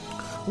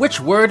Which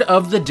word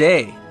of the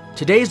day?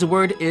 Today's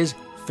word is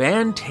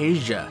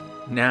Fantasia.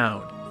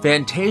 Noun.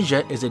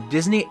 Fantasia is a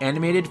Disney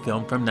animated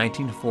film from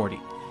 1940.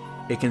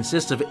 It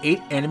consists of 8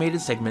 animated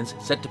segments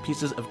set to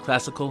pieces of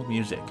classical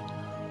music.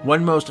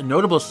 One most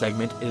notable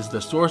segment is The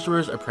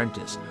Sorcerer's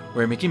Apprentice,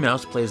 where Mickey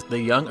Mouse plays the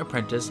young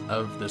apprentice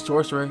of the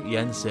sorcerer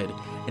Yen Sid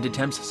and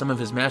attempts some of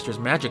his master's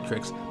magic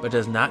tricks but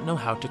does not know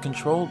how to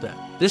control them.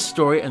 This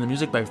story and the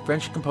music by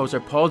French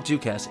composer Paul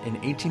Dukas in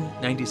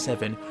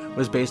 1897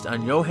 was based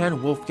on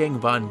Johann Wolfgang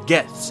von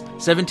Goethe's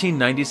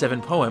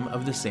 1797 poem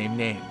of the same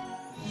name.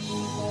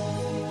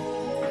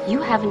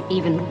 You haven't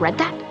even read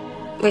that?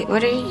 Wait,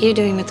 what are you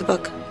doing with the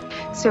book?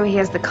 So he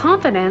has the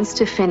confidence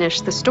to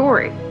finish the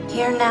story.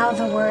 Hear now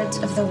the words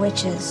of the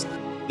witches.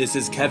 This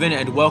is Kevin,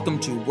 and welcome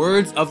to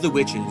Words of the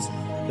Witches,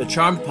 the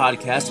Charmed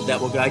podcast that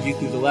will guide you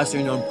through the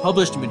lesser-known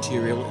published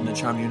material in the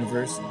Charmed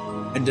universe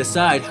and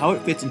decide how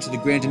it fits into the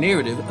grand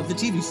narrative of the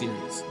TV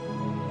series.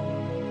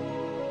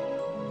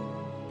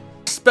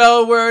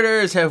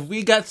 Spellworders, have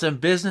we got some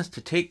business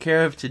to take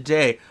care of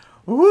today?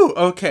 Woo,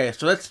 okay,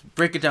 so let's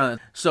break it down.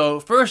 So,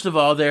 first of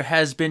all, there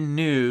has been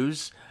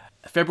news.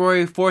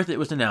 February 4th, it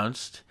was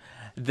announced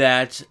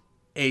that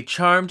a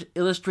Charmed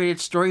illustrated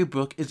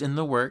storybook is in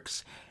the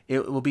works.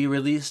 It will be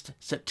released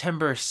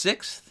September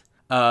 6th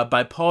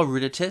by Paul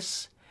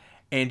Ruditis,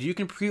 and you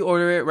can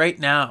pre-order it right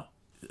now.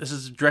 This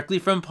is directly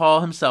from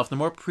Paul himself. The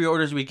more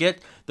pre-orders we get,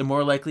 the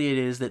more likely it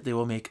is that they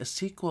will make a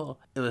sequel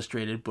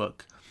illustrated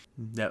book.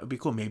 That would be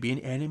cool. Maybe an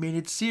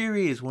animated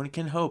series, one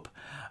can hope.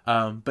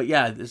 But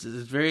yeah, this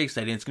is very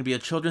exciting. It's going to be a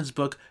children's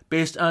book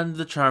based on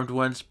the Charmed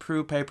ones,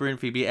 Prue, Piper, and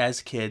Phoebe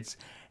as kids.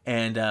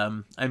 And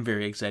I'm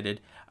very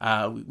excited.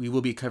 We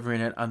will be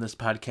covering it on this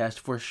podcast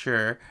for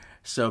sure,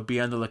 so be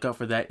on the lookout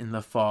for that in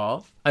the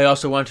fall. I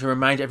also want to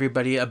remind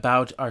everybody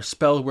about our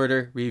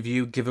Spellworder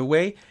review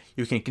giveaway.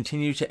 You can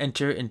continue to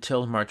enter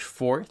until March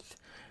 4th.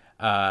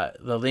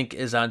 The link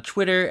is on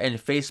Twitter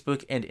and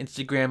Facebook and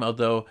Instagram,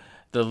 although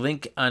the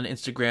link on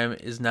Instagram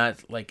is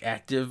not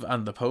active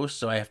on the post,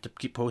 so I have to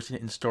keep posting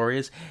it in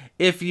stories.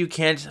 If you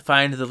can't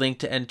find the link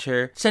to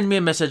enter, send me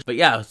a message. But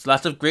yeah, it's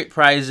lots of great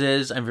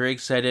prizes. I'm very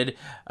excited.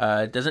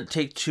 It doesn't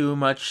take too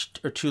much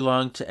or too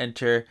long to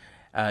enter.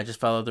 Just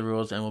follow the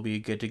rules and we'll be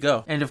good to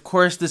go. And of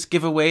course, this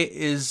giveaway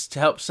is to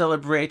help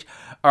celebrate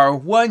our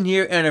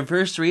 1-year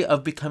anniversary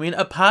of becoming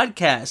a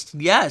podcast.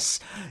 Yes!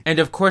 And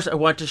of course, I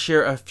want to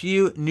share a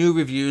few new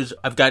reviews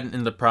I've gotten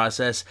in the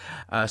process.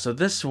 So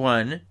this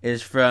one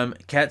is from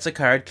Kat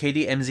Zakard,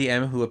 Katie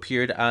MZM, who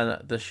appeared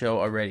on the show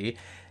already.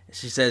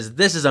 She says,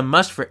 "This is a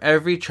must for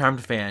every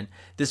Charmed fan.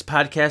 This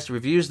podcast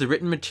reviews the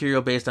written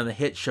material based on the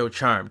hit show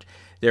Charmed.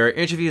 There are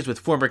interviews with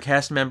former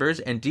cast members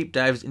and deep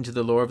dives into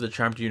the lore of the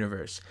Charmed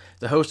universe.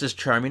 The host is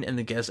charming and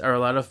the guests are a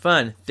lot of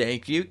fun.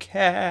 Thank you,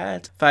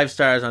 Kat." 5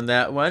 stars on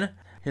that one.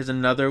 Here's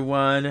another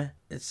one.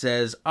 It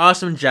says,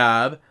 "Awesome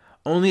job.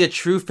 Only a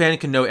true fan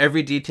can know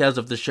every details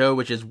of the show,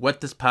 which is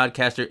what this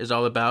podcaster is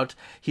all about.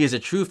 He is a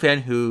true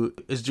fan who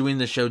is doing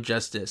the show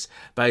justice."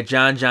 By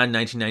John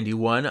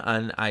 1991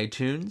 on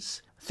iTunes.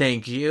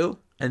 Thank you.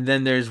 And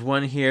then there's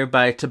one here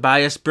by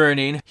Tobias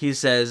Burning. He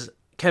says,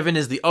 "Kevin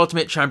is the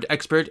ultimate Charmed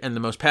expert and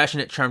the most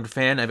passionate Charmed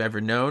fan I've ever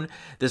known.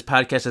 This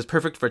podcast is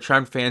perfect for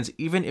Charmed fans,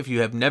 even if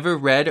you have never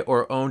read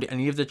or owned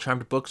any of the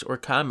Charmed books or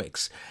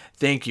comics."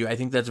 Thank you. I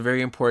think that's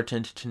very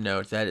important to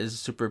note. That is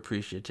super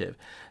appreciative.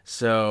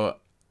 So,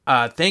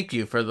 thank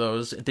you for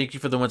those. Thank you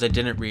for the ones I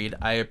didn't read.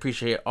 I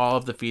appreciate all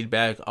of the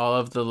feedback, all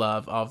of the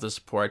love, all of the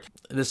support.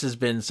 This has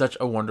been such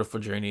a wonderful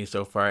journey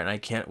so far, and I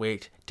can't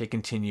wait to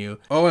continue.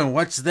 Oh, and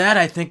what's that?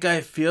 I think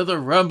I feel the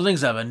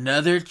rumblings of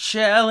another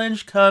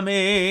challenge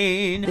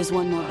coming. There's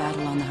one more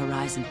battle on the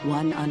horizon,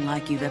 one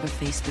unlike you've ever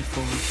faced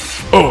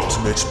before.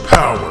 Ultimate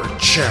Power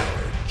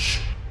Challenge.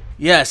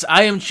 Yes,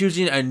 I am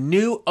choosing a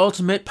new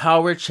Ultimate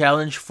Power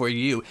Challenge for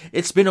you.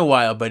 It's been a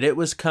while, but it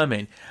was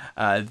coming.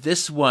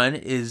 This one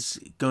is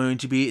going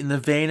to be in the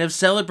vein of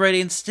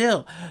celebrating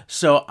still.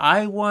 So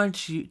I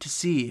want you to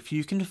see if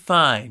you can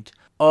find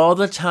all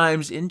the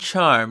times in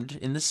Charmed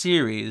in the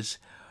series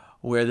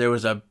where there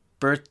was a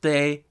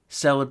birthday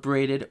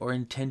celebrated or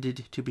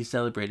intended to be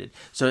celebrated.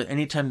 So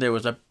anytime there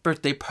was a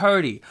birthday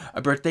party,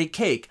 a birthday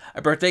cake,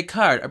 a birthday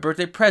card, a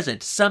birthday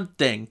present,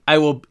 something, I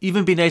will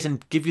even be nice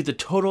and give you the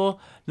total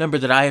number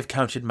that I have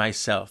counted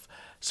myself.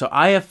 So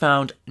I have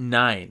found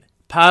 9,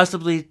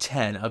 possibly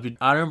 10. I'll be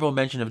honorable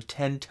mention of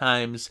 10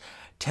 times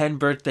 10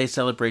 birthday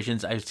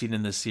celebrations I've seen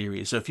in the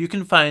series. So if you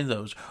can find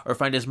those, or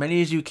find as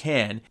many as you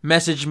can,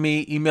 message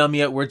me, email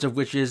me at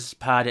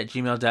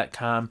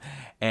wordsofwitchespod@gmail.com,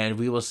 and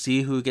we will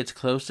see who gets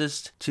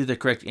closest to the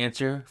correct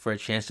answer for a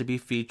chance to be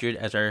featured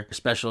as our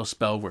special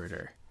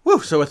spellworder. Woo!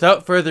 So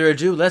without further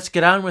ado, let's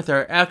get on with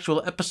our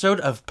actual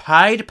episode of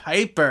Pied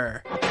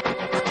Piper.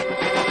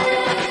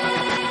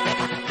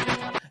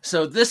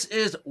 So this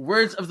is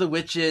Words of the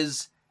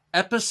Witches,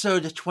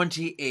 episode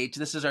 28.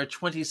 This is our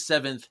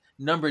 27th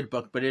numbered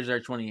book, but it is our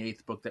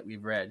 28th book that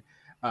we've read.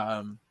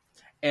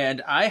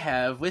 And I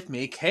have with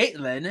me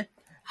Caitlin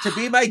to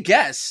be my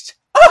guest.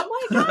 Oh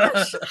Oh my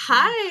gosh.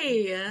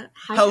 Hi.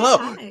 Hello.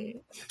 Hi.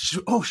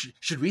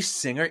 Should we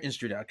sing our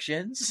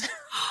introductions?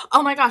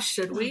 Oh my gosh,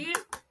 should we?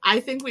 I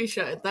think we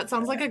should. That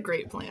sounds like a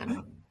great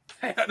plan.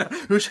 I don't know.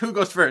 Who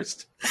goes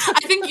first? I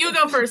think you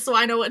go first so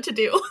I know what to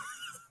do.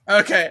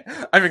 Okay.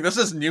 I mean, this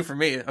is new for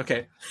me.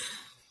 Okay.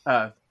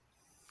 Let's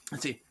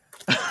see.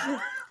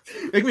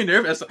 Make me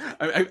nervous.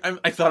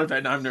 I thought of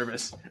it, now I'm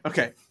nervous.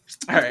 Okay.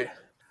 All right.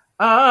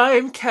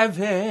 I'm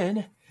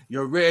Kevin,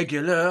 your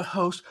regular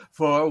host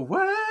for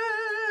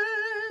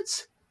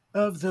Words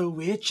of the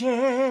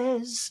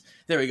Witches.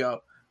 There we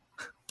go.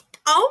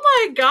 Oh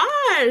my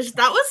gosh,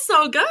 that was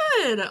so good.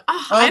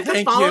 Oh, I have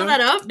to follow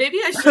that up. Maybe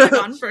I should have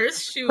gone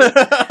first. Shoot.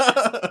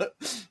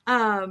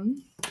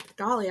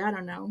 Golly, I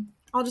don't know.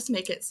 I'll just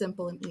make it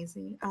simple and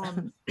easy.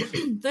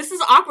 This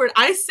is awkward.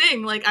 I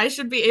sing, like I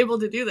should be able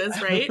to do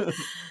this, right?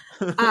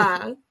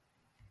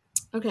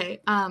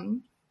 Okay.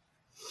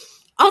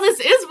 Oh,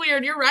 this is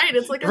weird. You're right.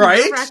 It's like a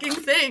nerve-wracking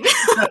thing.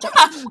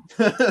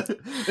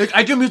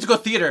 I do musical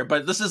theater,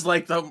 but this is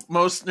like the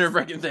most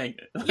nerve-wracking thing.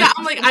 Yeah,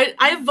 I'm like,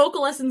 I have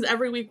vocal lessons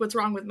every week. What's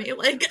wrong with me?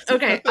 Like,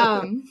 okay.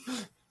 I'm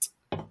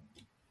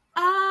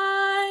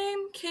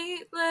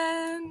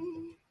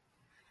Caitlin,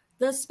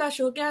 the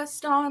special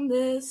guest on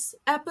this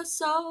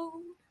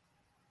episode.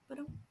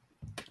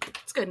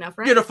 It's good enough,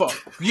 right? Beautiful.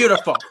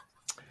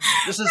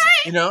 This is,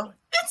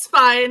 it's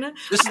fine.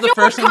 This is I the feel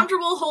first more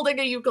comfortable holding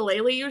a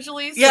ukulele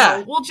usually, so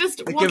Yeah. we'll give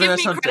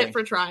me credit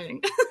for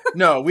trying.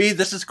 No,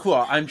 this is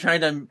cool. I'm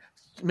trying to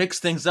mix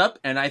things up,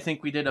 and I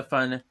think we did a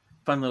fun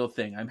little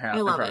thing. I'm proud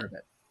of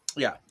it.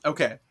 Yeah.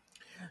 Okay.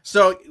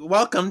 So,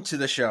 welcome to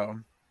the show.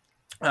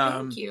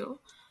 Thank you.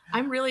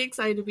 I'm really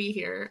excited to be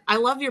here. I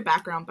love your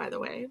background, by the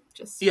way.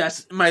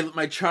 Yes,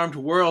 my charmed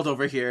world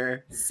over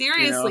here.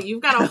 Seriously,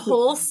 you've got a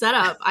whole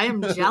setup. I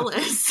am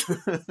jealous.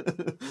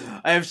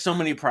 I have so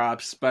many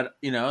props, but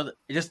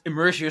just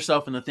immerse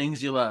yourself in the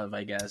things you love,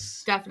 I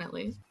guess.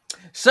 Definitely.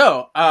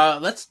 So,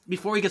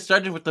 before we get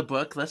started with the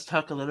book, let's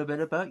talk a little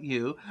bit about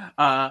you.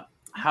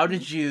 How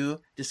did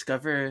you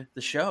discover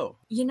the show?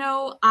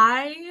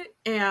 I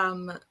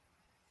am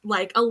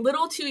like a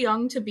little too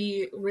young to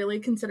be really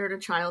considered a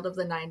child of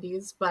the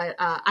 90s, but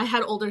I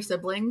had older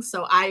siblings,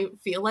 so I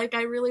feel like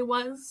I really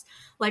was.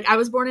 Like, I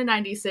was born in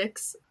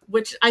 96,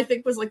 which I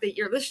think was like the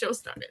year the show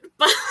started.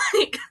 But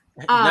like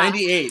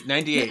 98.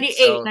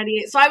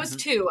 98. So I was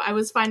 2. I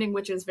was finding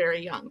witches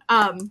very young.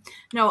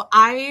 No,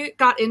 I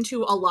got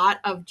into a lot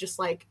of just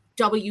like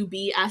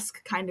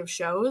WB-esque kind of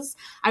shows.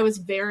 I was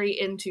very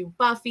into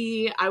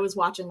Buffy. I was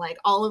watching like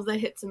all of the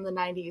hits in the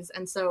 90s.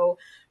 And so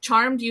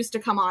Charmed used to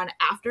come on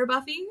after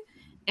Buffy.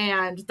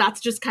 And that's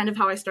just kind of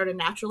how I started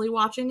naturally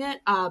watching it.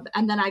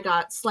 And then I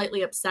got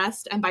slightly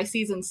obsessed. And by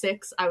season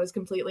 6, I was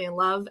completely in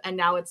love. And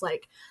now it's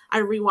like I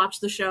rewatch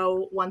the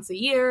show once a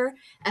year,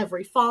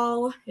 every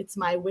fall. It's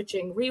my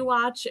witching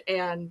rewatch.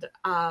 And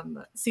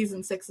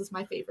season 6 is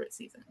my favorite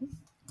season.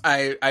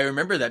 I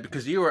remember that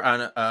because you were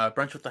on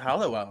Brunch with the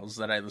Hallowells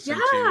that I listened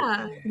to.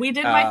 Yeah, we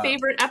did my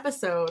favorite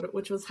episode,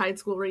 which was High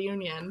School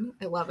Reunion.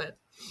 I love it.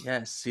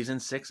 Yes, season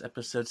 6,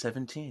 episode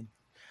 17.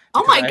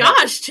 Oh my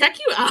gosh, check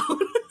you out.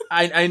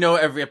 I know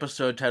every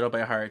episode title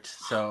by heart,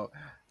 so...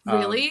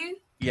 Really?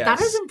 Yes.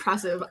 That is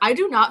impressive. I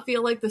do not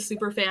feel like the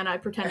super fan I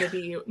pretend to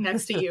be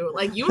next to you.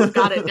 Like, you have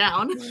got it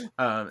down.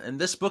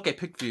 And this book I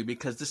picked for you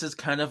because this is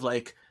kind of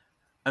like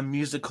a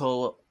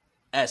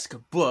musical-esque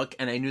book,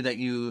 and I knew that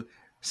you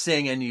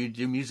sing and you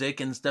do music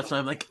and stuff, so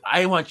I'm like,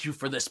 I want you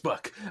for this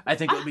book. I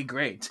think it would be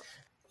great.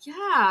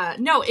 Yeah,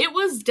 no, it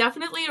was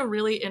definitely a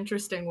really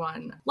interesting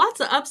one. Lots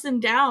of ups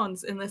and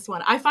downs in this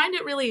one. I find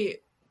it really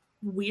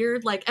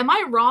weird. Like, am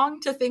I wrong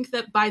to think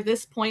that by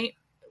this point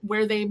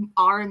where they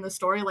are in the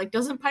story, like,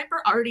 doesn't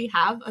Piper already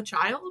have a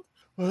child?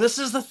 Well, this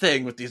is the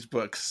thing with these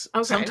books.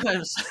 Okay.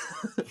 Sometimes,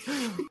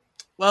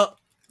 well,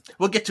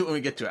 we'll get to it when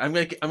we get to it. I'm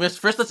gonna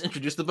first let's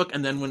introduce the book,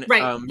 and then when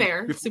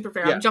fair, super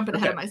fair. Yeah, I'm jumping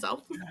ahead of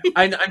myself.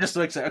 I'm just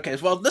so excited. Okay,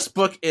 well, this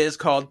book is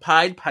called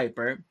Pied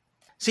Piper,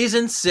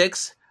 season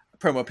 6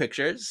 promo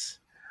pictures,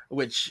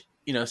 which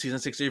season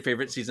 6 is your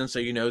favorite season, so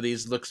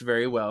these looks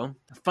very well.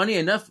 Funny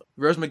enough,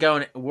 Rose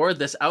McGowan wore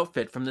this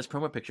outfit from this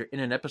promo picture in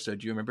an episode.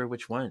 Do you remember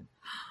which one?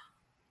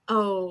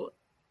 Oh,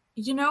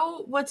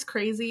 what's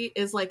crazy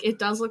is like it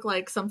does look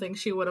like something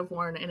she would have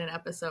worn in an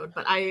episode,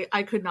 but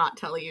I could not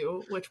tell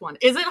you which one.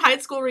 Is it High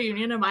School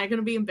Reunion? Am I going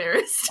to be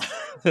embarrassed?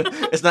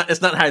 It's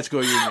not High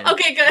School Reunion.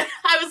 Okay, good.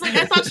 I was like,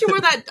 I thought she wore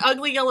that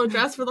ugly yellow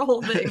dress for the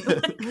whole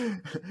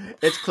thing.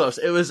 It's close.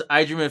 It was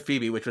I Dream of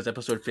Phoebe, which was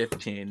episode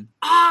 15.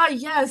 Ah,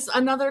 yes,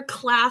 another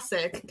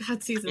classic.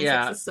 That season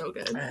 6 is so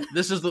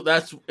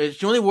good.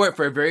 She only wore it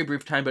for a very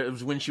brief time, but it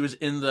was when she was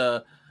in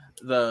the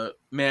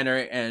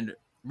manor and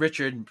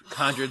Richard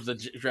conjured the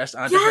dress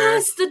onto her.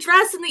 Yes, the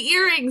dress and the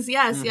earrings.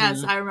 Yes,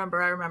 yes, I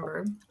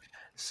remember.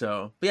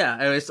 So,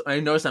 yeah, I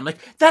noticed, I'm like,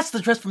 that's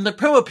the dress from the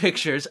promo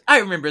pictures. I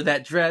remember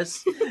that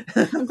dress.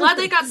 I'm glad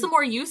they got some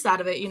more use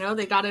out of it,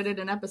 They got it in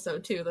an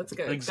episode, too. That's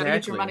good. Exactly. Gotta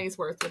get your money's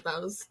worth with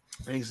those.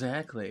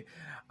 Exactly.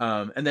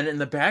 And then in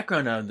the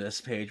background on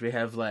this page, we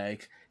have,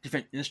 like,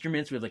 different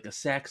instruments with like a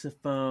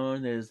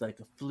saxophone. There's like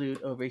a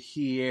flute over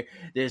here.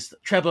 There's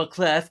treble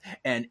clef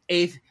and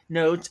eighth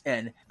notes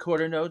and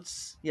quarter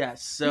notes. Yeah,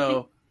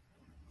 so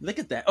look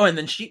at that. Oh, and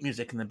then sheet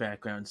music in the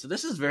background. So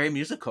this is very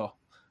musical.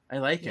 I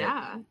like it.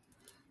 Yeah.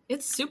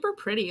 It's super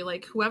pretty.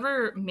 Like,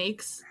 whoever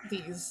makes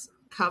these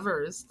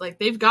covers, like,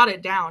 they've got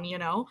it down, you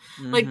know?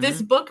 Like,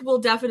 this book will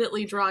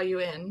definitely draw you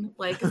in.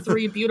 Like,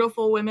 3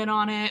 beautiful women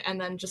on it, and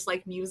then just,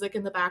 like, music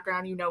in the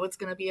background. You know it's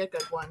going to be a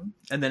good one.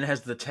 And then it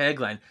has the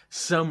tagline,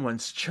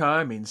 "Someone's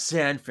charming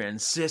San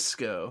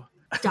Francisco." ...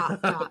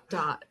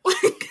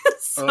 Like,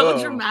 so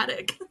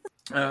dramatic.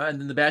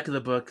 And in the back of the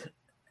book,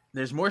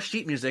 there's more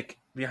sheet music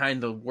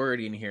behind the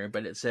wording here,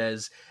 but it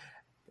says,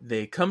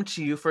 "They come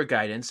to you for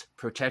guidance,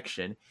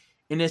 protection,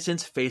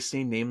 innocents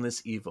facing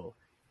nameless evil.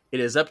 It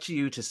is up to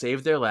you to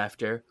save their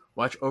laughter,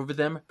 watch over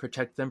them,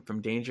 protect them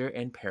from danger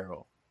and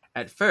peril."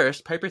 At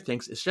first, Piper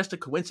thinks it's just a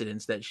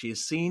coincidence that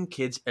she's seen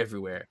kids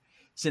everywhere.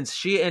 Since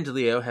she and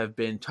Leo have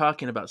been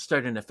talking about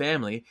starting a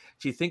family,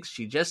 she thinks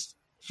she's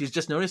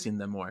just noticing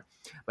them more.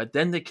 But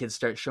then the kids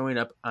start showing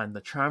up on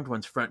the Charmed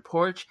One's front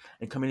porch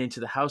and coming into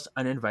the house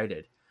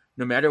uninvited.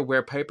 No matter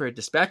where Piper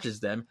dispatches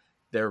them,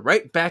 they're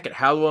right back at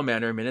Hallowell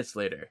Manor minutes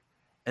later.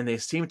 And they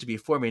seem to be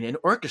forming an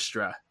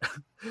orchestra.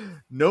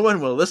 No one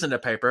will listen to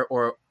Piper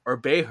or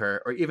obey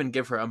her or even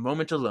give her a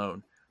moment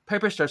alone.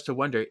 Piper starts to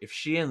wonder if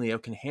she and Leo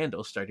can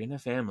handle starting a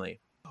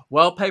family.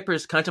 While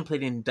Piper's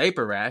contemplating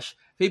diaper rash,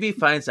 Phoebe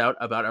finds out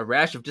about a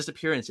rash of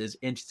disappearances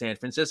in San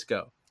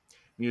Francisco.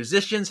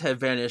 Musicians have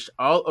vanished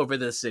all over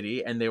the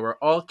city, and they were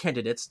all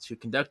candidates to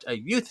conduct a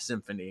youth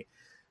symphony.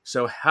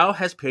 So how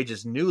has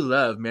Paige's new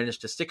love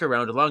managed to stick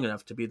around long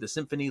enough to be the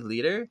symphony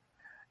leader?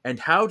 And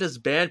how does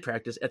band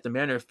practice at the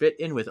manor fit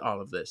in with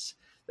all of this?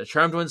 The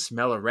Charmed Ones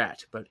smell a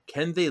rat, but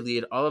can they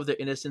lead all of their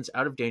innocents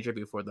out of danger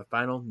before the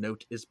final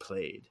note is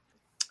played?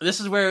 This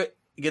is where it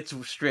gets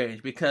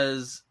strange,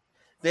 because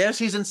they have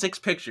season 6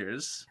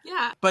 pictures.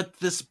 Yeah. But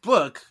this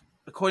book,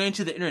 according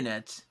to the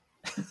internet,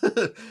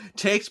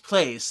 takes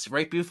place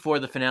right before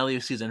the finale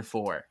of season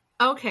 4.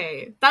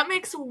 Okay, that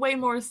makes way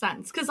more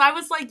sense. Because I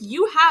was like,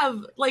 you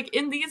have, like,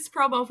 in these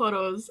promo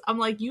photos, I'm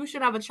like, you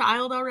should have a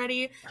child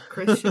already.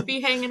 Chris should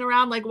be hanging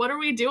around. Like, what are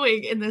we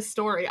doing in this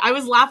story? I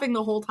was laughing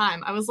the whole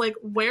time. I was like,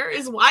 where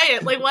is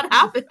Wyatt? Like, what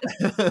happened?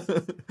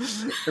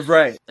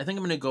 Right. I think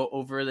I'm going to go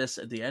over this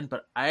at the end,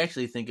 but I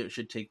actually think it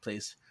should take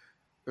place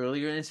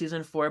earlier in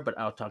season 4, but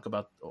I'll talk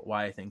about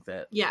why I think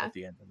that at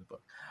the end of the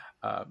book.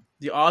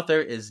 The author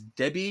is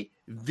Debbie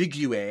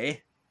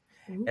Vigue,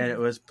 and it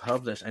was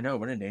published, I know,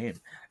 what a name,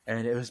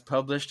 and it was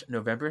published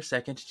November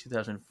 2nd,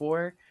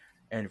 2004,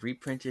 and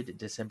reprinted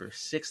December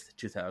 6th,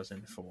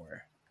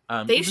 2004.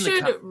 They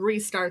should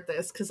restart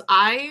this, because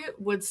I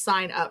would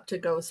sign up to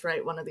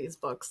ghostwrite one of these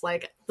books.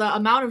 Like, the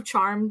amount of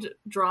Charmed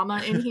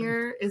drama in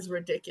here is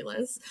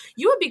ridiculous.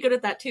 You would be good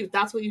at that, too.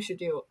 That's what you should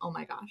do. Oh,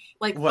 my gosh.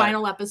 Like, what?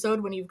 Final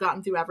episode, when you've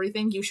gotten through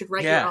everything, you should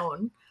write your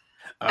own.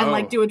 And,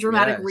 like, do a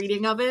dramatic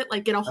reading of it.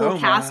 Like, get a whole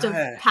cast of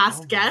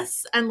past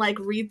guests and, like,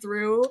 read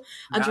through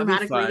a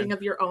dramatic reading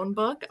of your own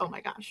book. Oh,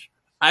 my gosh.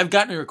 I've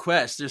gotten a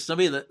request. There's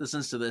somebody that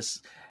listens to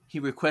this. He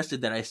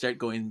requested that I start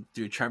going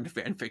through Charmed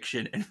fan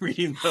fiction and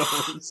reading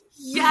those.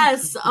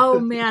 Yes. Oh,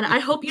 man. I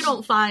hope you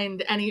don't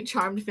find any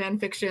Charmed fan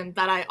fiction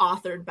that I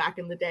authored back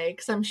in the day,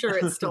 because I'm sure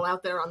it's still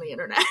out there on the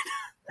internet.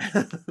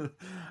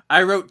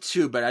 I wrote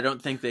 2, but I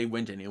don't think they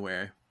went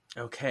anywhere.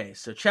 Okay,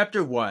 so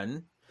chapter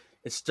 1.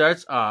 It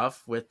starts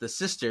off with the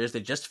sisters. They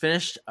just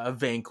finished a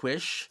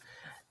vanquish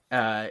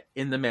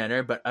in the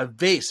manor, but a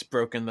vase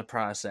broke in the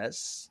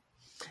process.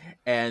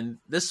 And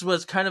this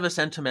was kind of a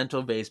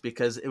sentimental vase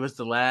because it was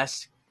the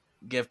last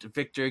gift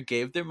Victor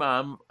gave their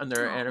mom on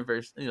their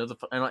anniversary, the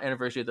final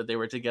anniversary that they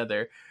were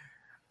together.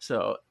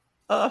 So,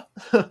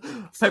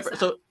 Piper.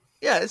 So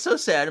yeah, it's so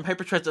sad. And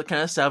Piper tries to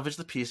kind of salvage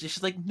the pieces.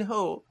 She's like,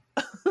 no.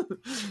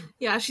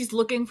 Yeah, she's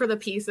looking for the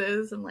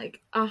pieces and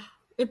like,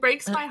 it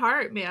breaks my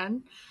heart,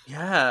 man.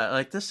 Yeah,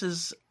 like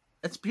it's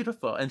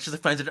beautiful. And she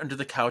like, finds it under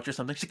the couch or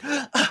something. She's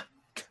like,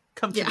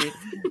 come to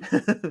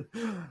me.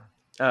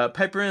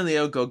 Piper and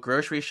Leo go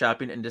grocery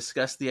shopping and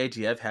discuss the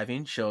idea of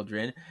having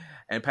children.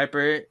 And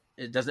Piper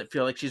doesn't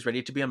feel like she's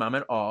ready to be a mom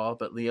at all,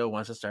 but Leo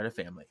wants to start a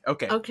family.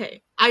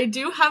 Okay. I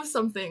do have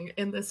something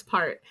in this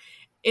part.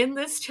 In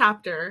this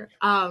chapter,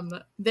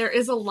 there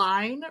is a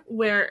line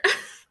where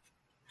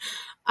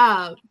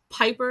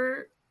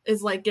Piper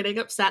is like getting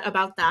upset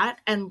about that,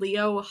 and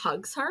Leo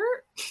hugs her.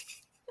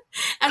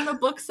 And the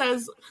book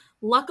says,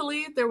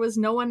 luckily, there was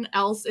no one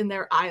else in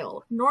their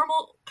aisle.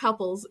 Normal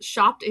couples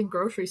shopped in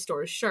grocery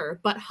stores, sure,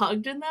 but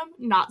hugged in them,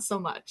 not so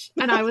much.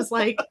 And I was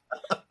like,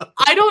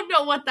 I don't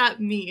know what that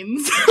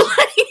means.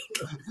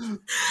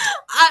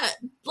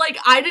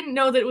 I didn't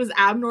know that it was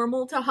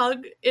abnormal to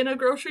hug in a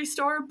grocery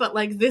store, but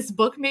like this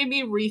book made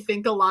me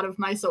rethink a lot of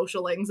my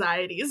social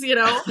anxieties, you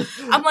know?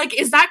 I'm like,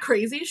 is that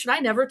crazy? Should I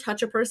never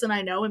touch a person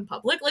I know in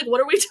public? Like, what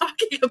are we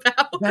talking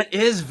about? That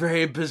is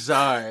very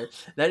bizarre.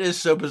 That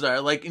is so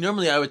bizarre. Like,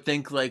 normally I would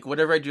think, like,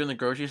 whatever I do in the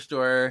grocery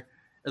store,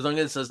 as long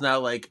as it's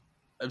not, like,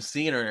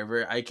 obscene or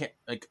whatever, I can't,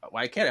 like,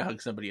 why can't I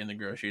hug somebody in the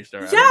grocery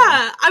store? Yeah,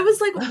 I was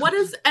like, what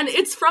is, and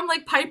it's from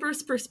like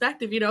Piper's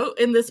perspective,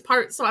 in this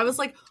part. So I was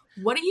like,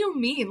 what do you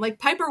mean? Like,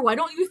 Piper, why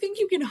don't you think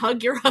you can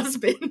hug your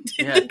husband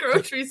in the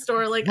grocery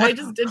store? Like, I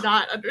just did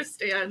not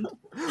understand.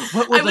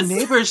 What will the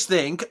neighbors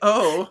think?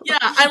 Oh. Yeah,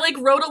 I like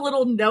wrote a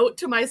little note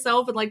to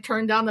myself and like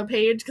turned down the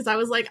page because I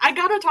was like, I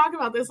gotta talk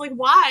about this. Like,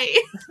 why?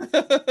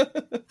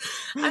 I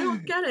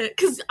don't get it.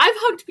 Because I've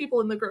hugged people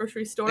in the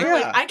grocery store. Yeah.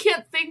 Like, I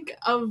can't think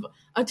of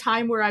a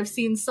time where I've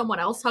seen someone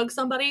else hug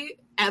somebody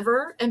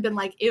ever and been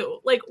like,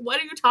 ew. Like,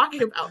 what are you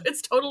talking about?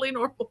 It's totally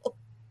normal.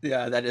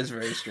 Yeah, that is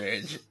very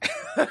strange.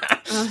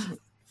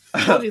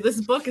 I told you, this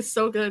book is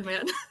so good,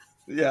 man.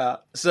 Yeah.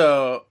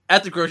 So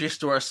at the grocery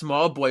store, a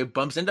small boy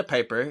bumps into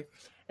Piper,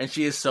 and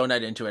she is so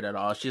not into it at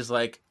all. She's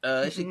like,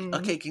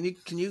 "Okay,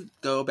 can you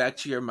go back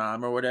to your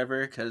mom or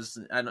whatever? Because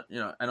I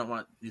don't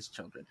want these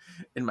children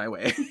in my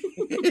way."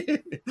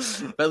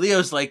 But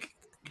Leo's like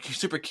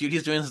super cute.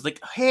 He's doing this like,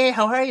 "Hey,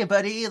 how are you,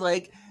 buddy?"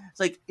 Like it's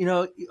like,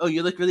 oh,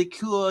 you look really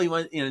cool. You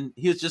want, and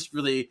he was just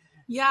really.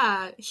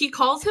 Yeah, he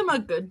calls him a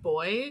good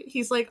boy.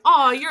 He's like,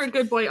 "Oh, you're a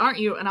good boy, aren't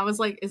you?" And I was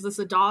like, "Is this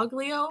a dog,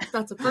 Leo?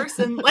 That's a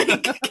person.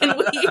 Like, can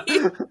we?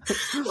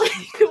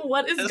 Like,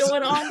 what is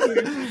going on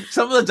here?"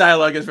 Some of the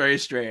dialogue is very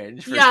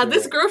strange. Yeah, sure.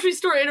 This grocery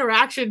store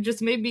interaction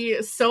just made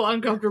me so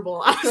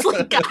uncomfortable. I was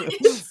like,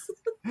 guys.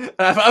 If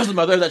I was the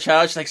mother of that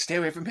child, she's like, stay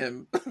away from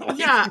him.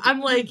 Yeah, I'm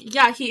like,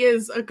 yeah, he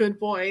is a good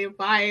boy.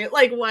 Bye.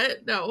 Like,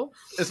 what? No.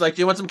 It's like,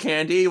 do you want some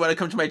candy? You want to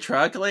come to my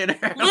truck later?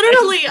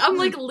 Literally, I'm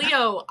like,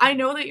 Leo, I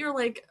know that you're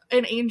like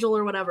an angel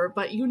or whatever,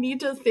 but you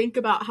need to think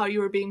about how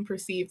you are being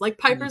perceived. Like,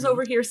 Piper's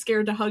over here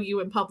scared to hug you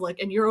in public,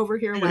 and you're over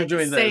here like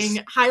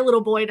saying, "Hi,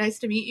 little boy, nice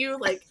to meet you."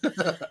 Like, it's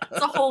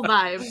a whole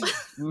vibe.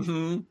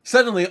 Mm-hmm.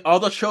 Suddenly,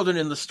 all the children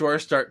in the store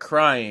start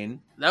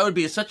crying. That would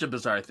be such a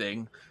bizarre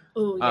thing.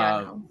 Oh,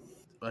 yeah, no.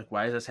 Like,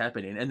 why is this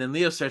happening? And then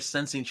Leo starts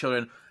sensing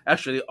children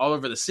actually all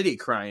over the city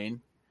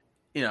crying.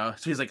 So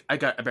he's like, I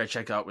better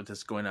check out what's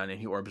this going on, and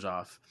he orbs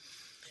off.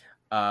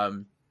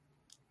 So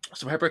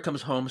Piper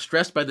comes home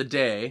stressed by the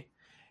day.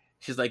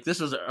 She's like, this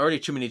was already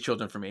too many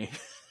children for me.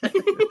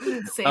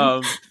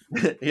 Same.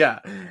 Yeah.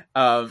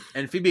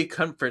 And Phoebe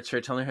comforts her,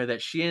 telling her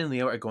that she and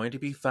Leo are going to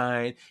be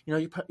fine.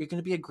 You're going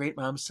to be a great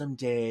mom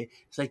someday.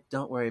 It's like,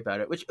 don't worry about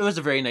it. Which it was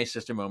a very nice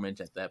sister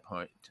moment at that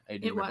point.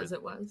 It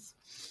was.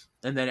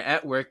 And then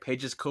at work,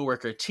 Paige's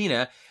coworker,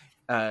 Tina,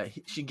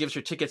 she gives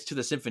her tickets to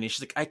the symphony. She's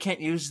like, I can't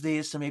use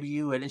these, so maybe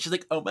you would. And she's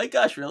like, oh my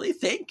gosh, really?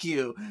 Thank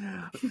you.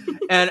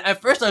 And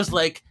at first I was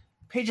like,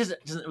 Paige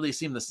doesn't really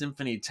seem the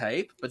symphony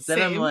type. But then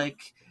I'm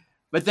like,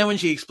 but then when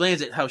she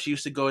explains it, how she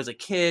used to go as a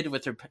kid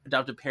with her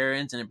adopted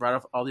parents, and it brought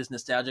up all these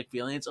nostalgic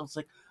feelings, I was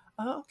like,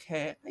 oh,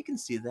 okay, I can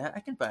see that.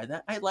 I can buy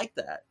that. I like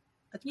that.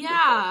 That's beautiful.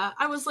 Yeah,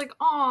 I was like,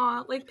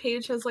 aw, like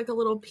Paige has like a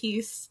little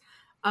piece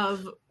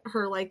of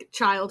her like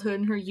childhood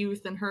and her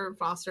youth and her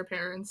foster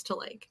parents to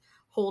like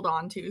hold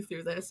on to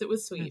through this. It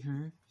was sweet.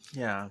 Mm-hmm.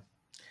 Yeah.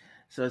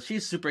 So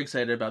she's super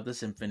excited about the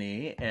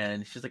symphony,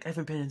 and she's like, I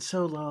haven't been in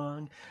so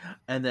long.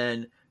 And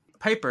then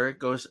Piper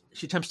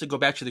she attempts to go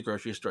back to the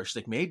grocery store. She's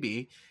like,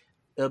 maybe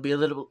it'll be a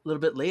little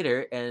bit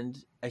later and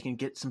I can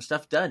get some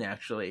stuff done,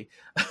 actually.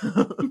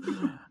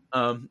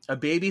 A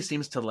baby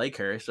seems to like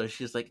her, so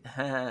she's like,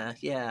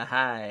 yeah,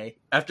 hi.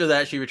 After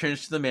that, she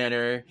returns to the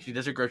manor. She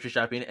does her grocery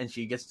shopping, and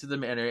she gets to the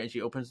manor, and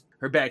she opens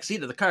her back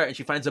seat of the car, and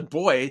she finds a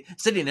boy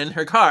sitting in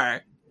her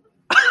car.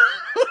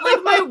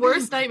 Like, my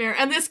worst nightmare.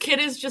 And this kid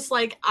is just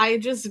like, I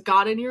just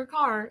got in your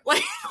car.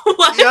 Like,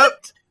 what? Yep.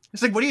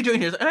 It's like, what are you doing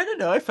here? Like, I don't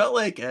know. I felt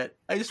like it.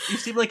 You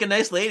seem like a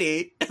nice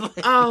lady.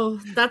 Oh,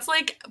 that's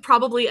like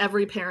probably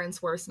every parent's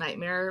worst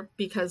nightmare,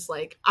 because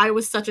like I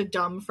was such a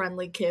dumb,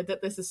 friendly kid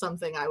that this is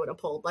something I would have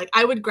pulled. Like,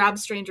 I would grab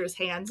strangers'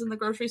 hands in the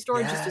grocery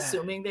store, just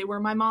assuming they were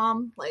my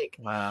mom. Like,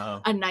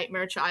 wow. A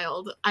nightmare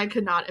child. I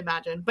could not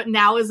imagine. But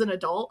now as an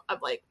adult, I'm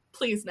like,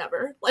 please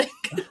never. Like,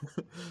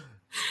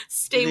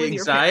 stay with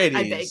your parents,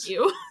 I beg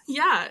you.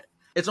 Yeah.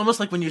 It's almost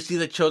like when you see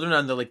the children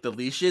on the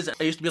leashes.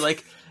 I used to be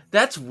like,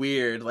 that's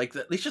weird. Like,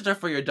 the leashes are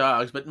for your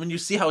dogs. But when you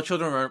see how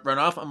children run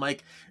off, I'm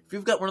like, if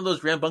you've got one of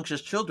those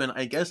rambunctious children,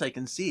 I guess I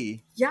can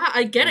see. Yeah,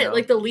 I get it.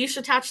 Like, the leash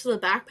attached to the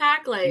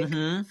backpack, like,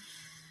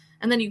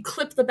 and then you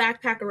clip the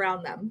backpack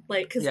around them.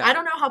 Like, because I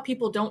don't know how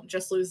people don't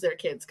just lose their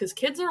kids. Because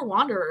kids are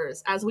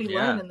wanderers, as we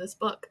learn in this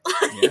book.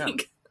 Yeah.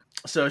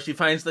 So she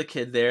finds the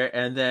kid there,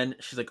 and then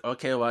she's like,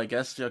 okay, well, I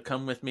guess you'll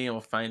come with me and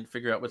we'll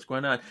figure out what's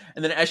going on.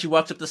 And then as she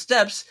walks up the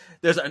steps,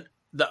 there's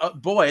the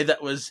boy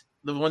that was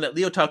the one that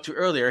Leo talked to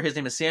earlier. His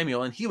name is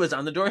Samuel, and he was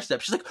on the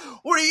doorstep. She's like,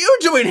 what are you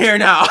doing here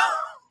now?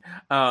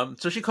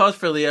 So she calls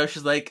for Leo.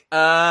 She's like,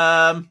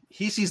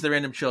 he sees the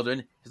random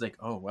children. He's like,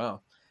 oh,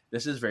 wow,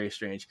 this is very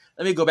strange.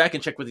 Let me go back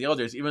and check with the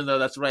elders, even though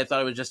that's what I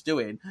thought I was just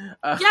doing.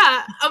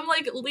 Yeah, I'm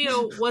like,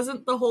 Leo,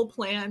 wasn't the whole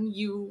plan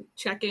you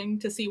checking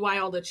to see why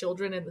all the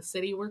children in the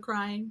city were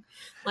crying?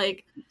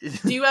 Like,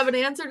 do you have an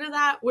answer to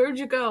that? Where'd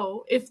you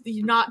go if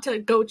not to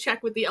go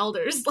check with the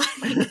elders?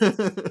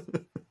 Like,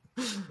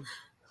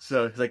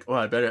 so he's like, well,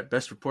 I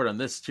best report on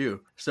this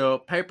too. So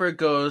Piper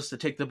goes to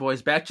take the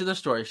boys back to the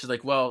store. She's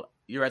like, well,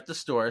 you're at the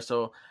store,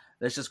 so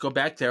let's just go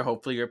back there.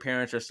 Hopefully your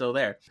parents are still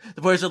there.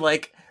 The boys are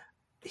like,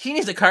 he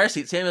needs a car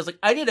seat. Samuel's like,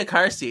 I need a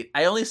car seat.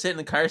 I only sit in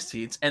the car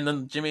seats. And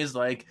then Jimmy's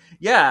like,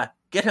 yeah,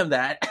 get him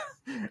that.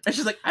 And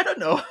she's like, I don't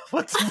know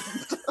what's...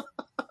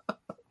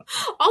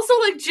 Also,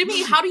 like,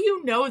 Jimmy, how do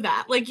you know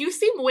that? Like, you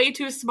seem way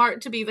too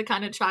smart to be the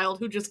kind of child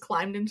who just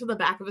climbed into the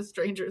back of a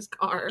stranger's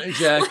car.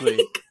 Exactly.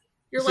 Like,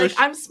 you're so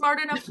I'm smart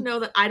enough to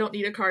know that I don't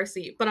need a car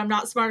seat, but I'm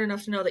not smart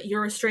enough to know that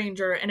you're a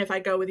stranger, and if I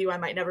go with you, I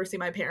might never see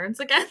my parents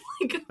again.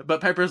 Like, but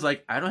Piper's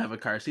like, I don't have a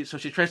car seat, so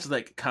she tries to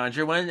like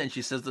conjure one, and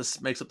she says this,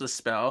 makes up this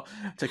spell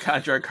to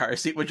conjure a car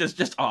seat, which is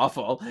just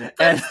awful.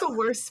 That's the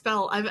worst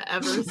spell I've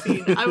ever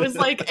seen. I was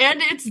like, and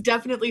it's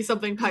definitely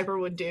something Piper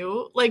would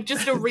do, like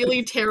just a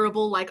really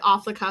terrible, like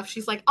off the cuff.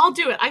 She's like, I'll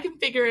do it. I can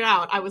figure it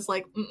out. I was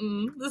like,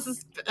 this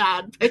is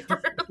bad,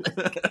 Piper.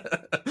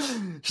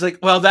 She's like,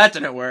 well, that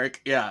didn't work.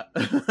 Yeah.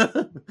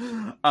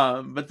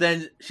 But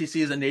then she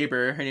sees a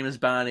neighbor. Her name is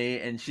Bonnie,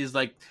 and she's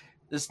like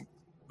this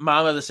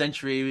mom of the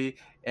century.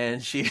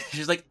 And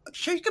she's like,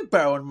 sure, you can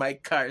borrow one of my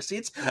car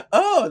seats.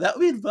 Oh, that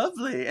would be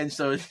lovely. And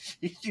so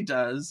she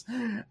does.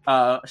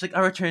 She's like,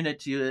 I'll return it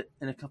to you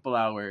in a couple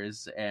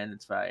hours, and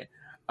it's fine.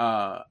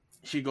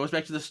 She goes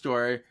back to the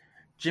store.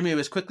 Jimmy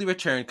was quickly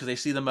returned because they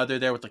see the mother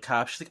there with the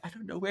cops. She's like, I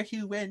don't know where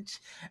he went.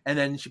 And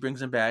then she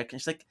brings him back, and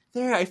she's like,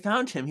 there, I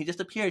found him. He just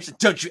appeared. She's like,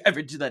 don't you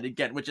ever do that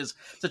again, which is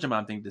such a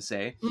mom thing to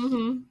say.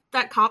 Mm-hmm.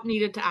 That cop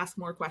needed to ask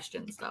more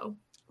questions, though.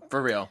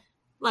 For real.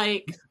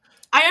 Like,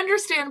 I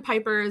understand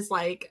Piper is,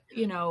 like,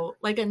 you know,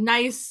 like a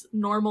nice,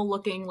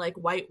 normal-looking, like,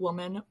 white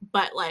woman,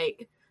 but,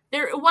 like,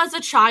 there was a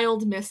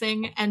child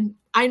missing, and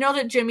I know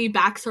that Jimmy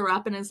backs her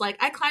up and is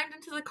like, I climbed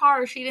into the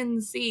car, she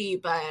didn't see,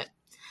 but...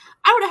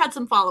 I would have had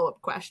some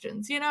follow-up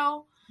questions, you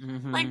know?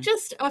 Mm-hmm. Like,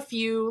 just a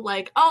few,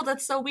 like, oh,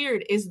 that's so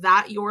weird. Is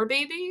that your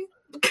baby?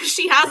 Because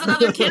she has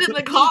another kid in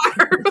the car.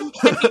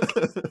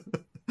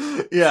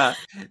 Like, yeah,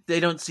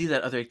 they don't see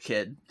that other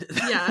kid.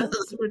 Yeah,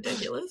 it's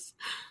ridiculous.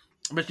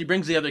 But she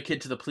brings the other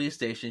kid to the police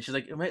station. She's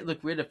like, it might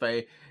look weird if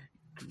I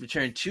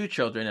return 2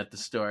 children at the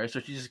store.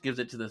 So she just gives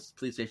it to the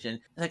police station.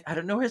 Like, I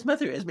don't know where his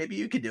mother is. Maybe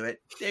you could do it.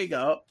 There you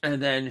go.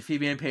 And then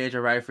Phoebe and Paige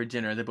arrive for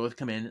dinner. They both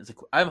come in. It's like,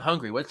 I'm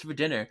hungry. What's for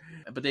dinner?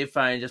 But they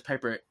find just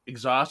Piper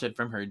exhausted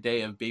from her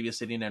day of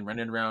babysitting and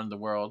running around the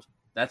world.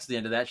 That's the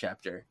end of that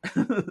chapter.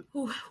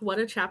 Ooh, what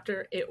a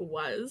chapter it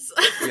was.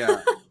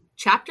 Yeah.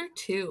 Chapter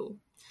 2.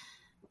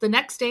 The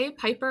next day,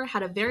 Piper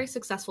had a very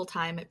successful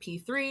time at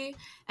P3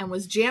 and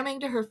was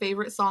jamming to her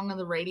favorite song on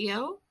the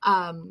radio.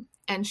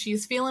 And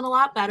she's feeling a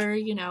lot better.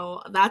 You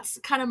know, that's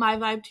kind of my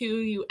vibe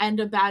too. You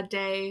end a bad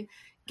day,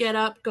 get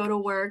up, go to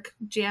work,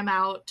 jam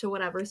out to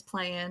whatever's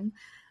playing.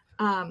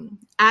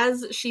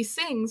 As she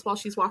sings while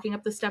she's walking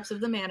up the steps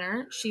of the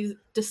manor, she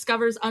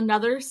discovers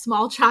another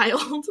small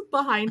child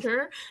behind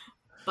her.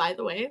 By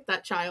the way,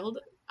 that child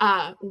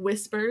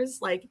whispers,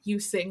 like, you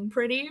sing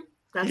pretty.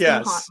 That's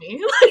gonna haunt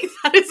me. Like,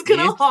 that is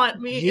gonna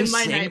haunt me in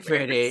my nightmares.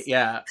 Pretty,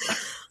 yeah.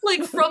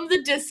 Like, from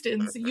the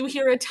distance, you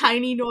hear a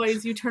tiny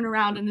noise, you turn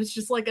around, and it's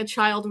just like a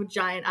child with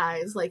giant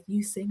eyes. Like,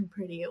 you sing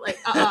pretty. Like,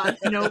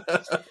 nope.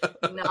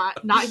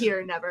 Not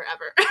here, never,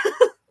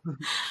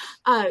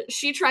 ever.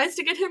 She tries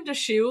to get him to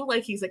shoo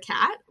like he's a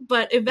cat,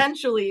 but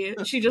eventually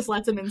she just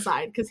lets him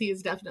inside because he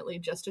is definitely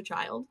just a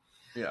child.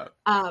 Yeah.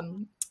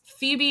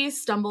 Phoebe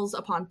stumbles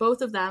upon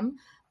both of them.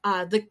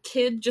 The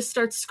kid just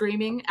starts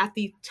screaming at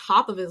the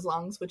top of his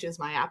lungs, which is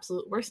my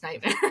absolute worst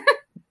nightmare.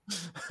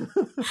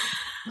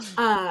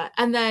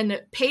 And then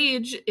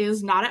Paige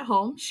is not at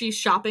home. She's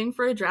shopping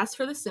for a dress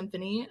for the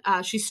symphony.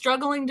 She's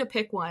struggling to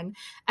pick one.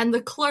 And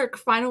the clerk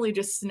finally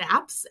just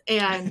snaps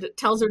and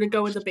tells her to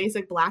go with the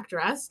basic black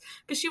dress.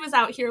 Because she was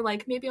out here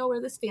like, maybe I'll wear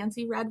this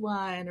fancy red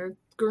one or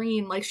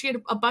green. Like, she had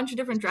a bunch of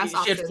different dress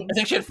options. I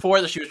think she had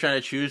 4 that she was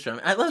trying to choose from.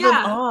 I love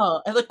them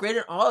all. I look great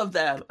in all of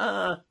them.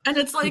 And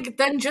it's like,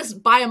 then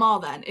just buy them all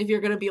then, if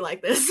you're going to be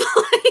like this.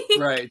 Like,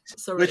 right.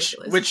 So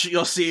ridiculous. Which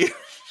you'll see.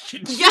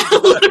 Yeah,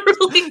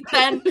 literally.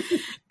 Then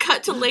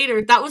cut to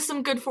later. That was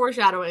some good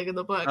foreshadowing in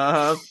the book.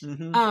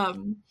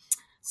 Mm-hmm.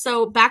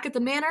 So back at the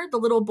manor, the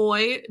little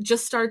boy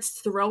just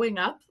starts throwing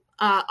up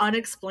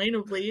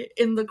unexplainably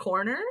in the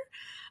corner.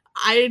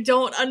 I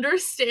don't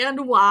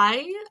understand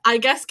why. I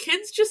guess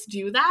kids just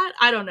do that.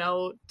 I don't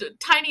know.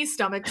 Tiny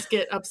stomachs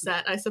get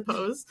upset, I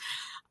suppose.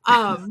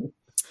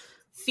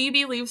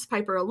 Phoebe leaves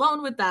Piper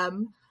alone with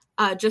them.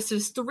 Just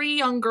as 3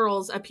 young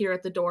girls appear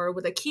at the door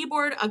with a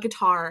keyboard, a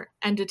guitar,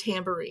 and a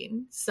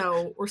tambourine.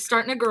 So we're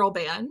starting a girl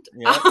band.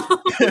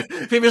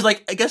 Yep. Phoebe's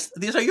like, I guess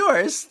these are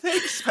yours.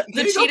 Thanks.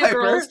 The Cheetah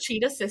Girls,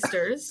 Cheetah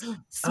Sisters.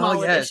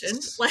 Small edition.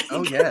 Like...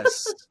 Oh,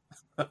 yes.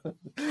 That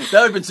would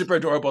have been super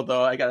adorable,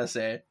 though, I gotta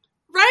say.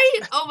 Right?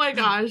 Oh my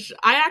gosh.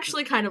 I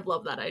actually kind of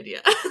love that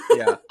idea.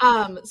 Yeah.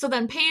 So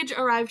then Paige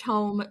arrived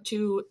home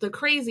to the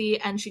crazy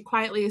and she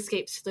quietly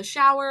escapes to the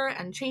shower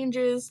and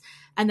changes.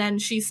 And then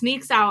she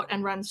sneaks out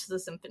and runs to the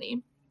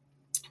symphony.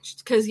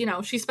 Because, you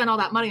know, she spent all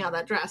that money on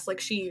that dress. Like,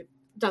 she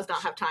does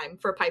not have time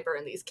for Piper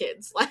and these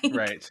kids. Like,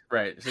 right.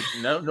 It's like,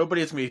 no,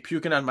 nobody's gonna be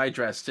puking on my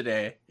dress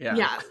today.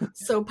 Yeah.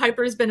 So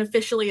Piper's been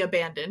officially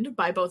abandoned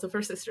by both of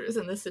her sisters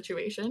in this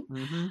situation.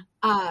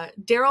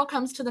 Daryl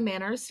comes to the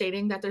manor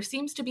stating that there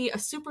seems to be a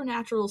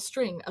supernatural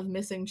string of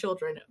missing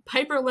children.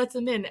 Piper lets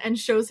him in and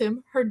shows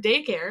him her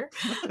daycare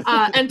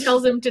and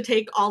tells him to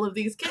take all of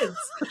these kids.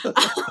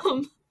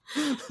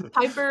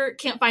 Piper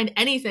can't find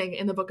anything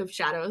in the Book of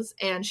Shadows,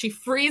 and she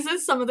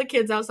freezes some of the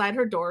kids outside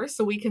her door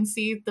so we can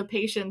see the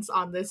patience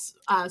on this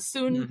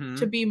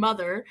soon-to-be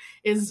mother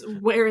is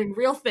wearing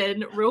real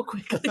thin real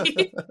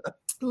quickly.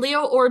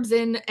 Leo orbs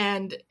in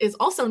and is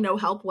also no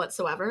help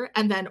whatsoever,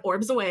 and then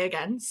orbs away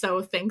again.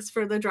 So thanks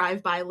for the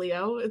drive-by,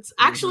 Leo. It's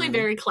actually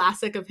very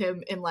classic of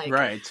him in like,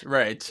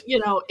 right. You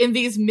know, in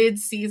these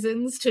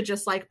mid-seasons to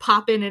just like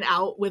pop in and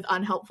out with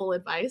unhelpful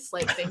advice.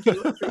 Like, thank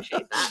you,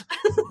 appreciate that.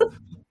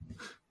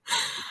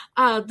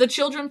 The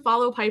children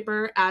follow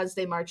Piper as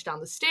they march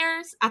down the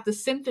stairs. At the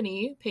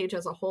symphony, Paige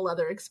has a whole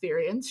other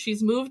experience.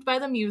 She's moved by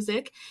the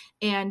music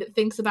and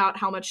thinks about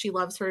how much she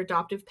loves her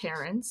adoptive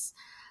parents.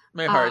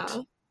 My heart.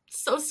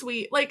 So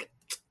sweet. Like,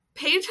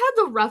 Paige had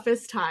the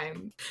roughest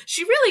time.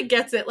 She really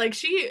gets it. Like,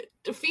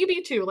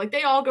 Phoebe too. Like,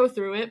 they all go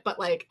through it, but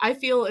like, I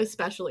feel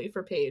especially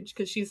for Paige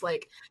because she's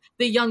like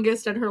the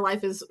youngest and her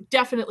life is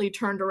definitely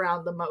turned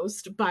around the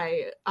most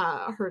by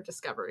her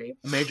discovery.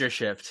 Major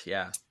shift,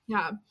 yeah.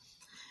 Yeah.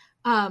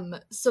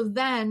 So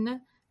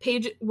then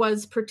Paige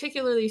was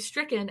particularly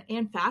stricken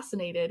and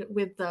fascinated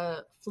with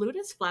the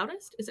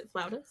flautist? Is it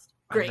flautist?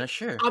 Great. I'm not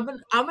sure. I'm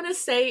going to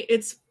say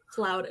it's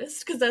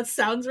flautist because that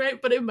sounds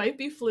right, but it might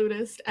be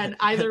flutist. And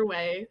either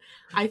way,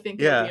 I think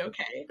it'll be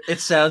okay. It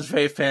sounds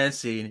very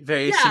fancy,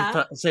 very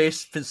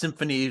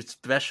symphony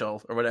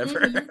special or whatever.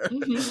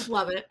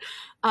 Love it.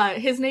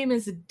 His name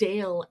is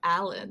Dale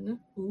Allen.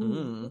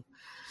 Ooh.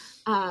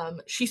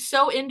 She's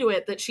so into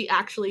it that she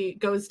actually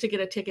goes to get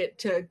a ticket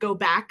to go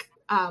back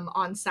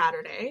on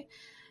Saturday.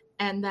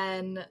 And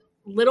then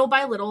little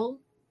by little,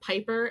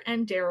 Piper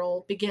and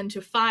Daryl begin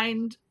to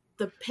find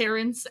the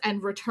parents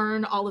and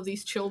return all of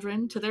these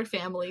children to their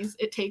families.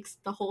 It takes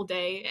the whole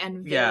day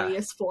and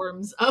various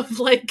forms of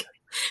like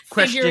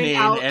questioning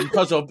out. And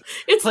puzzle.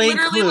 It's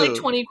literally like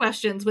 20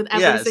 questions with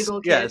every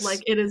single kid. Yes.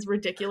 Like, it is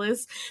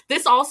ridiculous.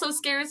 This also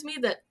scares me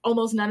that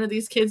almost none of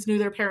these kids knew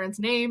their parents'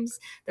 names,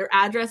 their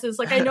addresses.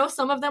 Like, I know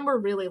some of them were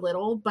really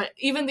little, but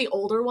even the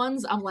older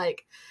ones, I'm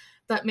like,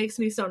 that makes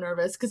me so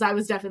nervous because I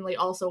was definitely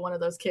also one of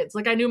those kids.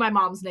 Like, I knew my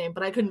mom's name,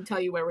 but I couldn't tell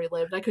you where we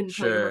lived. I couldn't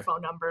tell you her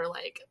phone number.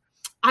 Like,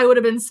 I would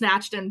have been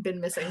snatched and been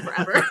missing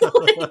forever.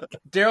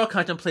 Daryl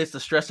contemplates the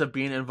stress of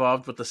being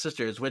involved with the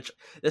sisters, which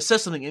it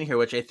says something in here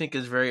which I think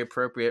is very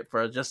appropriate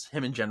for just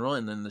him in general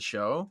and then the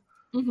show.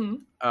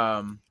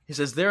 He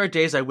says, there are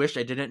days I wish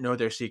I didn't know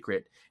their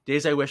secret,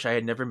 days I wish I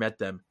had never met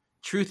them.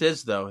 Truth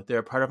is, though, they're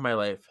a part of my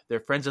life. They're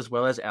friends as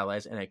well as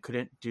allies, and I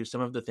couldn't do some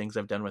of the things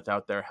I've done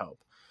without their help.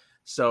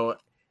 So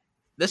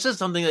this is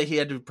something that he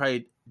had to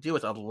probably deal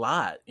with a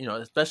lot, you know,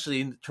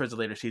 especially towards the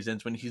later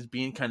seasons when he's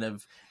being kind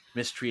of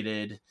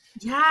mistreated.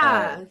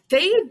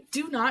 They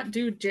do not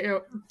do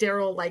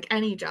Daryl like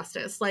any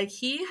justice. Like,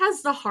 he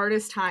has the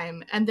hardest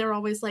time, and they're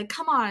always like,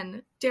 come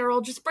on,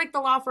 Daryl, just break the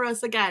law for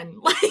us again.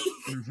 Like,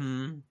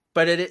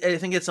 But I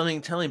think it's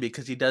something telling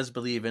because he does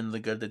believe in the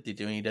good that they're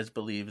doing. He does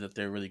believe that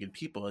they're really good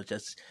people. It's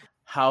just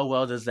how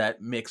well does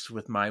that mix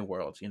with my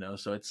world, you know?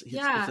 So it's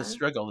a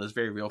struggle that's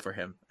very real for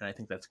him, and I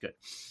think that's good.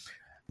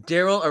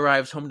 Daryl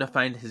arrives home to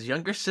find his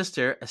younger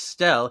sister,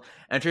 Estelle,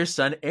 and her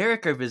son,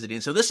 Eric, are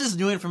visiting. So this is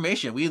new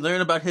information. We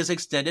learn about his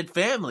extended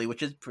family,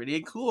 which is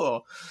pretty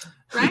cool.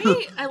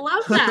 Right? I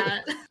love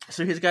that.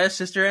 So he's got a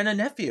sister and a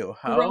nephew.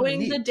 How growing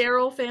neat. The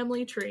Daryl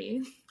family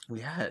tree.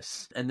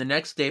 Yes. And the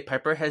next day,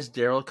 Piper has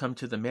Daryl come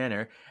to the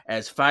manor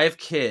as 5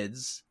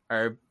 kids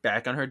are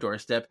back on her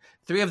doorstep.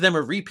 3 of them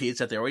are repeats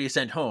that they already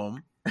sent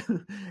home.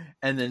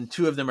 And then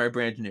 2 of them are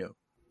brand new.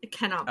 I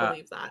cannot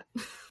believe that.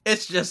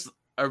 It's just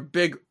a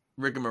big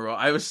rigmarole.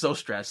 I was so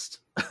stressed.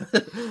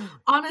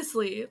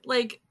 Honestly,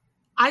 like,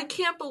 I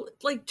can't believe,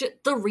 like,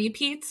 the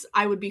repeats,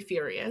 I would be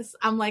furious.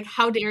 I'm like,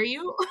 how dare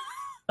you?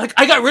 Like,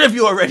 I got rid of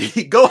you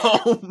already. Go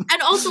home.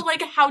 And also,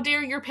 like, how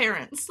dare your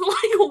parents?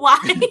 Like,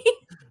 why?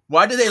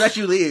 Why did they let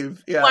you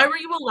leave? Yeah. Why were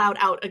you allowed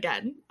out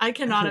again? I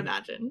cannot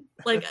imagine.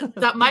 Like,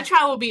 that my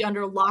child would be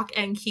under lock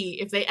and key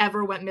if they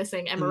ever went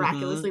missing and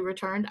miraculously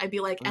returned. I'd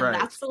be like, and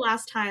that's the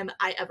last time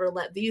I ever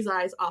let these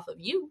eyes off of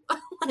you.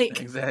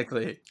 Like,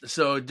 exactly.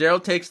 So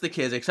Daryl takes the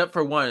kids, except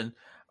for one.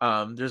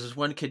 There's this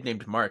one kid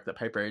named Mark that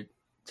Piper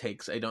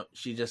takes.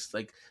 She just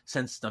like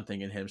sensed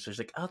something in him, so she's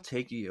like, I'll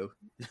take you.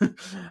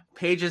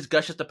 Paige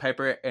gushes to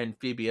Piper and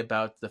Phoebe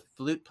about the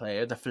flute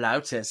player, the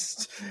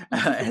flautist,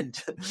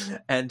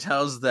 and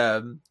tells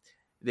them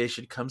they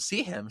should come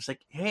see him. It's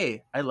like,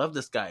 hey, I love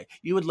this guy.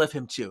 You would love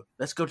him too.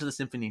 Let's go to the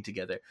symphony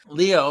together.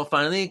 Leo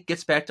finally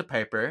gets back to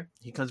Piper.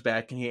 He comes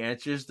back and he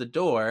answers the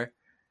door,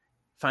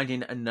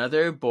 finding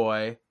another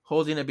boy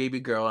holding a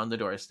baby girl on the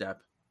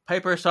doorstep.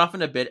 Piper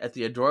softened a bit at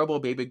the adorable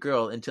baby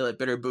girl until it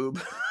bit her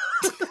boob.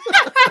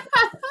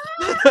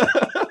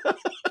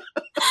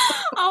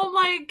 Oh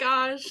my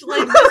gosh.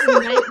 Like, this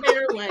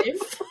nightmare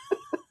life.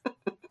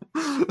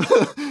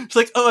 It's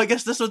like, oh, I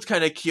guess this one's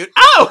kind of cute.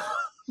 Ow!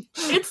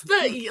 It's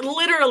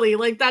literally,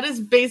 like, that is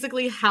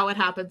basically how it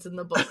happens in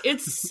the book.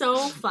 It's so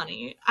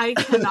funny. I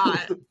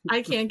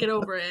can't get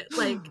over it.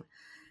 Like,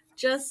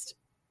 just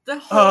the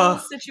whole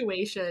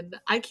situation.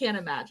 I can't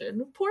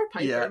imagine. Poor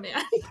Piper,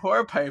 man.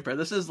 Poor Piper.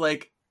 This is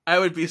like, I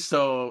would be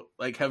so,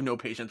 like, have no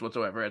patience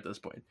whatsoever at this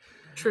point.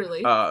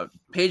 Truly.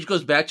 Paige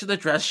goes back to the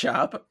dress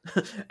shop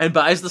and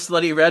buys the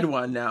slutty red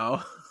one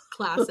now.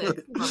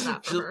 Classic. Love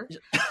that for her.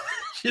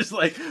 She's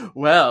like,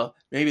 well,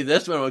 maybe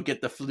this one will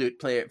get the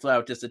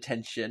flautist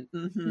attention.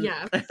 Mm-hmm.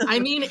 Yeah. I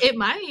mean, it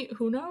might.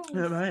 Who knows?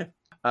 It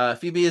might.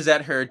 Phoebe is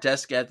at her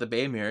desk at the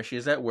Bay Mirror.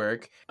 She's at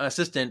work.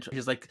 Assistant,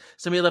 she's like,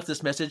 somebody left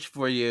this message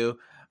for you.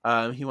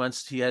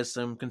 He has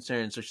some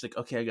concerns. So she's like,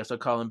 okay, I guess I'll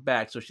call him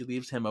back. So she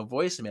leaves him a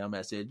voicemail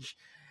message.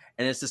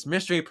 And it's this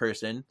mystery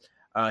person.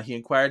 He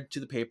inquired to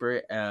the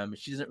paper.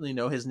 She doesn't really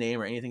know his name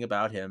or anything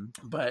about him.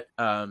 But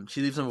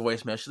she leaves him a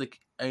voicemail. She's like,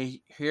 I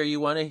hear you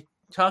want to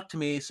talk to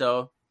me,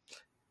 so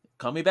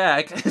call me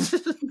back.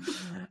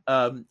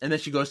 And then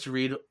she goes to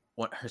read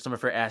some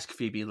of her Ask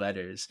Phoebe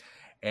letters.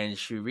 And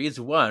she reads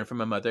one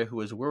from a mother who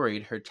is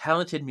worried her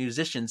talented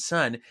musician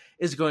son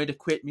is going to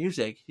quit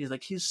music. He's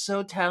like, he's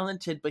so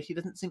talented, but he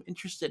doesn't seem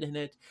interested in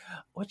it.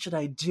 What should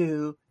I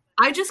do?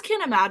 I just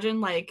can't imagine,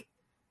 like,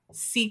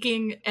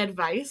 seeking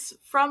advice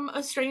from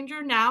a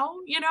stranger now,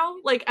 you know?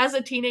 Like, as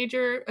a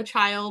teenager, a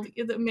child,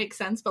 it makes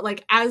sense. But,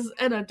 like, as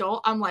an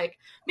adult, I'm like,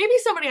 maybe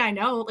somebody I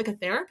know, like a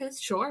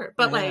therapist, sure.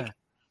 But,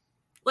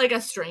 like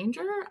a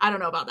stranger? I don't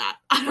know about that.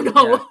 I don't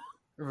know. Yeah,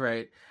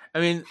 right. I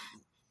mean,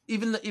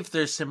 even if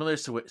there's similar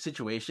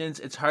situations,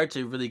 it's hard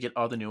to really get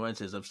all the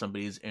nuances of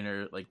somebody's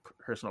inner, like,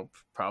 personal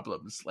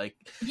problems. Like,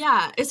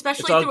 yeah,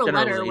 especially through a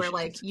letter where,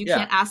 like, you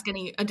can't ask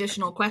any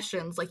additional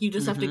questions. Like, you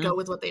just have to go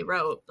with what they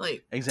wrote.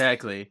 Like,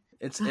 exactly.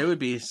 It would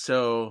be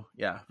so,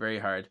 very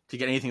hard to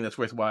get anything that's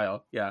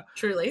worthwhile. Yeah.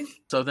 Truly.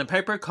 So then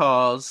Piper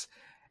calls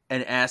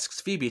and asks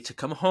Phoebe to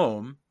come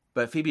home.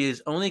 But Phoebe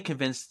is only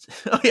convinced.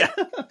 Oh yeah,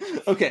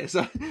 okay.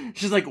 So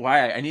she's like,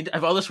 "Why? I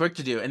have all this work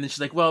to do." And then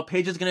she's like, "Well,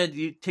 Paige is gonna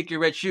take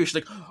your red shoe." She's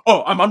like,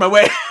 "Oh, I'm on my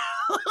way."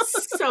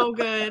 So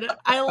good.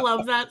 I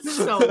love that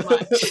so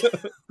much.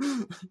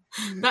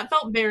 That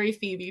felt very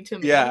Phoebe to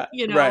me. Yeah,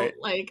 you know, right.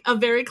 Like a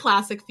very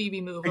classic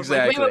Phoebe move. Of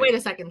exactly. Like, wait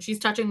a second. She's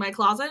touching my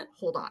closet.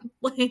 Hold on.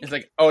 Like, it's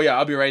like, oh yeah,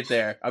 I'll be right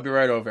there. I'll be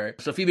right over.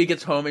 So Phoebe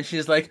gets home and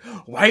she's like,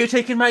 "Why are you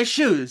taking my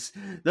shoes?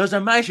 Those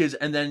are my shoes."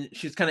 And then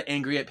she's kind of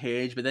angry at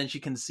Paige, but then she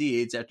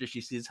concedes after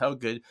she sees how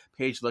good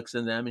Paige looks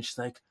in them, and she's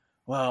like,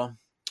 "Well,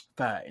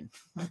 fine."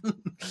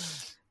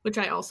 Which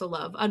I also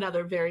love.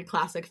 Another very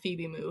classic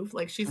Phoebe move.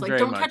 Like, she's like, very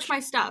don't much. touch my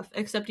stuff,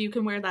 except you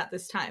can wear that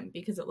this time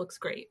because it looks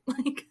great.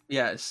 Like,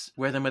 yes,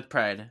 wear them with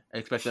pride. I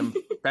expect them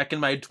back in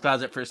my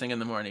closet first thing in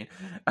the morning.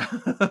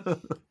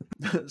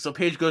 So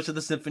Paige goes to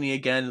the symphony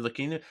again,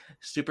 looking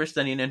super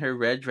stunning in her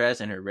red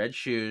dress and her red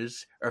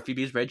shoes, or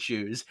Phoebe's red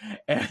shoes.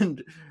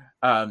 And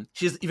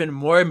she's even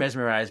more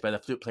mesmerized by the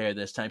flute player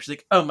this time. She's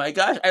like, oh my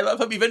gosh, I love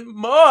him even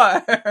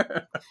more.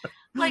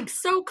 Like,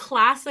 so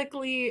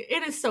classically,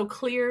 it is so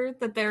clear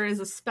that there is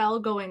a spell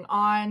going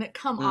on.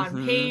 Come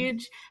on,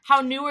 Paige.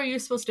 How new are you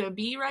supposed to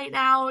be right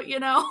now, you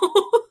know?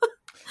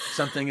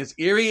 Something is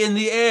eerie in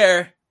the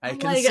air. I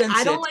can sense it.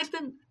 I don't like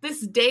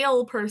this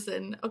Dale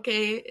person,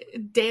 okay?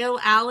 Dale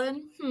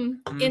Allen?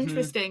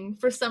 Interesting.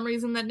 For some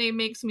reason, that name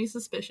makes me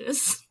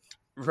suspicious.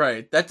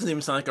 Right. That doesn't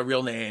even sound like a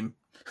real name.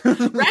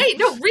 Right?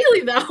 No,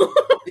 really, though.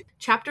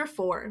 Chapter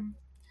 4.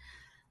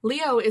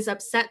 Leo is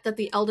upset that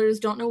the elders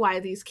don't know why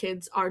these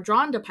kids are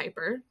drawn to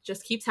Piper.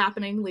 Just keeps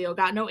happening. Leo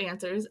got no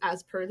answers,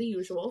 as per the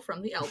usual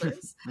from the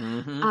elders.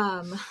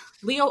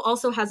 Leo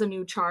also has a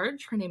new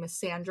charge. Her name is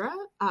Sandra.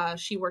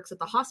 She works at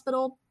the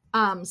hospital.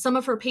 Some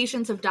of her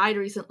patients have died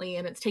recently,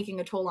 and it's taking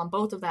a toll on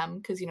both of them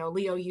because, you know,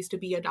 Leo used to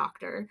be a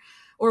doctor,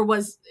 or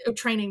was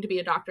training to be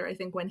a doctor, I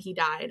think, when he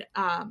died.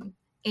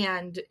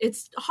 And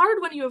it's hard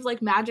when you have, like,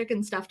 magic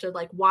and stuff to,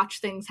 like, watch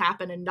things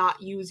happen and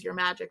not use your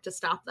magic to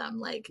stop them.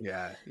 Like,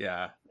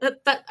 yeah.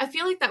 That I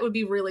feel like that would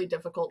be really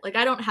difficult. Like,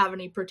 I don't have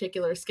any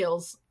particular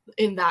skills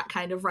in that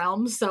kind of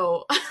realm,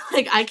 so,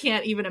 like, I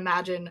can't even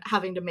imagine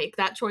having to make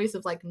that choice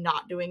of, like,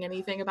 not doing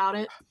anything about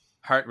it.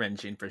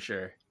 Heart-wrenching for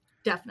sure.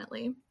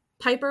 Definitely.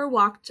 Piper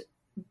walked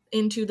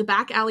into the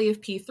back alley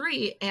of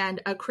P3,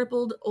 and a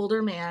crippled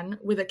older man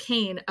with a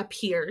cane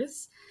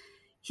appears.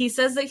 He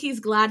says that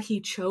he's glad he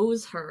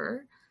chose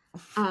her.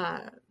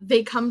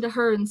 They come to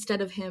her instead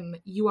of him.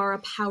 You are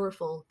a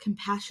powerful,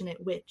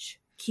 compassionate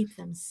witch. Keep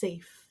them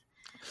safe.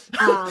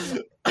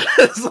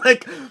 It's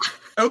like,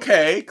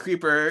 okay,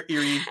 creeper,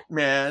 eerie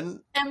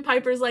man. And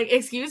Piper's like,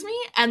 excuse me?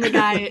 And the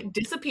guy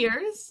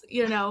disappears,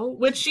 you know,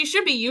 which she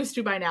should be used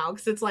to by now,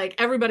 because it's like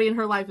everybody in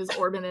her life is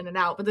orbing in and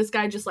out. But this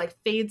guy just, like,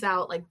 fades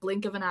out, like,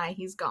 blink of an eye,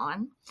 he's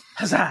gone.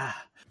 Huzzah!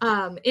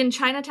 In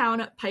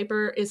Chinatown,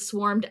 Piper is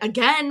swarmed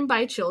again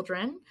by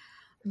children.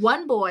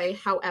 One boy,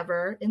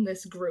 however, in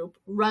this group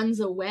runs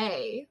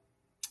away.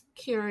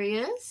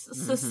 Curious,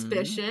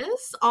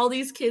 suspicious. All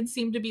these kids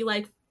seem to be,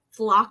 like,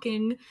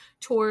 flocking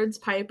towards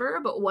Piper,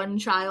 but one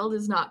child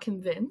is not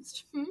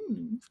convinced.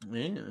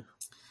 Yeah.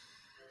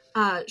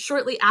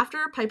 Shortly after,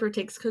 Piper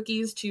takes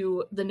cookies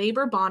to the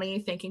neighbor Bonnie,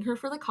 thanking her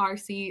for the car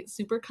seat.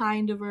 Super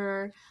kind of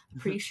her.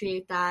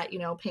 Appreciate that,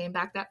 paying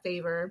back that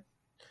favor.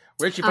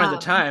 Where'd she find the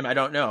time? I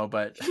don't know,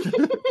 but...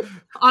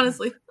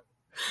 Honestly.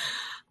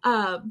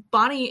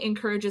 Bonnie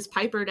encourages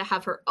Piper to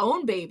have her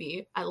own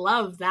baby. I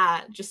love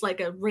that. Just like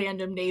a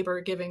random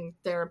neighbor giving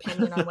their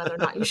opinion on whether or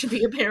not you should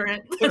be a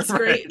parent. That's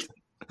great.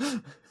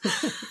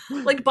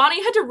 Like,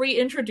 Bonnie had to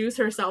reintroduce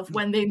herself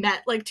when they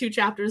met, like, 2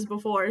 chapters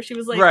before. She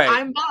was like,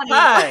 I'm Bonnie.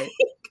 Hi.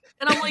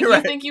 And I'm like,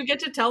 you think you get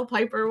to tell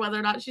Piper whether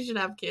or not she should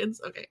have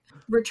kids? Okay.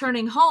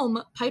 Returning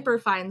home, Piper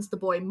finds the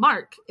boy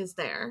Mark is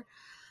there.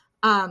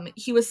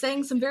 He was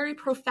saying some very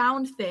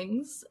profound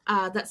things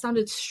that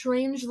sounded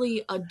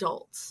strangely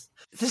adult.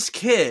 This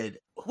kid,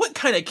 what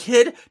kind of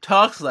kid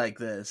talks like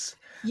this?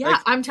 Yeah,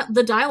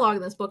 the dialogue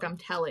in this book, I'm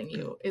telling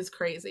you, is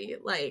crazy.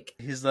 Like,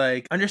 he's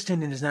like,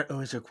 understanding is not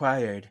always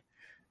required.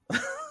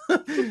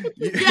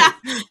 Yeah.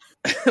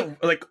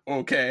 Like,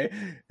 okay.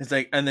 It's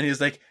like, and then he's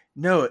like,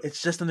 no,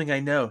 it's just something I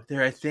know.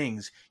 There are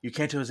things you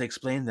can't always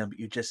explain them, but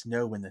you just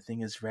know when the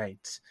thing is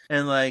right.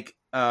 And like,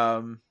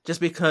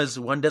 just because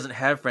one doesn't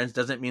have friends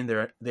doesn't mean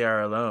they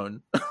are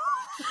alone.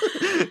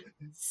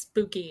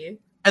 Spooky.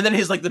 And then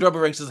he's like, the doorbell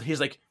rings. He's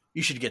like,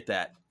 you should get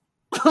that.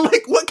 I'm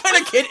like, what kind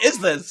of kid is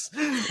this?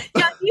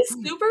 Yeah, he's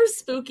super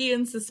spooky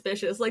and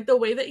suspicious. Like, the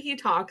way that he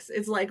talks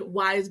is like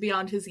wise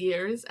beyond his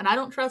years, and I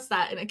don't trust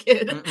that in a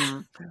kid.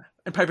 Mm-mm.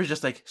 And Piper's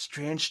just like,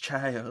 strange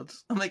child.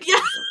 I'm like, yeah,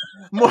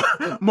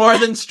 more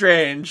than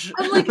strange.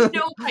 I'm like,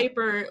 no,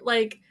 Piper,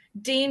 like,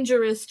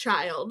 dangerous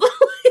child.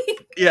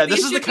 Like, yeah,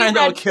 this is the kind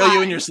that'll kill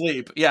you in your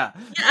sleep. Yeah.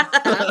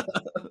 Yeah.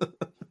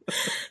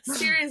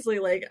 Seriously,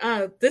 like,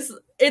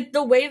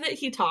 the way that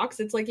he talks,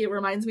 it's like, it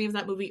reminds me of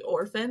that movie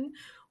Orphan,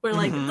 where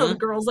like the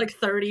girl's like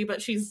 30,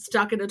 but she's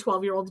stuck in a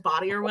 12-year-old's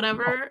body or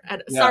whatever.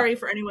 And sorry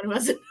for anyone who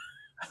hasn't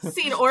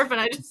seen Orphan,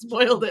 I just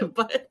spoiled it,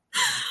 but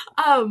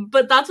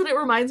that's what it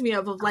reminds me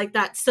of like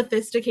that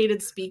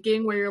sophisticated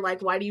speaking where you're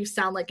like, why do you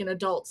sound like an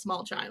adult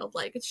small child?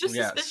 Like, it's just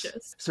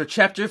suspicious. So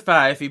chapter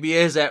 5, Phoebe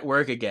is at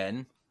work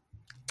again,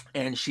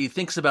 and she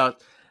thinks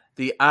about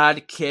the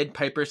odd kid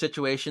Piper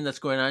situation that's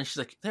going on. She's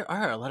like, there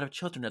are a lot of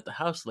children at the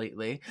house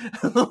lately.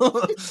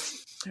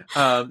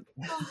 And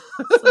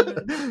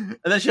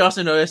then she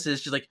also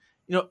notices, she's like,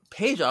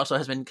 Paige also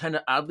has been kind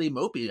of oddly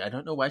mopey. I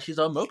don't know why she's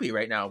all mopey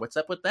right now. What's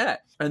up with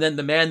that? And then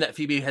the man that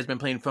Phoebe has been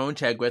playing phone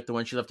tag with, the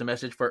one she left a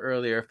message for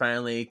earlier,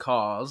 finally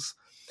calls,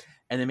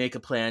 and they make a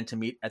plan to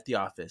meet at the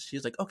office.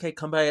 She's like, okay,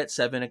 come by at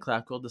 7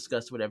 o'clock. We'll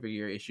discuss whatever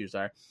your issues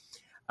are.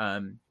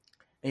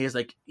 And he's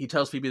like, he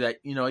tells Phoebe that,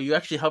 you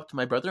actually helped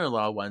my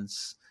brother-in-law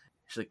once.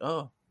 She's like,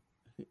 oh,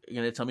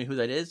 you're going to tell me who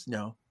that is?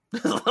 No.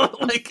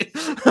 Like,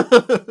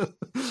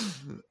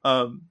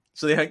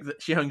 so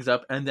she hangs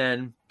up, and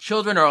then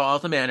children are all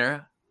at the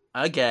manor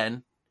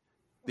again.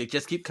 They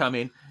just keep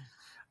coming.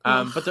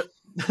 But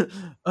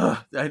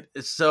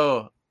it's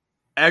so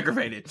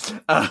aggravated.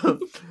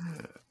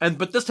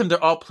 But this time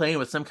they're all playing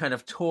with some kind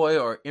of toy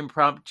or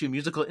impromptu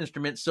musical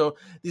instrument. So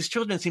these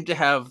children seem to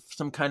have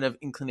some kind of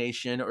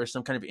inclination or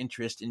some kind of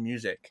interest in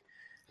music,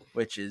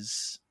 which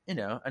is,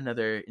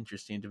 another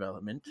interesting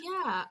development.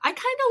 Yeah, I kind of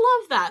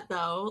love that,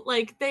 though.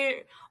 Like,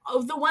 the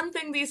one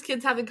thing these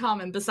kids have in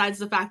common, besides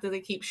the fact that they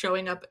keep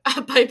showing up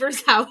at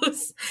Piper's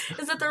house,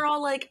 is that they're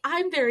all like,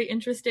 I'm very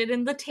interested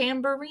in the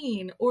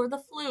tambourine or the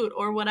flute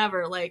or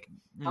whatever. Like,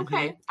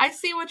 okay, I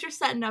see what you're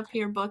setting up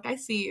here, book. I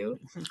see you.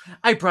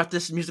 I brought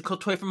this musical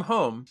toy from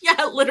home.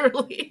 Yeah,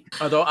 literally.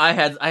 Although I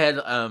had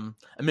a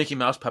Mickey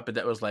Mouse puppet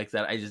that was like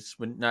that. I just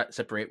would not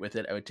separate with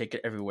it. I would take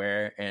it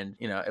everywhere, and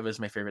it was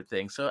my favorite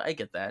thing. So I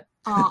get that.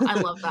 Oh, I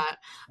love that.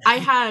 I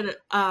had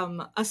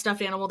a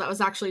stuffed animal that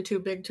was actually too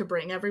big to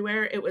bring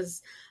everywhere. It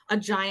was a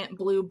giant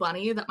blue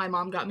bunny that my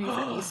mom got me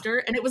for Easter,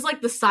 and it was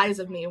like the size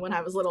of me when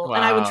I was little. Wow.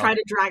 And I would try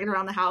to drag it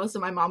around the house,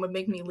 and my mom would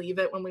make me leave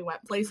it when we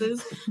went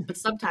places. But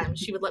sometimes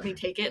she would let me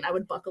take it, and I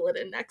would buckle it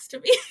in next to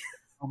me.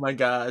 Oh my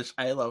gosh,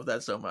 I love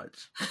that so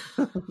much.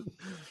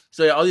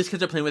 So yeah, all these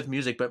kids are playing with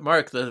music, but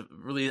Mark, the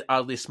really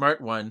oddly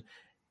smart one,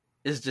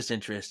 is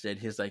disinterested.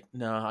 He's like,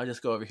 no, I'll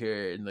just go over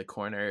here in the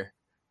corner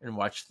and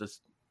watch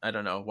this. I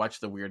don't know,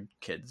 watch the weird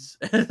kids.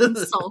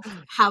 So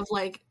have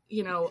like,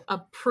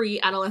 a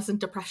pre-adolescent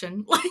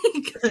depression.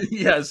 Like,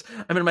 yes,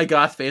 I'm in my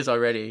goth phase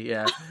already.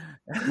 Yeah.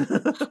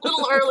 A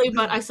little early,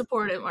 but I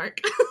support it, Mark.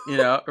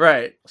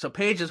 Right. So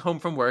Paige is home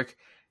from work,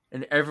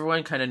 and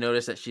everyone kind of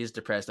noticed that she's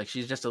depressed. Like,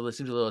 she's just seems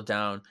a little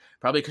down,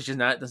 probably because she's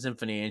not at the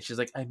symphony, and she's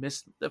like, I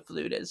miss the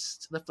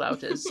flautist.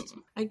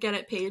 I get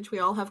it, Paige. We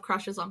all have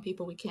crushes on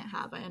people we can't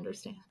have. I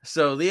understand.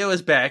 So Leo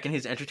is back, and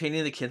he's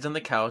entertaining the kids on the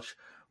couch,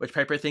 which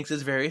Piper thinks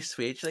is very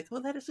sweet. She's like,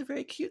 well, that is a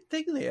very cute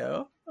thing,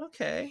 Leo.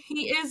 Okay.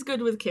 He is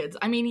good with kids.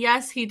 I mean,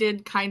 yes, he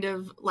did kind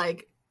of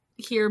like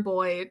here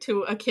boy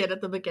to a kid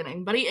at the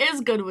beginning, but he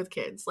is good with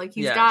kids. Like,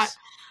 he's got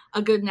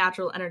a good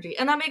natural energy.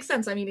 And that makes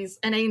sense. I mean, he's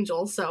an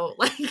angel. So,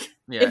 like,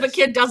 if a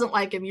kid doesn't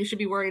like him, you should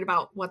be worried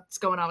about what's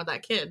going on with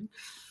that kid.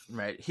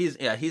 Right.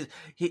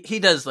 He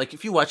does, like,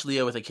 if you watch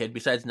Leo with a kid,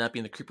 besides not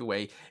being the creepy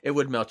way, it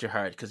would melt your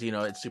heart because,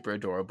 it's super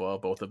adorable,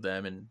 both of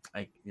them. And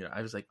I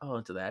was like, oh,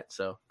 into that.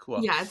 So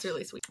cool. Yeah, it's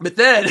really sweet. But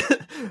then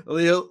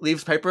Leo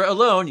leaves Piper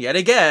alone yet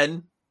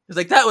again. He's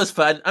like, that was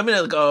fun. I'm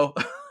going to go.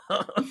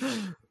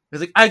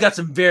 He's like, I got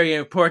some very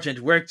important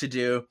work to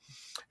do.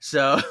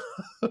 So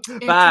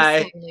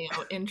bye. Leo.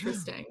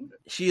 Interesting.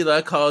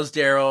 Sheila calls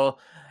Daryl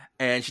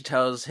and she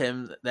tells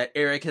him that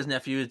Eric, his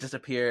nephew, has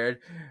disappeared.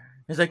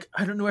 He's like,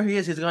 I don't know where he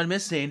is. He's gone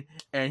missing.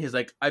 And he's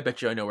like, I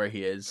bet you I know where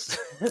he is.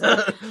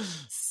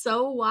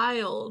 So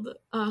wild.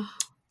 Ugh.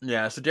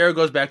 Yeah, so Daryl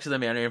goes back to the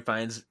manor and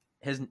finds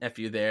his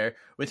nephew there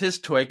with his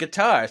toy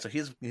guitar. So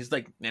he's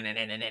like, nah,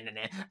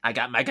 I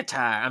got my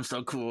guitar. I'm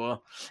so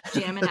cool.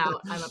 Jamming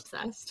out. I'm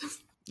obsessed.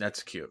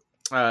 That's cute.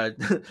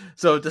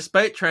 So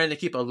despite trying to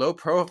keep a low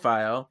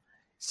profile,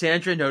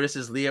 Sandra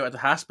notices Leo at the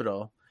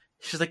hospital.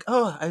 She's like,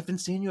 oh, I've been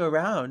seeing you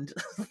around.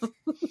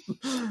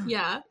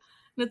 Yeah.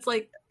 And it's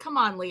like, come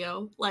on,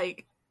 Leo.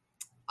 Like,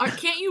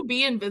 can't you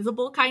be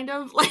invisible, kind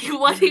of? Like,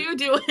 what are you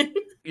doing?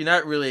 You're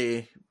not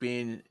really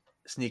being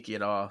sneaky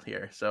at all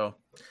here. So,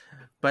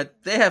 but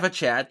they have a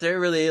chat. They're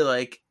really,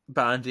 like,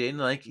 bonding.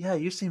 Like, yeah,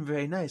 you seem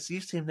very nice.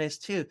 You seem nice,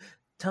 too.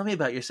 Tell me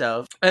about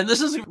yourself. And this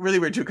is really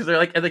weird, too, because they're,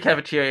 like, at the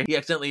cafeteria. He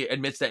accidentally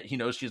admits that he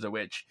knows she's a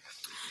witch.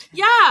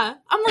 Yeah.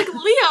 I'm like,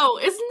 Leo,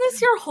 isn't this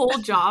your whole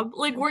job?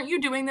 Like, weren't you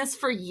doing this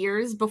for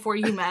years before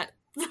you met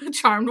the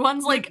Charmed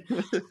Ones? Like,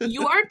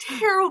 you are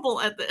terrible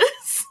at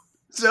this.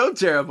 So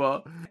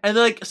terrible. And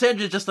then, like,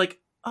 Sandra's just like,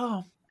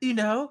 oh,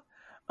 oh,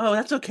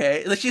 that's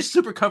okay. Like, she's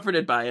super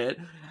comforted by it.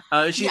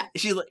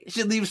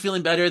 She leaves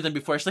feeling better than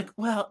before. She's like,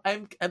 well,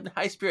 I'm in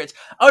high spirits.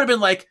 I would have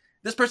been like,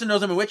 this person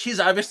knows I'm a witch. He's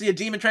obviously a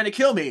demon trying to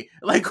kill me.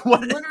 Like,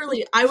 what?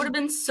 Literally, I would have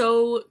been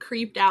so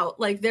creeped out.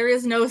 Like, there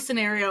is no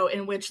scenario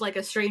in which, like,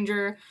 a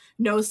stranger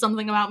knows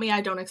something about me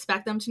I don't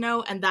expect them to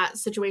know, and that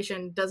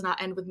situation does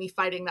not end with me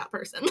fighting that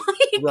person.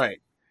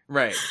 Like,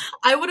 Right.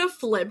 I would have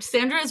flipped.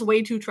 Sandra is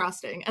way too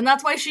trusting, and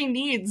that's why she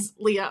needs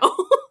Leo.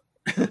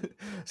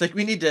 It's like,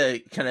 we need to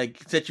kind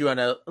of set you on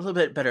a little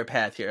bit better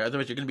path here.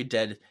 Otherwise, you're going to be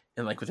dead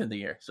within the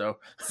year. So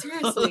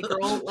seriously,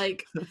 girl,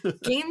 like,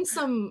 gain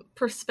some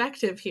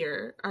perspective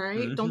here. All right.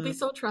 Mm-hmm. Don't be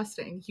so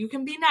trusting. You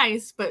can be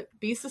nice, but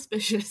be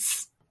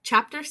suspicious.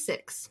 Chapter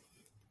 6.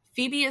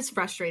 Phoebe is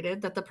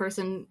frustrated that the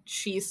person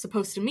she's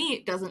supposed to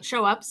meet doesn't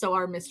show up. So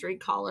our mystery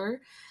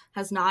caller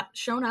has not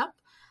shown up.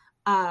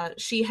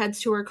 She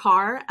heads to her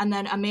car, and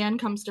then a man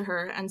comes to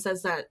her and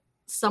says that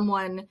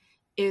someone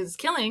is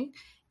killing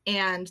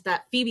and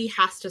that Phoebe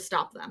has to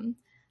stop them.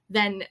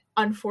 Then,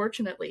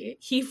 unfortunately,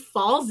 he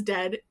falls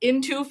dead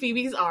into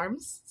Phoebe's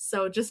arms.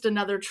 So just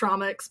another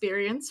trauma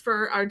experience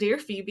for our dear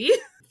Phoebe.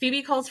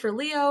 Phoebe calls for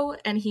Leo,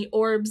 and he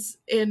orbs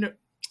in,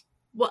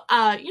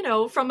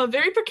 from a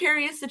very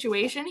precarious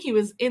situation. He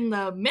was in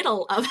the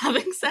middle of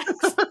having sex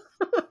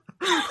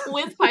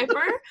with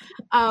Piper.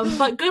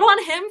 But good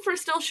on him for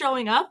still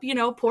showing up.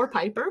 Poor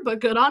Piper,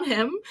 but good on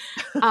him.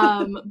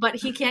 But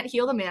he can't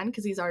heal the man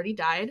because he's already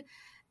died.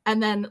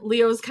 And then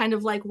Leo's kind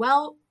of like,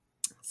 well,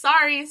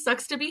 sorry,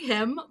 sucks to be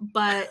him,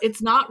 but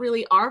it's not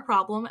really our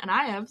problem, and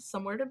I have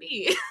somewhere to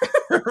be.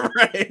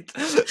 Right.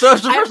 So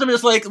first I'm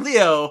just like,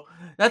 Leo,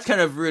 that's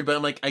kind of rude, but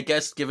I'm like, I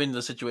guess given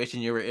the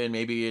situation you were in,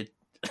 maybe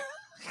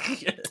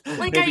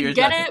like, maybe I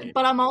get it,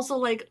 but I'm also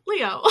like,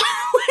 Leo.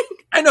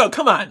 I know,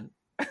 come on.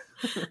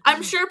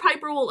 I'm sure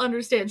Piper will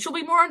understand. She'll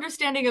be more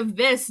understanding of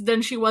this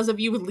than she was of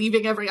you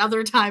leaving every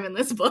other time in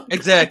this book.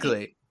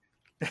 Exactly.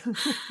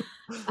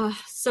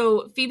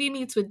 So Phoebe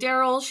meets with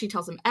Daryl. She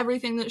tells him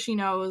everything that she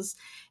knows,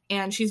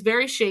 and she's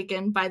very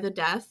shaken by the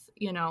death.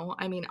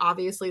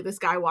 Obviously this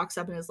guy walks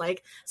up and is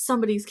like,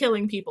 somebody's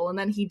killing people, and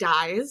then he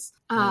dies.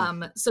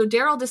 So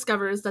Daryl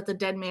discovers that the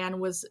dead man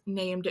was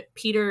named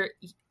Peter,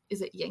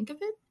 is it Yankovic?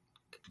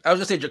 I was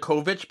gonna say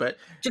Jakovich, but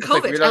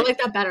Jakovich. I like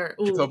that better.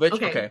 Ooh, Jakovich.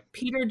 Okay.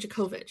 Peter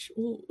Jakovich.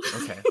 Ooh.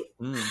 Okay.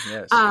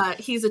 Yes.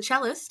 He's a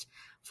cellist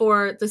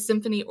for the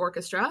symphony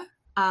orchestra,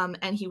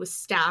 and he was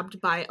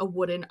stabbed by a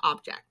wooden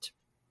object.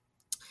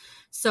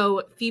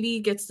 So Phoebe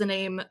gets the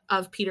name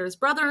of Peter's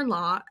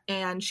brother-in-law,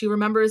 and she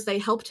remembers they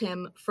helped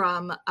him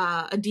from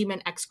a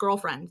demon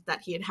ex-girlfriend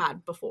that he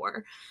had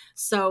before.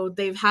 So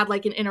they've had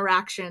like an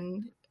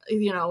interaction,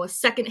 a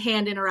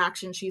second-hand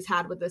interaction she's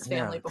had with this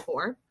family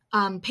before.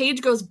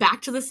 Paige goes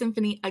back to the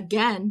symphony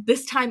again,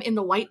 this time in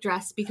the white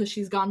dress because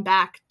she's gone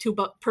back to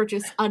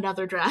purchase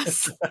another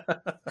dress.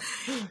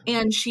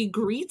 And she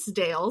greets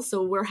Dale,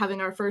 so we're having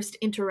our first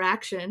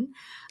interaction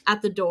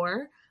at the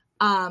door.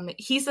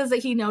 He says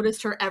that he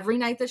noticed her every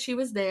night that she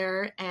was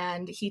there,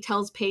 and he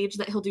tells Paige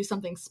that he'll do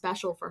something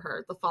special for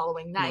her the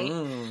following night.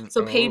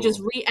 So Paige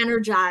is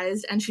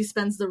re-energized, and she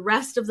spends the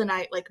rest of the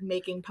night like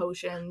making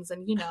potions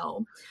and,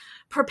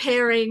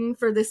 preparing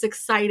for this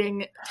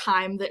exciting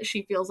time that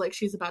she feels like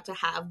she's about to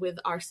have with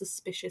our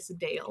suspicious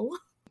Dale.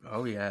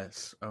 Oh,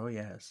 yes.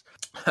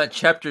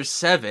 Chapter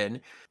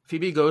 7,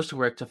 Phoebe goes to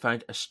work to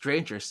find a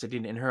stranger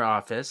sitting in her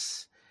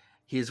office.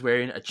 He is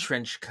wearing a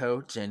trench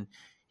coat, and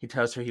he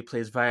tells her he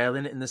plays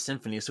violin in the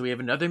symphony. So we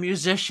have another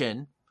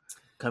musician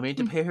coming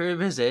to pay her a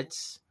visit.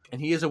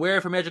 And he is aware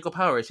of her magical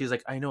powers. He's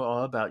like, I know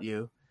all about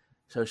you.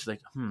 So she's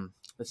like,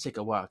 let's take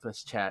a walk.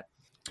 Let's chat.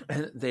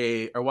 And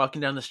they are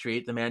walking down the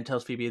street. The man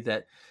tells Phoebe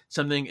that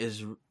something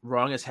is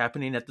wrong is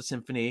happening at the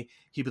symphony.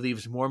 He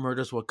believes more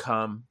murders will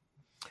come.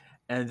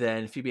 And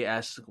then Phoebe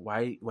asks,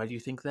 why do you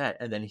think that?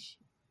 And then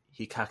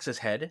he cocks his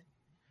head,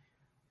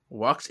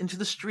 walks into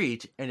the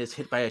street, and is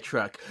hit by a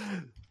truck.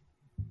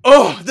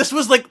 Oh, this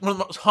was like one of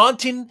the most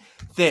haunting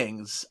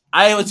things.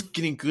 I was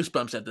getting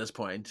goosebumps at this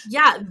point.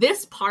 Yeah,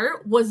 this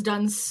part was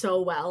done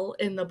so well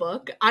in the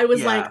book. I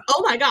was like,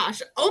 oh my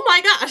gosh.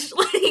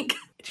 Like,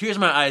 tears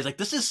in my eyes. Like,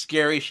 this is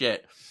scary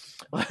shit.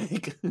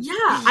 Like, yeah,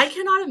 I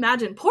cannot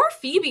imagine. Poor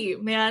Phoebe,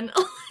 man.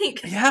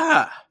 Like,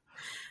 yeah.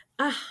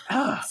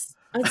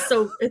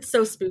 It's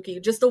so spooky.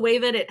 Just the way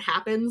that it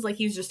happens, like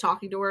he's just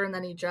talking to her and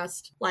then he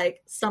just like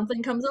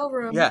something comes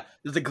over him. Yeah,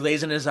 there's a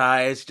glaze in his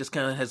eyes. Just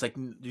kind of has like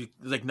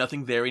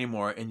nothing there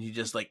anymore, and he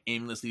just like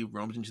aimlessly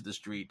roams into the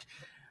street.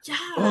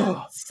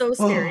 Yeah, so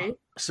scary.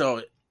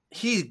 So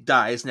he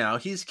dies now.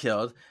 He's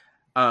killed.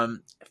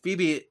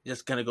 Phoebe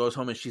just kind of goes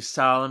home and she's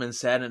solemn and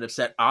sad and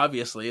upset.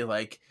 Obviously,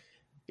 like,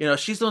 you know,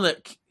 she's the one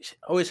that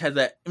always had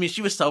that. I mean,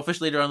 she was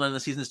selfish later on in the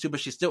seasons too, but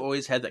she still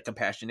always had that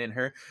compassion in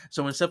her.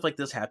 So when stuff like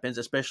this happens,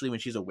 especially when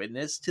she's a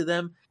witness to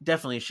them,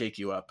 definitely shake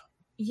you up.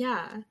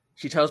 Yeah.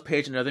 She tells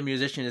Paige another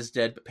musician is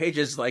dead, but Paige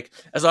is like,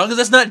 as long as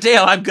it's not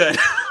Dale, I'm good.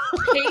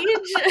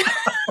 Paige.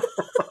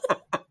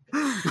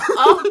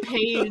 Oh,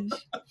 Paige.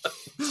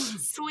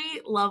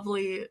 Sweet,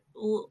 lovely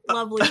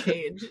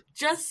Paige.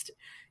 Just,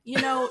 you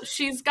know,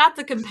 she's got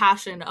the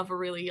compassion of a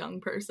really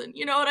young person.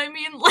 You know what I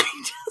mean? Like,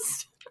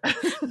 just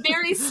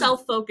very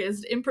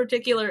self-focused, in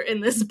particular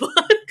in this book.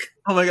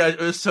 Oh my gosh, it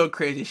was so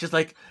crazy. She's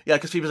like, yeah,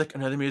 because Phoebe's like,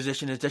 another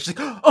musician is dead. She's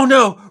like, oh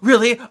no,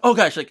 really? Oh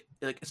gosh, like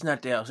it's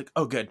not Dale. I was like,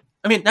 oh good.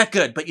 I mean, not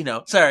good, but you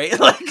know, sorry.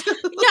 Like,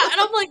 yeah,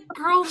 and I'm like,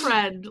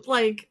 girlfriend,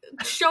 like,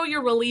 show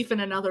your relief in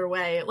another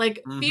way.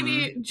 Like,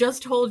 Phoebe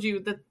just told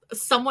you that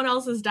someone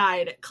else has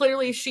died.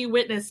 Clearly, she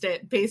witnessed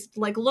it. Based,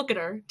 like, look at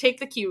her, take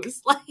the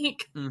cues.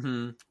 Like,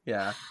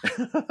 yeah.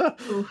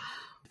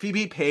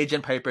 Phoebe, Paige,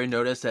 and Piper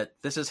notice that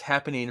this is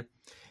happening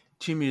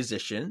to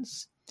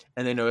musicians,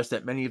 and they notice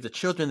that many of the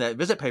children that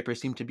visit Piper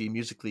seem to be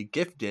musically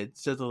gifted.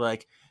 So they're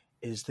like,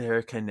 is there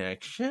a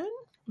connection?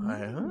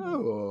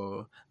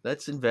 Oh,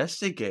 let's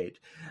investigate.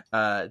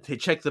 They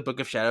check the Book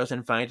of Shadows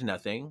and find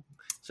nothing.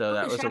 So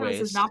that was a waste.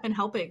 Has not been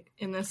helping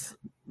in this.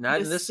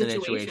 Not in this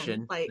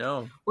situation. Like,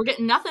 no, we're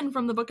getting nothing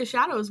from the Book of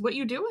Shadows. What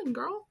you doing,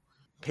 girl?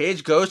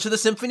 Paige goes to the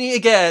symphony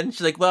again.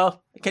 She's like,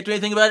 well, I can't do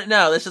anything about it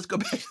now. Let's just go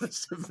back to the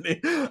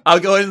symphony. I'll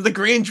go in the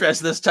green dress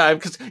this time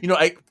because, you know,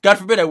 God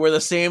forbid I wear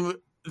the same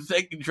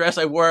dress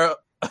I wore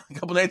a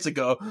couple nights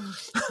ago.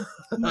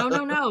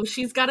 No.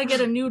 She's got to get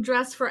a new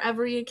dress for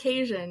every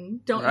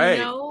occasion. Don't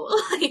you know?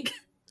 Like,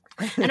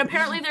 and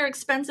apparently they're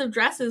expensive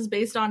dresses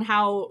based on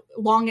how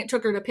long it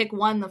took her to pick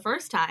one the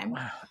first time.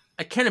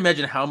 I can't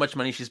imagine how much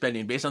money she's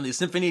spending based on these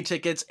symphony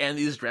tickets and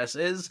these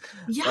dresses.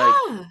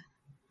 Yeah.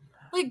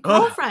 Like,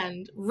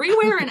 girlfriend,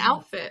 rewear an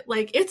outfit.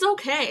 Like, it's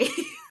okay.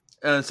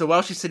 So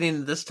while she's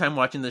sitting this time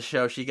watching the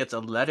show, she gets a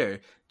letter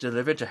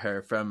delivered to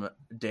her from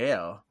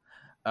Dale.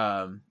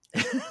 And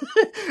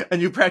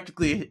you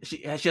practically, she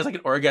has like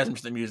an orgasm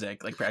to the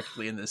music, like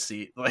practically in this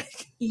seat.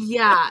 Like,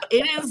 yeah,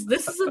 it is.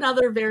 This is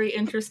another very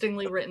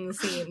interestingly written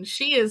scene.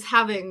 She is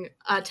having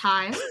a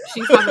time.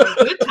 She's having a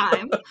good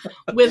time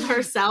with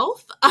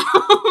herself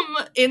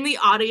in the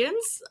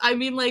audience. I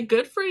mean, like,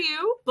 good for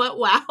you, but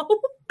wow.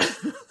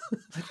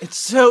 It's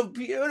so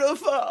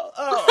beautiful.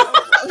 Oh.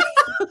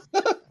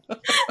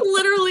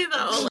 Literally,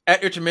 though.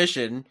 At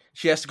intermission,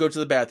 she has to go to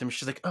the bathroom.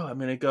 She's like, oh, I'm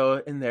going to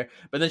go in there.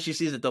 But then she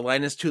sees that the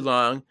line is too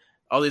long.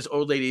 All these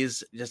old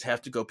ladies just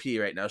have to go pee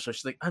right now. So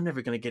she's like, I'm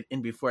never going to get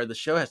in before the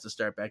show has to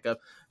start back up.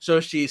 So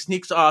she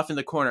sneaks off in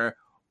the corner,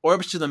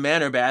 orbs to the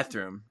manor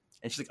bathroom.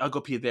 And she's like, I'll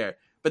go pee there.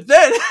 But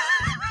then...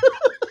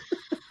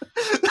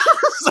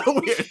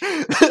 so weird.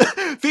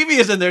 Phoebe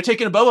is in there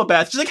taking a bubble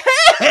bath. She's like,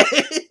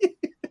 hey!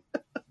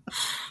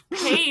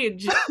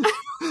 Paige.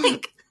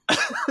 Like,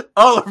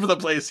 all over the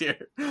place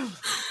here.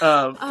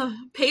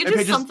 Paige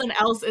is something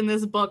else in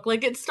this book.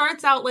 Like, it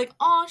starts out like,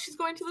 oh, she's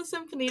going to the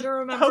symphony to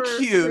remember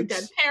her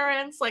dead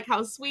parents. Like,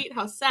 how sweet,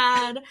 how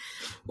sad.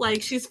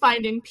 Like, she's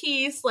finding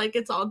peace. Like,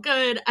 it's all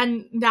good.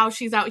 And now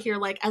she's out here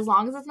like, as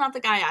long as it's not the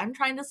guy I'm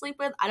trying to sleep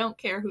with, I don't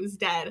care who's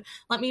dead.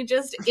 Let me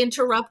just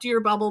interrupt your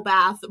bubble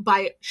bath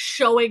by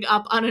showing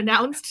up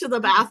unannounced to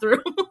the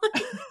bathroom.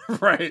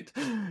 Right.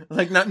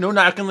 Like, no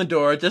knock on the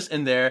door, just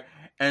in there.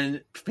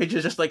 And Paige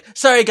is just like,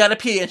 sorry, gotta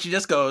pee. And she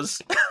just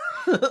goes.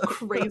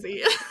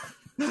 Crazy.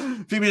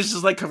 Phoebe's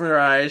just like covering her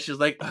eyes. She's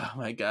like, oh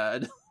my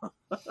God.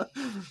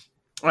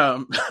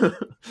 So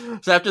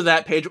after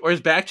that, Paige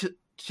orders back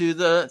to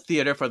the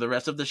theater for the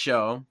rest of the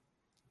show.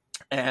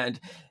 And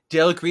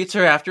Dale greets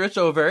her after it's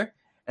over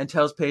and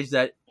tells Paige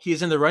that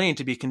he's in the running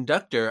to be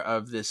conductor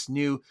of this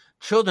new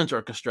children's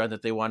orchestra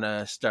that they want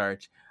to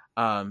start.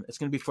 It's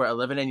going to be for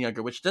 11 and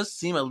younger, which does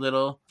seem a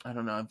little, I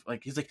don't know,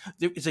 like, she's like,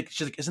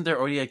 isn't there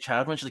already a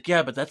child one? She's like,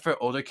 yeah, but that's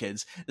for older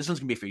kids. This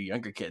one's going to be for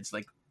younger kids.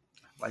 Like,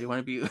 Why do you want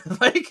to be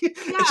like? Yeah,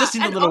 it just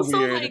seemed a and little also,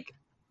 weird. like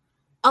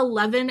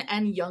 11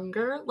 and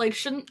younger, like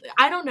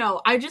I don't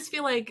know. I just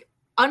feel like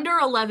under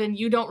 11,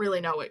 you don't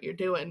really know what you're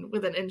doing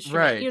with an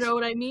instrument. Right. You know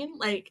what I mean?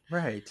 Like,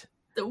 Right.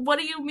 what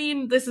do you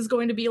mean this is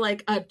going to be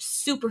like a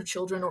super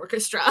children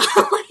orchestra?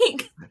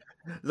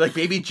 Like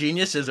Baby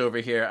Geniuses over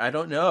here. I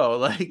don't know.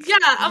 Like, yeah,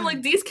 I'm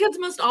like, these kids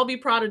must all be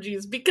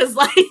prodigies because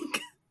like,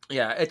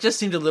 yeah, it just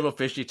seemed a little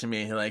fishy to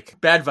me. Like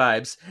bad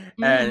vibes.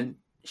 Mm-hmm. And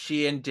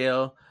she and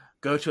Dale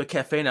go to a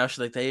cafe now. She's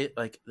like,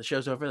 the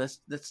show's over.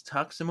 Let's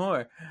talk some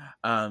more.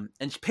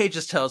 And Paige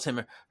just tells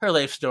him her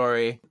life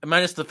story,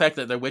 minus the fact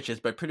that they're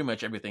witches, but pretty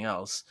much everything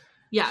else.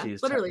 yeah,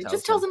 literally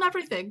just tells him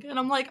everything. And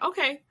I'm like,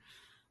 okay.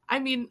 I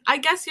mean, I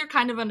guess you're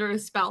kind of under a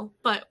spell,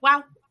 but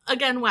wow,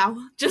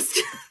 just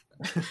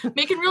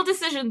making real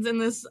decisions in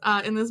this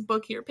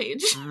book here,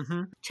 Paige.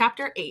 Mm-hmm.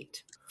 Chapter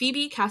 8.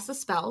 Phoebe casts a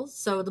spell,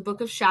 so the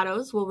Book of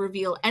Shadows will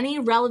reveal any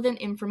relevant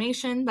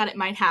information that it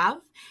might have.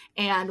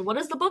 And what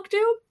does the book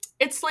do?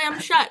 It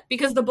slams shut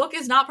because the book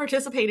is not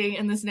participating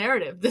in this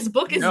narrative. This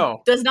book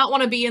does not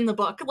want to be in the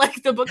book.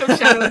 Like, the Book of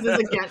Shadows is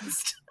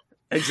against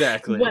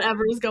exactly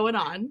whatever is going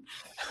on.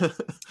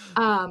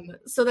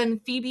 So then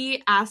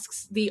Phoebe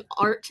asks the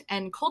art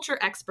and culture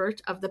expert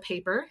of the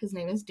paper, his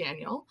name is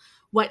Daniel,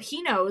 what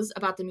he knows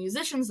about the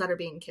musicians that are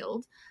being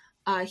killed.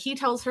 He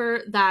tells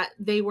her that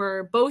they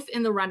were both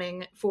in the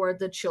running for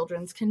the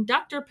children's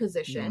conductor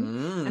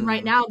position. And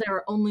right now there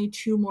are only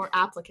 2 more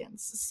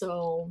applicants.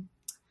 So,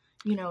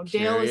 you know,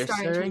 Dale is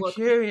starting to look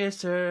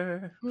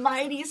curiouser.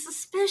 Mighty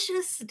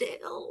suspicious,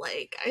 Dale.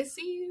 Like, I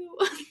see you.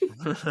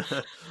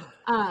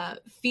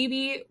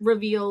 Phoebe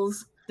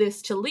reveals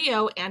this to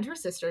Leo and her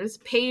sisters.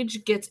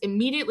 Paige gets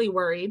immediately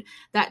worried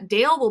that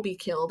Dale will be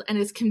killed and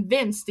is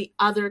convinced the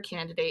other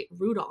candidate,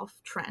 Rudolph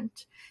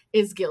Trent,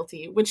 is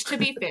guilty, which, to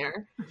be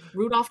fair,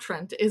 Rudolph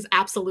Trent is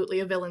absolutely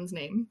a villain's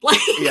name. Like,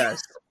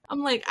 yes.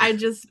 I'm like, I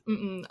just,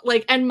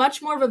 like, and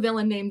much more of a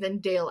villain name than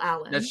Dale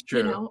Allen. That's true.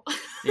 You know?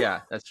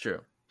 Yeah, that's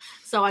true.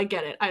 So I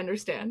get it. I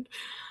understand.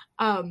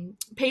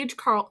 Paige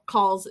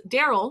calls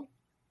Daryl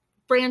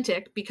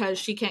frantic because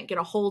she can't get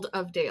a hold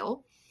of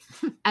Dale.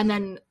 And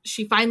then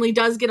she finally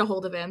does get a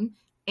hold of him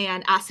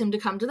and asks him to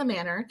come to the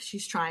manor.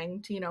 She's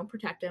trying to, you know,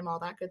 protect him, all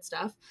that good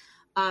stuff.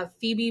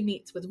 Phoebe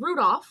meets with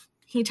Rudolph.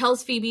 He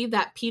tells Phoebe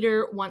that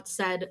Peter once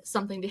said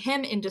something to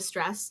him in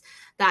distress,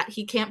 that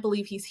he can't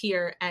believe he's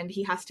here and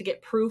he has to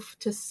get proof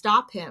to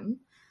stop him.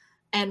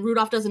 And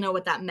Rudolph doesn't know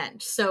what that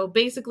meant. So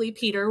basically,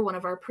 Peter, one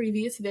of our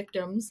previous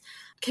victims,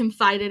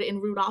 confided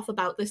in Rudolph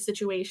about this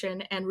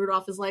situation. And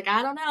Rudolph is like,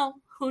 I don't know.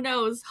 Who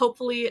knows?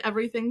 Hopefully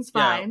everything's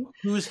fine. Yeah.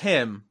 Who's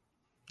him?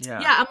 Yeah.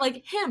 Yeah, I'm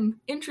like,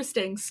 him.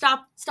 Interesting.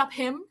 Stop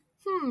him.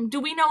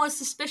 Do we know a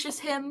suspicious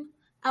him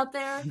out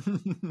there?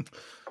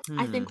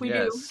 I think we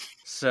do.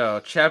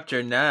 So,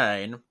 chapter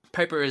 9.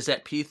 Piper is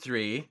at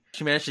P3.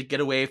 She managed to get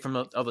away from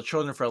all the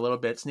children for a little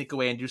bit, sneak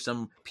away and do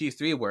some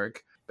P3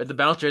 work. But the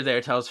bouncer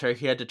there tells her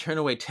he had to turn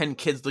away 10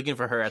 kids looking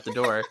for her at the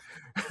door.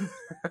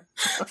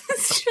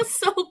 It's just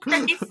so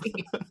crazy.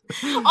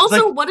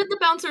 Also, like, what did the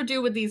bouncer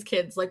do with these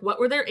kids? Like, what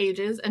were their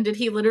ages? And did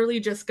he literally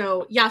just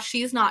go, yeah,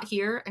 she's not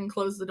here, and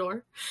close the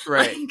door?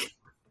 Right. Like,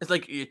 it's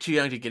like, you're too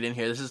young to get in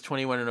here. This is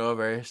 21 and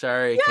over.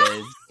 Sorry,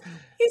 kids.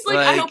 He's like,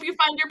 I hope you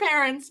find your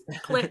parents.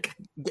 Click.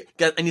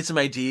 I need some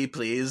ID,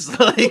 please.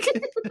 Like,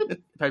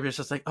 Piper's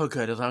just like, oh,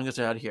 good. As long as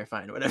they're out of here,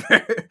 fine,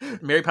 whatever.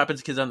 Mary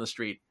Poppins kids on the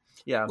street.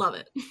 Yeah. Love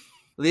it.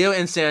 Leo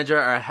and Sandra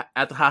are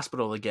at the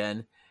hospital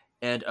again,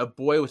 and a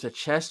boy with a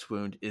chest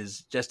wound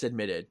is just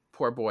admitted.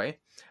 Poor boy.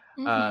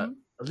 Mm-hmm.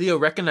 Leo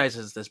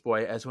recognizes this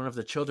boy as one of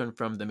the children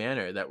from the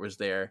manor that was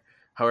there,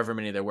 however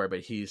many there were,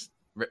 but he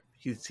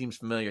seems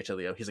familiar to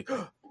Leo. He's like,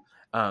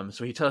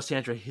 so he tells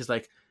Sandra, he's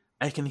like,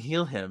 I can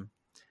heal him,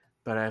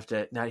 but I have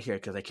to not here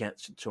because I can't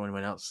show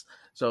anyone else.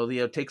 So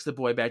Leo takes the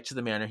boy back to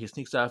the manor. He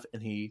sneaks off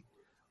and he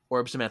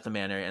orbs him at the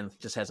manor and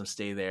just has him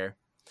stay there.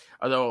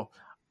 Although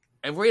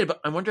I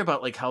wonder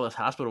about like how this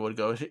hospital would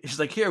go. He's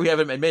like, here, we have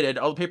him admitted,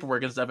 all the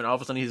paperwork and stuff, and all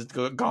of a sudden he's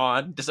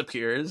gone,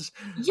 disappears.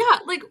 Yeah,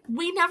 like,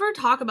 we never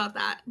talk about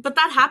that. But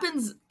that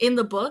happens in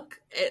the book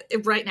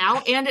right now,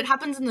 and it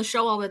happens in the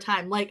show all the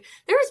time. Like,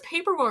 there's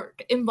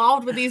paperwork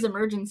involved with these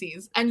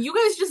emergencies, and you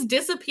guys just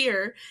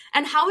disappear.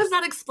 And how is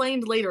that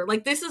explained later?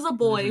 Like, this is a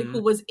boy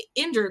who was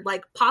injured,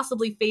 like,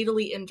 possibly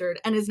fatally injured,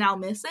 and is now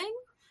missing?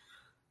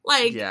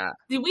 Like, yeah.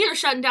 We are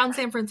shutting down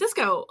San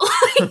Francisco.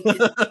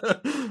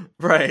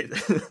 Right.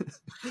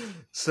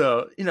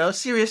 So, you know,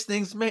 serious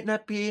things might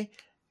not be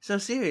so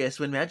serious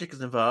when magic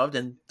is involved,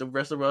 and the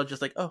rest of the world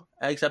just like, oh,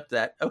 I accept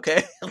that.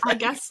 Okay. I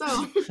guess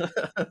so.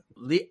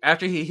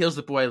 After he heals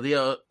the boy,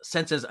 Leo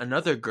senses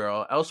another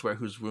girl elsewhere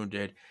who's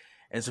wounded,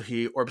 and so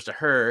he orbs to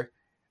her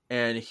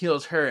and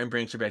heals her and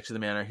brings her back to the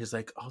manor. He's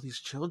like, all these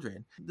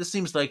children. This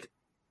seems like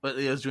what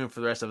Leo's doing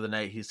for the rest of the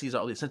night. He senses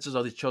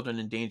all these children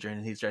in danger,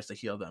 and he tries to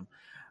heal them.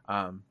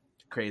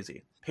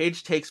 Crazy.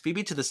 Paige takes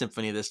Phoebe to the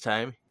symphony this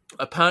time.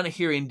 Upon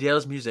hearing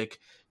Dale's music,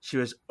 she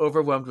was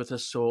overwhelmed with a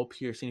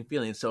soul-piercing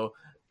feeling. So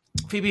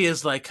Phoebe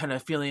is like kind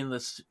of feeling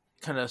this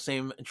kind of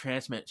same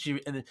entrancement.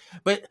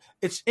 But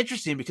it's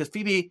interesting because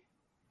Phoebe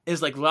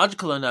is like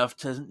logical enough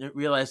to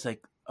realize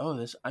like,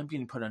 oh, I'm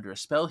being put under a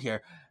spell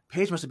here.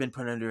 Paige must have been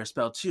put under a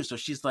spell too. So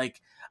she's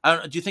like, I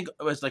don't know. Do you think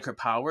it was like her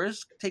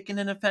powers taking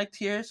an effect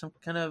here? Some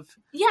kind of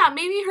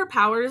maybe her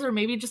powers, or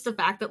maybe just the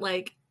fact that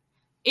like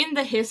in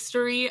the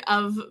history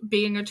of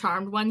being a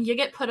charmed one, you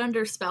get put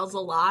under spells a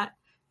lot,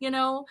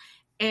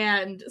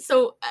 And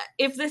so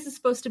if this is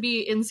supposed to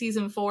be in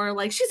season 4,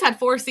 like she's had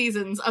 4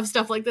 seasons of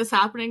stuff like this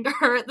happening to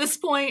her at this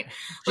point.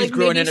 She's like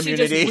growing maybe in she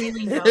immunity.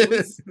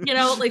 just really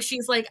knows, like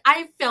she's like,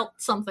 I felt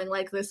something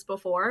like this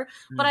before.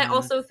 But I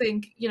also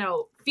think,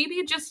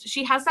 Phoebe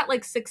she has that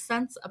like sixth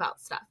sense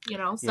about stuff,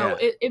 So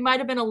it might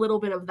have been a little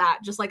bit of that,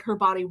 just like her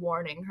body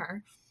warning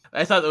her.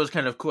 I thought that was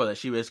kind of cool that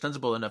she was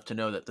sensible enough to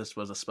know that this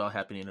was a spell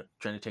happening,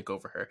 trying to take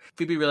over her.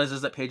 Phoebe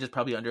realizes that Paige is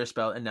probably under a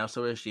spell, and now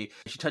so is she.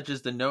 She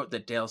touches the note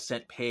that Dale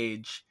sent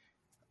Paige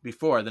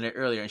the night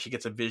earlier, and she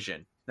gets a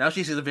vision. Now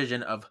she sees a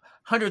vision of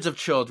hundreds of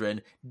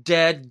children,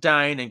 dead,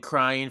 dying, and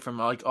crying from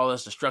like all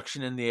this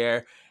destruction in the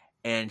air.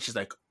 And she's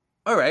like,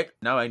 all right,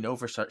 now I know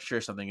for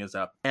sure something is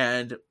up.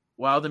 And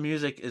while the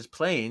music is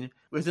playing,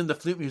 within the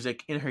flute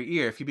music in her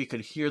ear, Phoebe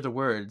could hear the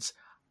words,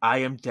 I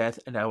am death,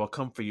 and I will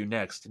come for you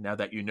next, now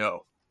that you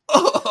know.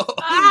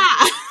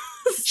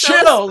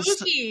 So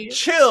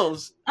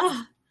chills.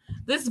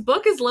 This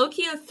book is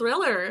low-key a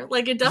thriller.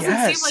 Like, it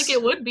doesn't seem like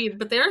it would be,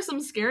 but there are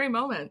some scary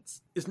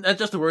moments. It's not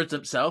just the words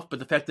themselves, but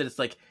the fact that it's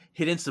like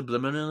hidden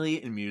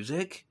subliminally in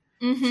music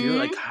too.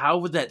 Like, how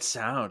would that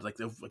sound? Like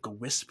a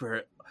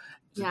whisper.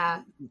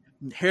 Yeah.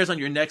 Hairs on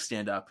your neck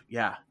stand up.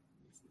 Yeah.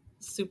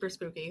 Super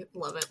spooky.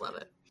 Love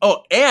it.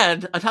 Oh,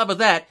 and on top of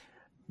that,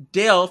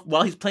 Dale,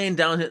 while he's playing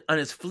down on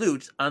his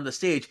flute on the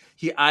stage,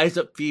 he eyes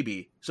up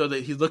Phoebe so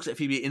that he looks at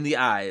Phoebe in the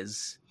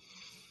eyes.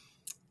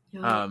 He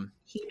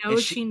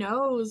knows she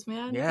knows,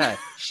 man. Yeah,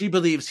 she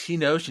believes he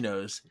knows she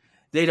knows.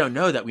 They don't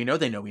know that we know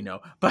they know we know.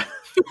 But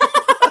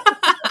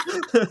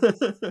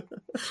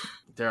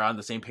they're on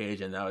the same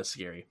page, and that was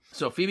scary.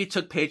 So Phoebe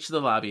took Paige to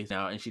the lobby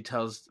now, and she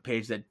tells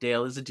Paige that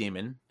Dale is a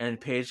demon.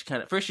 And Paige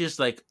first she's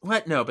like,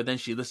 what? No, but then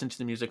she listened to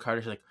the music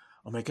harder. She's like,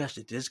 oh my gosh,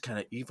 it is kind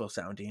of evil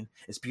sounding.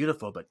 It's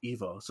beautiful, but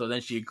evil. So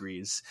then she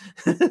agrees.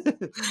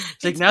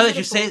 It's like, now that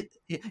you say,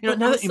 now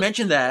that you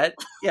mentioned that,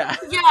 yeah.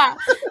 Yeah.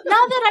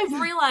 Now that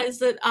I've realized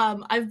that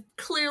I've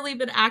clearly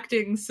been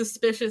acting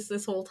suspicious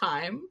this whole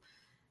time,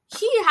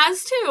 he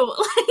has too.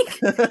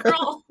 Like,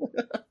 girl.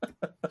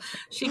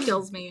 She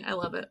kills me. I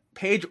love it.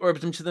 Paige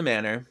orbs him to the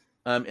manor.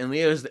 And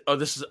Leo's,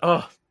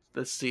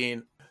 this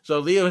scene. So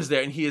Leo is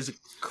there and he is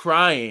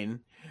crying.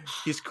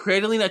 He's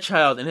cradling a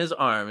child in his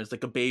arms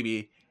like a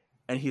baby.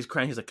 And he's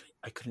crying. He's like,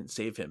 I couldn't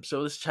save him.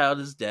 So this child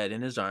is dead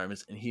in his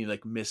arms, and he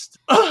like missed.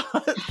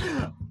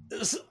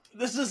 This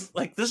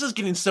is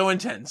getting so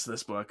intense.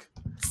 This book.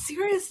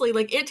 Seriously,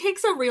 like it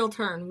takes a real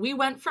turn. We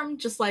went from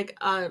just like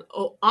an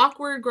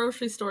awkward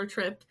grocery store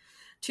trip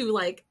to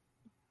like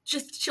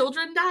just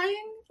children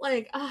dying.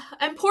 Like,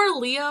 and poor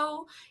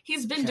Leo,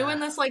 he's been doing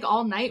this like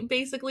all night,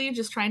 basically,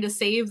 just trying to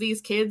save these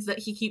kids that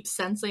he keeps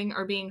sensing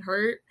are being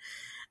hurt,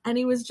 and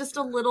he was just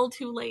a little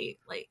too late.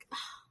 Like,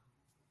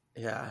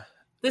 yeah.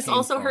 This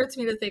also hurts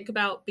me to think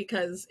about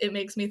because it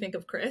makes me think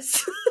of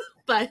Chris.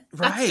 But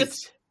that's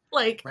just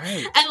like,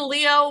 and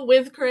Leo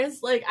with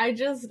Chris, like, I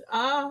just,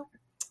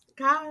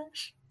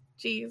 gosh,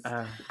 jeez.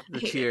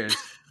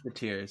 The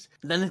tears.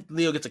 Then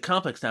Leo gets a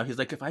complex now. He's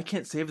like, if I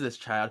can't save this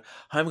child,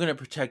 how am I going to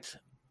protect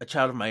a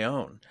child of my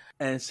own?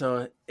 And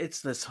so it's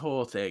this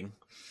whole thing.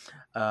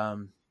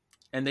 And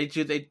they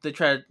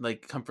try to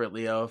like comfort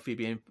Leo,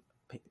 Phoebe, and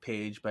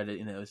Paige, but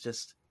it's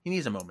just, he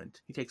needs a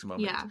moment. He takes a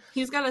moment. Yeah,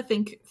 he's got to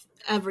think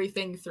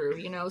everything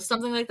through.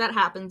 Something like that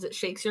happens, it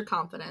shakes your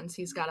confidence.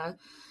 He's got to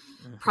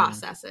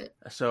process it.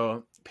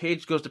 So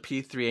Paige goes to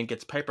P3 and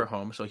gets Piper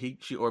home. So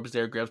she orbs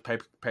there, grabs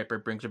Piper,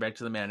 brings her back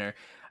to the manor,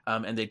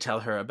 and they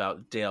tell her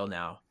about Dale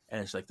now. And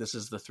it's like, this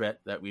is the threat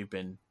that we've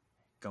been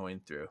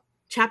going through.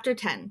 Chapter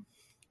 10.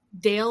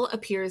 Dale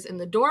appears in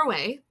the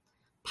doorway.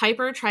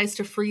 Piper tries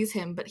to freeze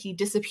him, but he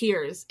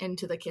disappears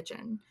into the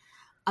kitchen.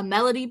 A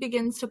melody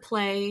begins to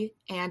play,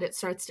 and it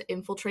starts to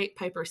infiltrate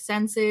Piper's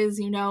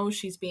senses.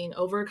 She's being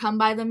overcome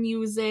by the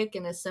music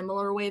in a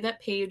similar way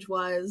that Paige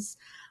was.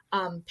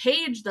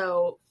 Paige,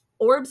 though,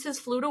 orbs his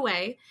flute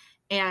away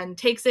and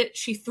takes it.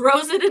 She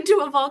throws it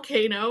into a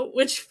volcano,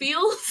 which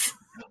feels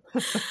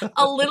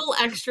a little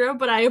extra,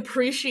 but I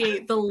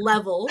appreciate the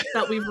level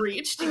that we've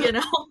reached,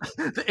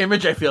 The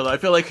image I feel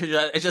like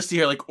I just see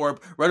her like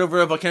orb right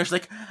over a volcano. She's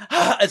like,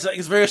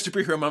 it's very a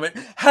superhero moment.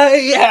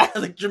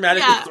 Like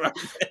dramatically throwing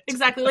it.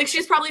 Exactly. Like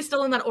she's probably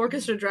still in that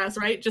orchestra dress,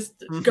 right?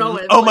 Just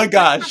going. Oh my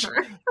gosh.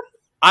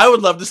 I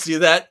would love to see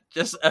that.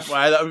 Just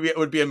FYI, that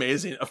would be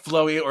amazing. A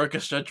flowy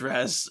orchestra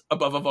dress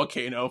above a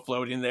volcano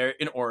floating there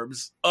in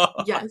orbs.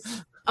 Oh.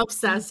 Yes.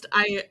 Obsessed.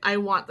 I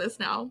want this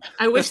now.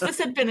 I wish this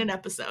had been an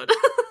episode.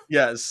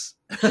 Yes.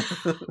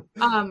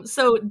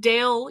 So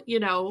Dale,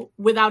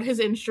 without his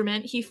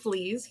instrument, he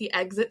flees. He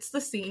exits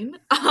the scene.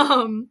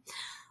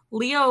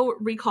 Leo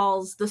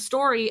recalls the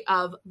story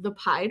of the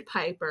Pied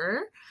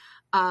Piper,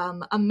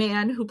 a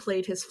man who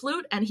played his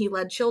flute, and he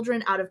led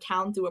children out of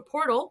town through a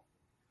portal.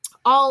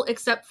 all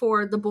except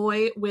for the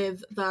boy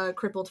with the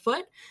crippled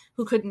foot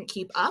who couldn't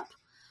keep up.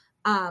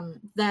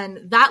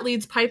 Then that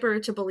leads Piper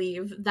to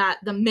believe that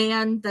the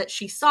man that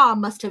she saw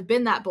must have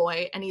been that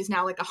boy, and he's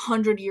now like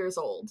 100 years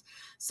old.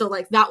 So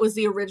like that was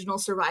the original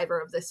survivor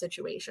of this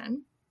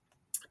situation.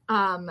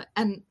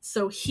 And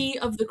so he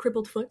of the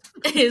crippled foot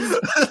is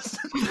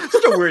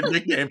such a weird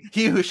nickname.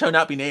 He who shall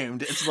not be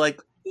named. It's like,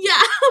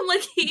 yeah,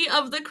 like he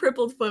of the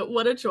crippled foot.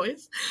 What a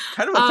choice.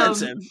 Kind of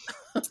offensive.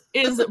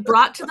 Is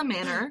brought to the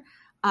manor.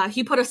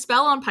 He put a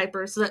spell on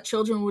Piper so that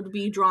children would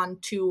be drawn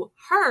to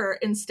her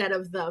instead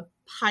of the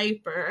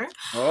Piper.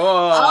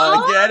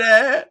 Oh, get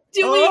it?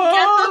 Do we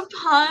get the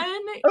pun?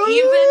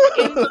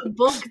 Even in the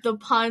book, the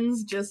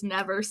puns just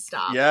never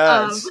stop.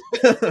 Yes.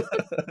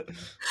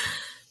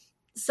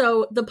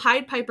 So the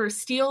Pied Piper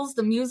steals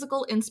the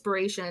musical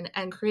inspiration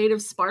and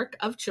creative spark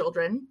of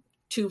children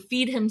to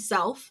feed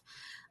himself.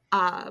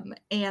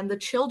 And the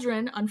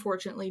children,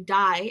 unfortunately,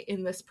 die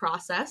in this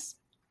process.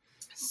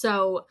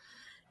 So,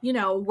 you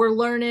know, we're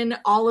learning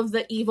all of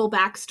the evil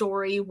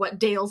backstory, what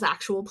Dale's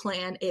actual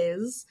plan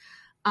is.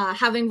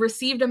 Having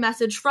received a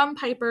message from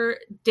Piper,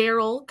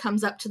 Daryl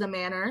comes up to the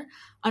manor.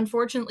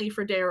 Unfortunately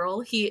for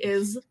Daryl, he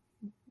is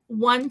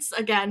once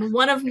again,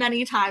 one of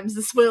many times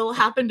this will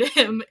happen to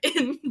him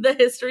in the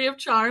history of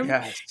Charmed.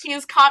 Yes. He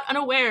is caught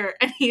unaware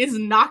and he is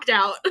knocked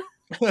out.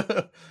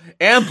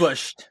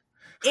 Ambushed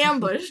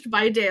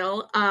by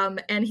Dale.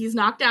 And he's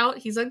knocked out.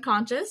 He's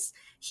unconscious.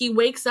 He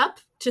wakes up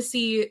to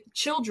see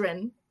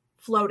children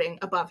floating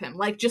above him,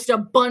 like just a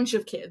bunch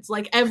of kids,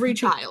 like every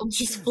child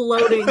just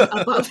floating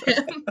above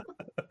him.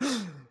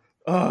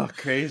 Oh,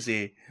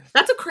 crazy.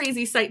 That's a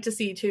crazy sight to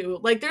see too.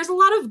 Like there's a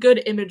lot of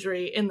good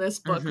imagery in this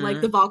book,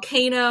 like the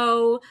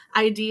volcano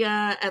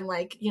idea and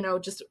like, you know,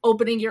 just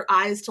opening your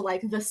eyes to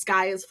like the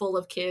sky is full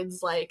of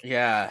kids, like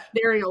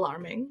very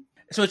alarming.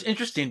 So it's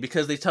interesting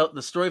because they tell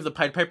the story of the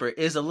Pied Piper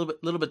is a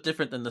little bit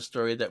different than the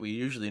story that we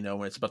usually know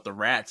when it's about the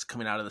rats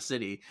coming out of the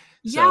city.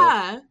 So,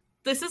 yeah.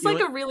 This is like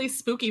a really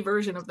spooky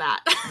version of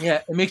that.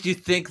 Yeah, it makes you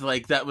think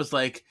like that was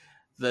like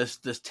this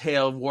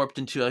tale warped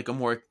into like a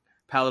more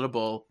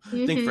palatable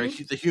thing for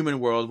the human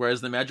world,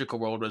 whereas the magical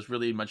world was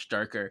really much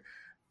darker.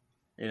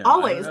 You know,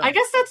 always. I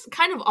guess that's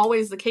kind of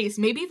always the case.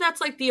 Maybe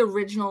that's like the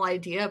original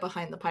idea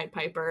behind the Pied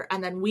Piper,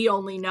 and then we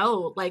only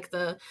know like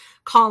the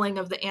calling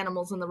of the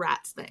animals and the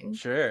rats thing.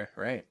 Sure,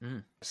 right.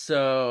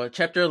 So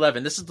chapter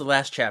 11, this is the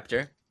last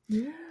chapter.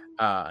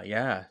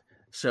 Yeah.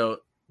 So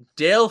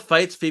Dale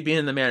fights Phoebe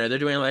in the manor. They're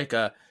doing like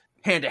a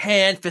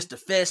hand-to-hand,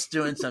 fist-to-fist,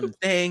 doing some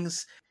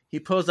things. He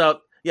pulls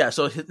out,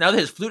 so now that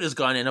his flute is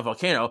gone in a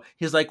volcano,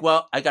 he's like,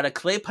 well, I got a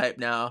clay pipe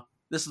now.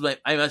 This is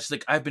like,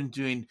 I've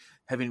been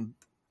having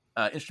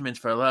instruments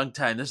for a long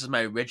time. This is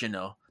my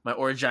original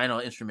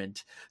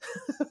instrument.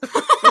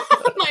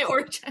 My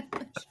original.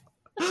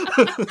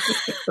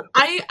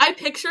 I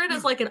picture it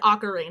as like an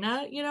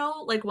ocarina, you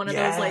know, like one of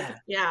those like,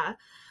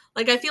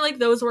 like I feel like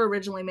those were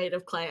originally made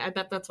of clay. I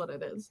bet that's what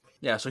it is.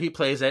 Yeah, so he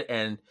plays it,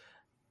 and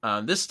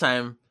this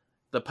time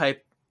the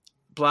pipe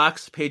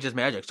blocks Paige's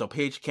magic, so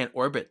Paige can't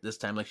orbit this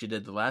time like she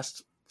did the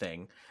last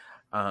thing.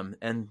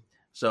 And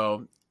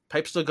so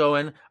pipe's still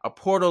going. A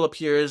portal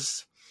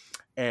appears,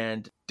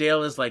 and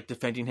Dale is like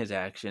defending his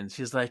actions.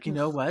 He's like, you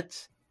know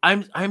what?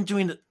 I'm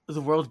doing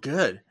the world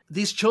good.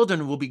 These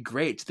children will be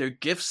great. Their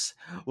gifts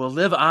will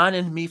live on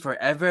in me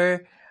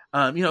forever.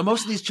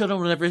 Most of these children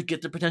will never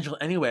get their potential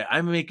anyway.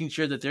 I'm making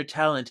sure that their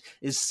talent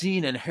is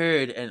seen and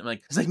heard. And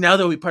like, it's like now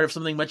they'll be part of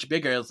something much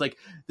bigger. It's like,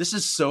 this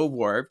is so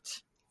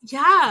warped.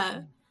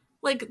 Yeah.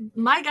 Like,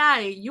 my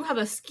guy, you have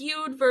a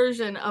skewed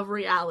version of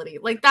reality.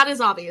 Like, that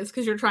is obvious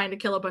because you're trying to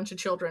kill a bunch of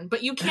children.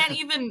 But you can't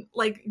even,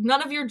 like,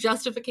 none of your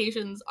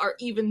justifications are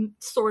even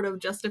sort of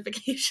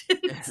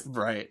justifications.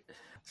 Right.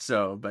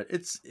 So, but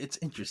it's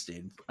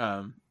interesting.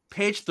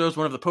 Paige throws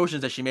one of the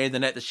potions that she made the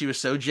night that she was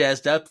so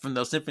jazzed up from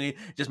the symphony,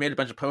 just made a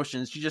bunch of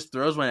potions. She just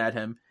throws one at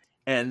him,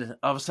 and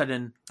all of a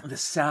sudden, the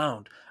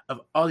sound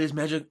of all these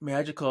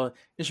magical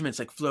instruments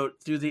like float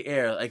through the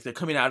air, like they're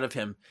coming out of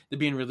him. They're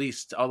being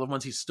released, all the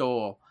ones he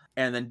stole,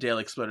 and then Dale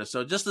exploded.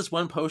 So just this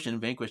one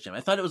potion vanquished him.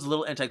 I thought it was a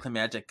little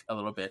anticlimactic a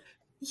little bit.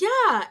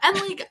 Yeah, and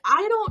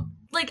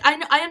like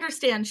I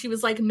understand she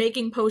was like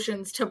making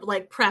potions to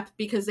like prep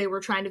because they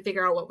were trying to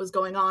figure out what was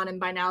going on, and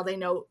by now they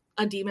know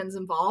a demon's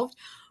involved.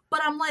 But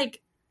I'm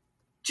like,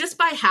 just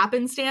by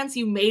happenstance,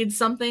 you made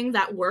something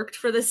that worked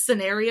for this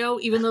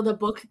scenario, even though the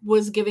book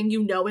was giving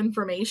you no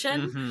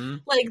information. Mm-hmm.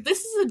 Like,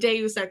 this is a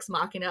Deus Ex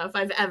Machina if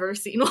I've ever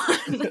seen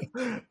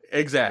one.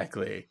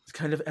 Exactly. It's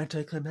kind of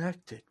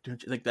anticlimactic,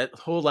 don't you? Like, that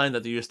whole line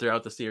that they use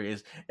throughout the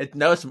series.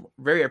 Now it's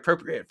very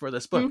appropriate for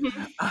this book.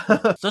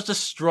 Mm-hmm. Such a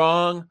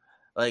strong,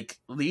 like,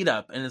 lead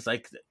up, and it's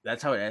like,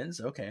 that's how it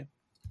ends? Okay.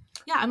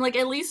 Yeah, I'm like,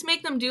 at least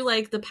make them do,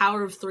 like, the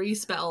Power of 3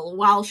 spell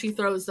while she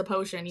throws the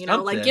potion, you know?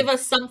 Something. Like, give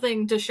us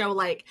something to show,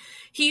 like,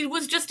 he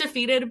was just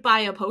defeated by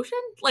a potion?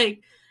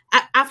 Like,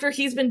 after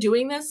he's been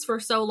doing this for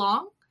so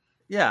long?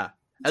 Yeah,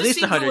 at least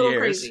 100 years.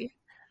 Crazy.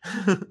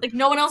 Like,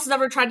 no one else has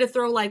ever tried to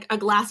throw, like, a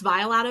glass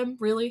vial at him,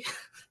 really?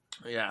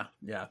 Yeah.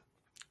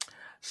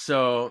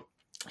 So,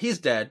 he's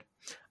dead.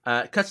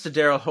 Cuts to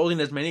Daryl holding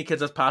as many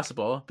kids as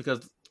possible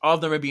because all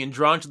of them are being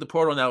drawn to the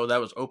portal now that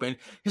was open.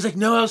 He's like,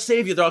 no, I'll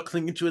save you. They're all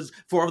clinging to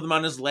four of them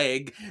on his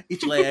leg,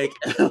 each leg.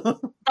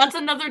 That's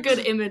another good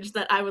image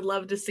that I would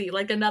love to see.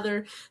 Like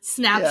another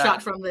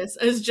snapshot from this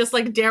is just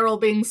like Daryl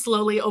being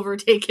slowly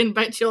overtaken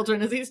by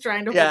children as he's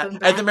trying to hold them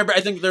back. I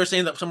think they were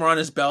saying that somewhere on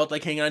his belt,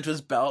 like hanging onto his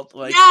belt.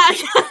 Like,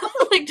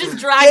 like just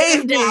drag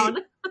him down.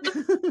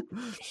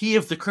 He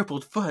of the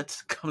crippled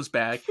foot comes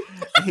back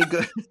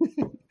and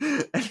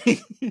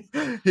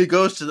he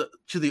goes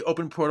to the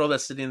open portal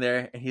that's sitting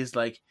there, and he's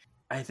like,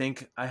 I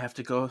think I have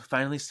to go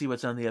finally see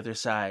what's on the other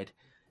side.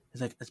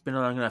 He's like, it's been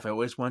long enough. I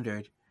always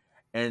wondered.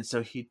 And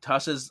so he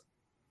tosses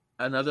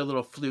another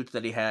little flute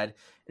that he had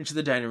into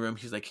the dining room.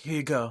 He's like, here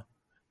you go.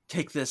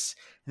 Take this.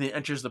 And then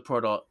enters the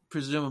portal,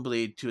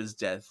 presumably to his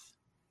death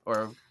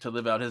or to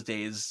live out his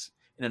days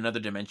in another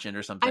dimension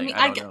or something. I mean,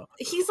 I don't know.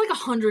 He's like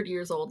 100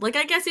 years old. Like,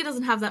 I guess he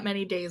doesn't have that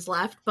many days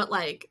left, but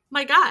like,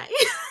 my guy.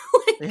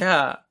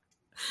 Yeah.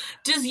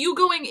 Does you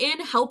going in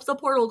help the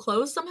portal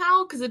close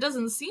somehow? Because it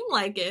doesn't seem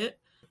like it.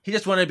 He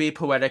just wanted to be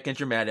poetic and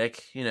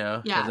dramatic, you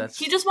know. Yeah,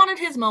 he just wanted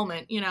his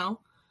moment, you know.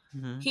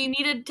 Mm-hmm. He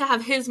needed to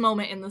have his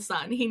moment in the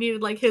sun. He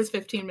needed like his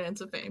 15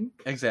 minutes of fame.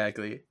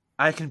 Exactly.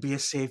 I can be a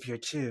savior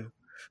too.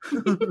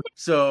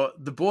 So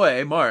the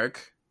boy,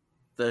 Mark,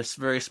 the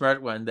very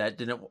smart one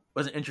that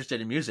wasn't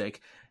interested in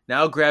music,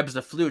 now grabs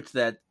the flute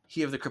that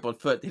he of the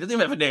crippled foot. He doesn't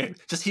even have a name,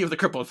 just he of the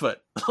crippled foot.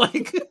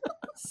 Like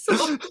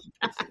so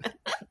bad.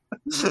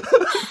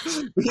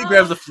 He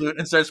grabs the flute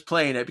and starts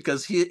playing it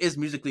because he is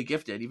musically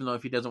gifted, even though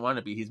if he doesn't want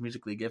to be, he's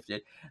musically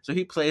gifted. So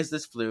he plays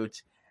this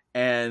flute,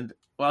 and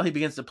while he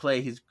begins to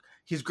play, he's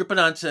gripping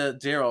onto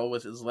Daryl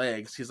with his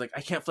legs. He's like,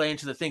 I can't fly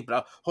into the thing,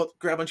 but I'll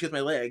grab onto you with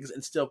my legs,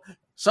 and still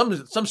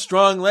some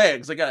strong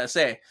legs, I gotta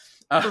say.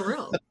 For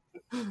real.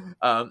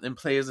 And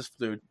plays this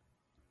flute.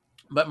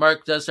 But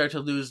Mark does start to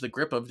lose the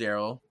grip of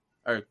Daryl,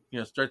 or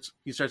he starts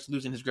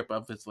losing his grip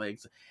of his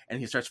legs, and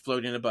he starts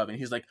floating above, and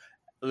he's like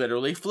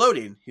literally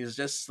floating. He's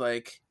just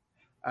like,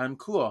 I'm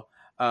cool.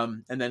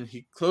 And then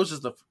he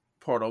closes the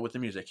portal with the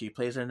music. He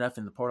plays it enough,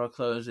 and the portal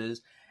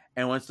closes.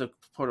 And once the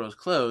portal is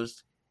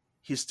closed,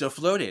 he's still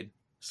floating.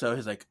 So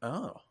he's like,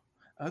 oh,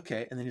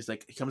 okay. And then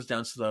he comes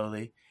down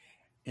slowly.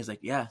 He's like,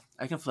 yeah,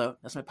 I can float.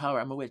 That's my power.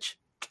 I'm a witch.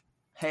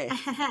 Hey.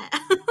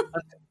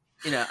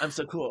 I'm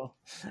so cool.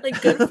 Like,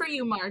 good for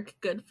you, Mark.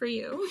 Good for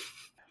you.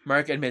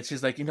 Mark admits,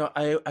 he's like,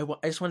 I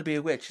just want to be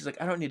a witch. He's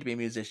like, I don't need to be a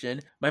musician.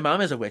 My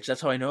mom is a witch.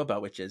 That's how I know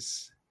about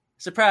witches.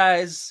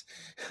 Surprise!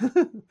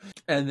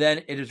 And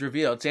then it is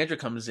revealed, Sandra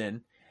comes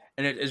in,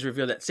 and it is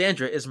revealed that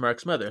Sandra is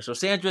Mark's mother. So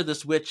Sandra,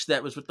 this witch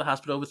that was with the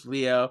hospital with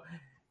Leo,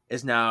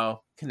 is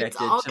now connected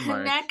to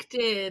Mark.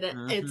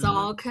 It's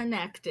all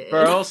connected.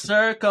 Full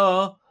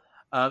circle.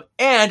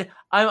 And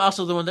I'm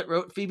also the one that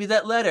wrote Phoebe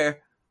that letter.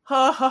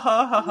 Ha ha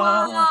ha ha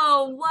ha.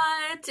 Whoa,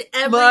 what?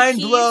 Every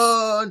mind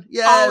blown.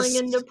 Yes. Falling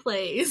into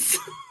place.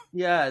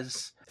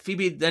 Yes.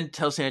 Phoebe then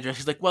tells Sandra,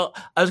 she's like, well,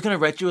 I was going to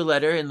write you a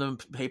letter in the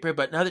paper,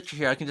 but now that you're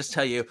here, I can just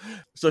tell you.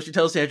 So she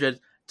tells Sandra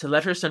to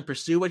let her son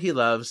pursue what he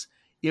loves,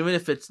 even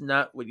if it's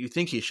not what you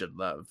think he should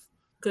love.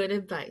 Good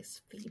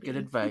advice, Phoebe. Good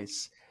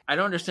advice. I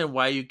don't understand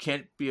why you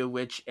can't be a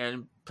witch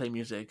and play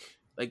music.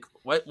 Like,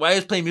 why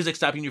is playing music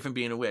stopping you from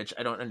being a witch?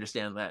 I don't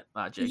understand that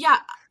logic. Yeah,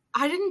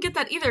 I didn't get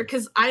that either,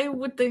 because I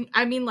would think,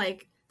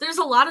 there's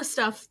a lot of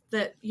stuff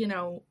that,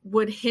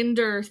 would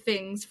hinder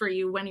things for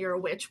you when you're a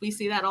witch. We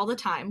see that all the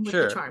time with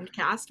the Charmed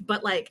cast,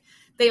 but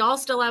they all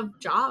still have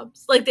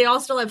jobs. Like, they all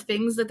still have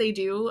things that they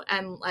do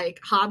and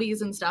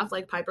hobbies and stuff.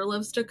 Like Piper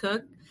loves to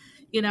cook,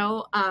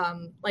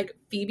 like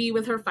Phoebe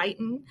with her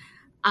fighting.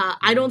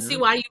 I don't see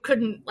why you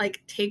couldn't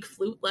take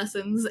flute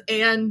lessons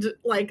and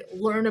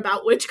learn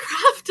about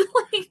witchcraft.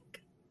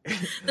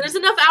 There's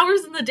enough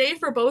hours in the day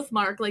for both,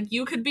 Mark.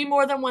 You could be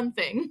more than one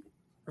thing.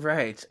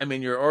 Right. I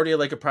mean, you're already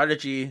a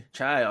prodigy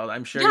child.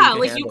 I'm sure. Yeah,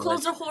 you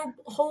closed a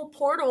whole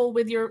portal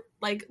with your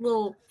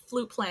little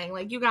flute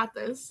playing. You got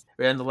this.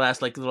 We're in the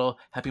last little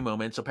happy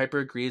moment. So Piper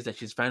agrees that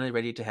she's finally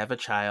ready to have a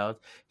child.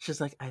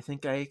 She's like, I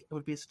think I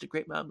would be such a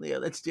great mom, Leo.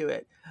 Let's do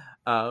it.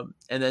 And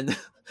then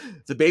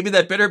the baby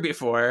that bit her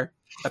before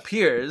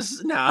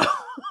appears now.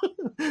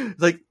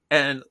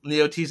 And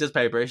Leo teases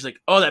Piper. She's like,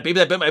 oh, that baby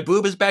that bit my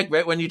boob is back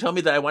right when you told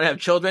me that I want to have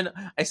children.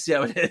 I see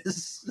how it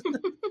is.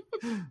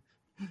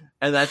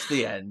 And that's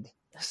the end.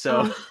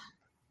 So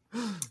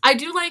I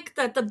do like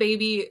that the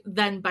baby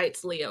then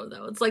bites Leo,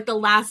 though. It's the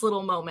last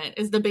little moment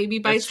is the baby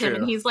bites him,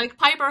 and he's like,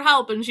 Piper,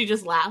 help, and she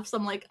just laughs.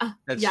 I'm like,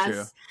 that's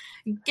yes,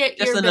 true. Get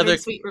just your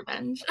bittersweet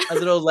revenge. A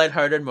little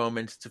lighthearted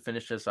moment to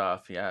finish us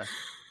off, yeah.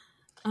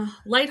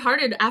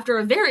 Lighthearted after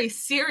a very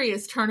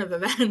serious turn of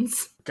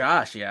events.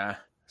 Gosh, yeah.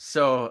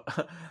 So,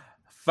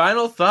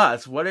 final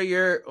thoughts. What are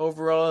your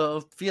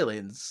overall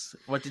feelings?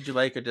 What did you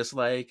like or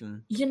dislike?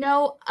 And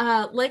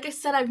like I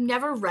said, I've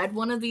never read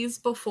one of these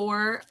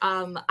before.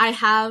 I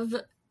have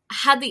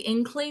had the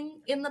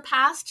inkling in the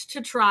past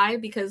to try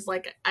because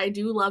I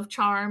do love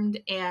Charmed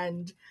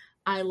and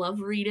I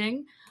love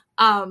reading.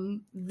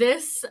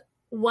 This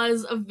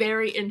was a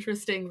very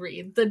interesting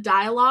read. The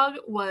dialogue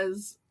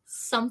was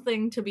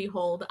something to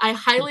behold. I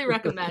highly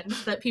recommend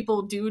that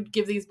people do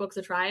give these books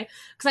a try,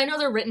 because I know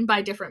they're written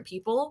by different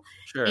people.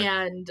 Sure.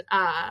 And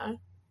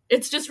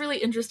it's just really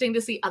interesting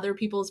to see other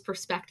people's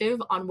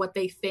perspective on what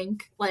they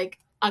think, like,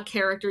 a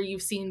character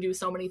you've seen do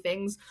so many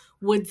things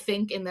would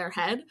think in their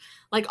head.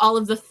 Like, all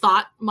of the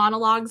thought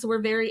monologues were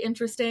very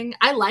interesting.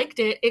 I liked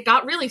it. It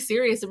got really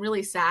serious and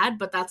really sad,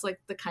 but that's like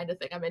the kind of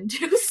thing I'm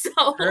into.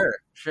 So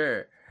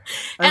Sure.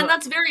 And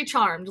that's very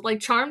Charmed. Like,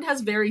 Charmed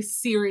has very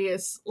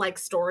serious, like,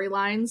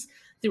 storylines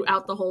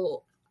throughout the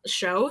whole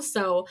show.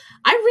 So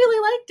I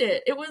really liked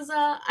it. It was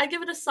I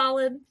give it a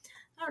solid,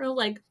 I don't know,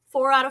 like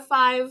 4 out of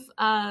 5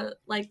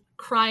 like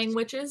crying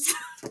witches.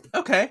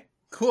 Okay,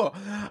 cool.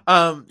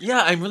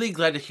 Yeah, I'm really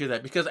glad to hear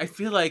that, because I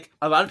feel like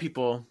a lot of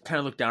people kind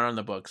of look down on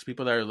the books.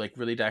 People that are like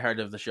really diehard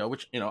of the show,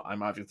 which, you know,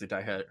 I'm obviously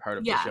diehard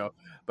of the show,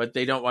 but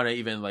they don't want to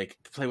even like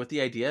play with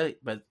the idea.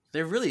 But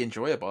they're really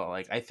enjoyable.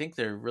 Like, I think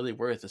they're really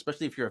worth,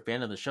 especially if you're a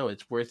fan of the show,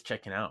 it's worth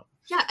checking out.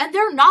 Yeah, and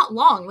they're not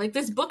long. Like,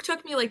 this book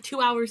took me like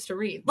 2 hours to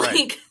read.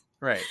 Like,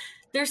 right.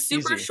 They're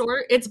super Easy.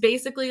 short. It's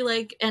basically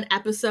like an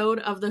episode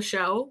of the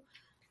show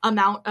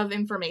amount of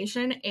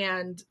information,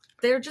 and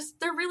they're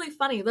really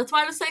funny. That's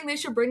why I was saying they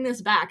should bring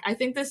this back. I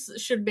think this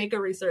should make a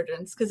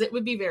resurgence, because it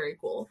would be very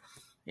cool.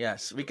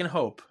 Yes, we can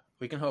hope.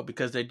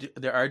 Because they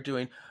are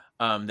doing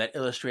that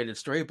illustrated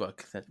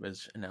storybook that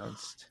was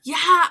announced. Yeah,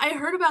 I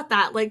heard about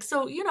that. Like,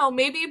 so, you know,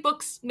 maybe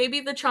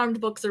the Charmed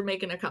books are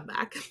making a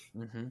comeback.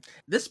 Mm-hmm.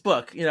 This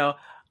book, you know,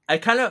 I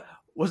kind of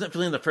wasn't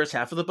feeling the first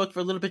half of the book for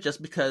a little bit,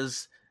 just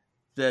because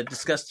the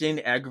disgusting,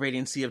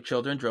 aggravating sea of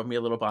children drove me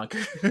a little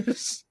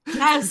bonkers.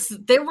 Yes,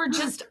 there were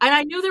just, and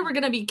I knew there were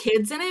going to be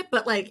kids in it,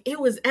 but like, it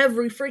was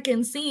every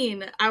freaking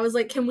scene. I was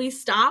like, can we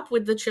stop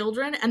with the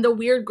children and the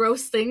weird,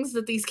 gross things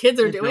that these kids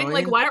are doing?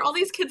 Like, why are all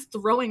these kids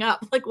throwing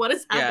up? Like, what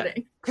is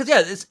happening?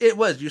 Because, it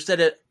was. You said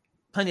it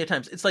plenty of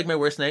times. It's like my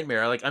worst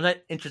nightmare. Like, I'm not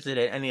interested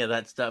in any of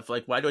that stuff.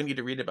 Like, why do I need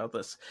to read about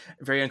this?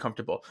 Very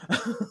uncomfortable.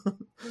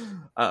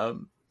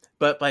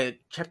 But by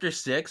chapter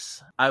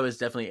 6, I was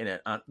definitely in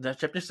it.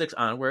 Chapter 6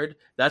 onward,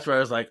 that's where I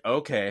was like,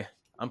 okay,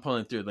 I'm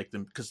pulling through. Like,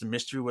 because the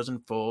mystery was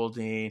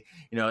unfolding.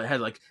 You know, it had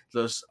like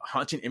those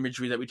haunting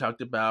imagery that we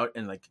talked about,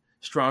 and like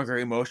stronger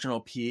emotional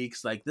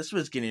peaks. Like, this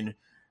was getting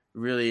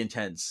really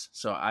intense.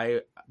 So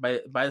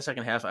by the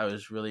second half, I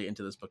was really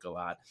into this book a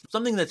lot.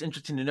 Something that's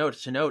interesting to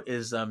note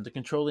is the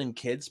controlling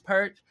kids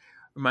part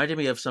reminded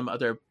me of some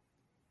other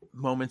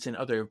moments in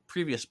other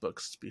previous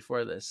books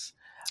before this.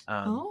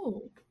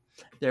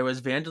 There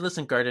was Vandalus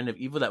and Garden of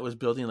Evil that was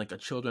building like a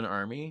children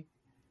army.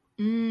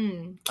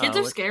 Kids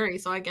are scary,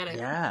 so I get it.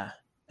 Yeah.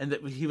 And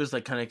that he was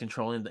like kind of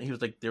controlling. He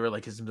was like, they were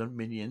like his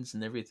minions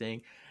and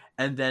everything.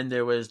 And then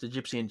there was the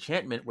Gypsy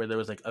Enchantment, where there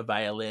was like a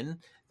violin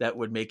that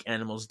would make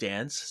animals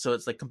dance. So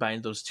it's like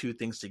combined those two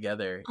things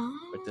together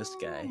with this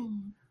guy.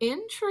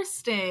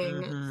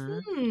 Interesting.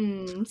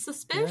 Mm-hmm.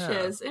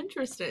 Suspicious. Yeah.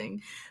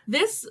 Interesting.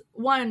 This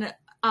one,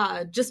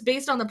 just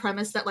based on the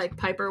premise that like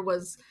Piper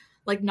was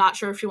like not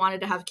sure if she wanted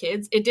to have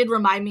kids, it did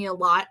remind me a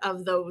lot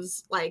of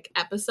those like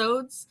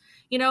episodes,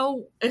 you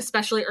know,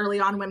 especially early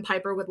on when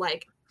Piper would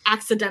like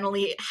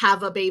accidentally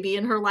have a baby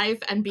in her life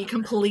and be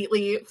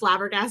completely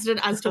flabbergasted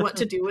as to what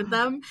to do with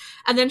them.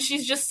 And then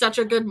she's just such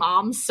a good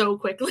mom so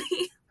quickly.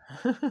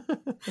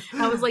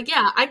 I was like,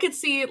 yeah, I could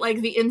see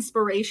like the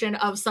inspiration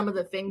of some of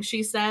the things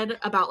she said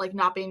about like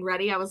not being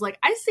ready. I was like,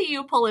 I see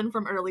you pulling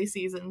from early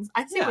seasons.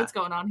 I see what's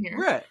going on here.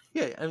 Right.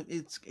 Yeah. I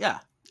mean,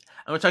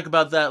 I'm going to talk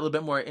about that a little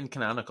bit more in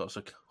canonical,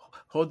 so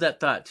hold that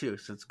thought too,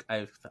 since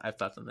I've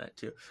thoughts on that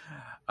too.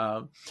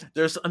 I'm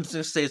just going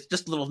to say, it's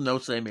just little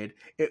notes that I made.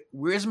 It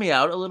weirds me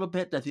out a little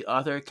bit that the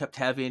author kept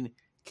having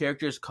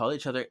characters call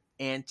each other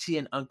auntie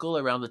and uncle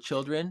around the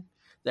children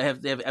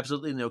that they have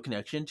absolutely no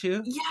connection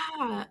to.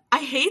 Yeah, I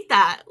hate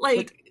that.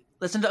 Like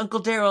listen to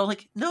Uncle Daryl.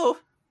 Like, no,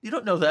 you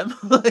don't know them.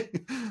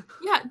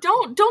 Yeah,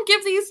 don't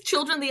give these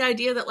children the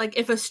idea that like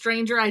if a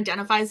stranger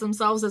identifies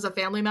themselves as a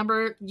family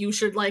member, you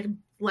should like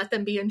let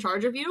them be in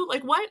charge of you.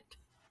 Like, what?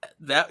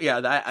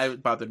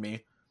 That bothered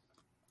me.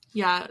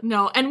 Yeah,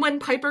 no. And when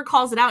Piper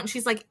calls it out and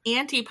she's like,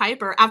 Auntie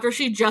Piper, after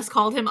she just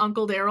called him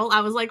Uncle Daryl,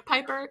 I was like,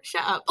 Piper,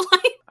 shut up.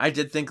 I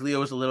did think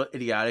Leo was a little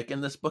idiotic in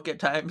this book at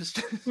times.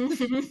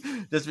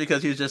 Just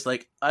because he was just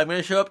like, I'm going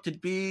to show up to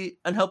be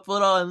unhelpful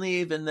at all and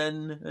leave. And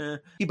then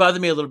he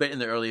bothered me a little bit in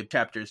the early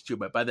chapters too.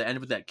 But by the end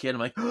with that kid,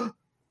 I'm like,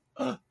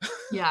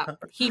 yeah,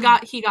 he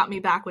got me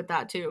back with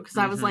that too. Because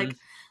I was like,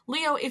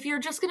 Leo, if you're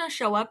just going to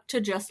show up to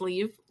just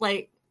leave,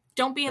 like,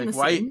 don't be in the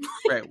scene.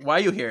 Right. Why are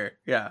you here?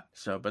 Yeah.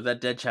 So, but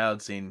that dead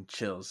child scene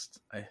chills.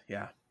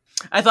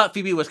 I thought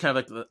Phoebe was kind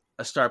of like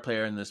a star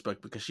player in this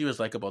book because she was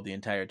likable the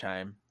entire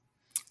time.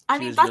 I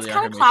mean, that's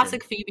kind of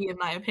classic Phoebe, in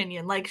my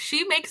opinion. Like,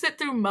 she makes it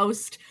through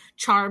most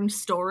Charmed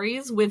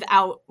stories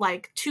without,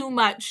 like, too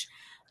much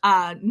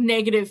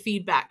negative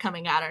feedback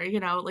coming at her, you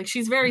know? Like,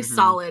 she's very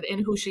solid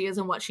in who she is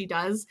and what she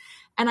does.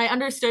 And I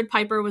understood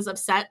Piper was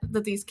upset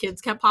that these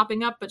kids kept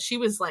popping up, but she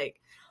was, like,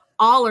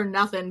 all or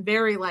nothing,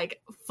 very,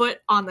 like, foot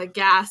on the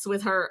gas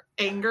with her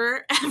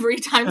anger every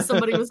time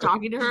somebody was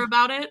talking to her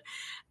about it.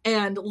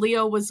 And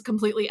Leo was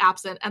completely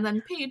absent. And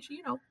then Paige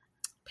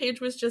Paige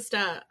was just,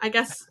 I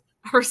guess,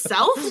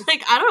 herself.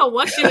 Like, I don't know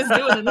what she was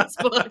doing in this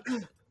book.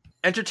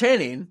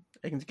 Entertaining.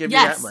 I can give you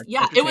that much.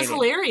 Yeah, it was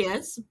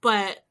hilarious,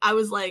 but I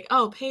was like,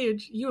 oh,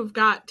 Paige, you have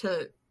got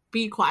to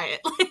be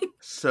quiet.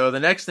 So the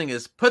next thing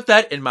is put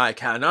that in my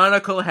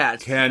canonical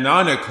hat.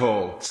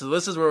 Canonical. So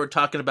this is where we're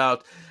talking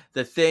about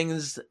the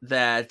things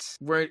that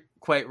weren't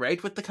quite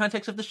right with the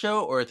context of the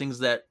show, or things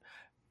that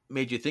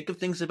made you think of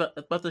things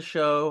about the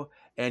show,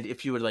 and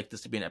if you would like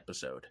this to be an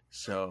episode.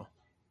 So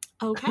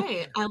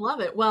okay, I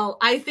love it. Well,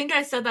 I think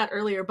I said that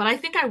earlier, but I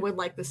think I would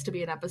like this to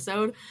be an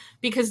episode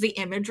because the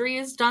imagery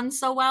is done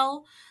so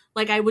well.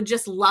 Like, I would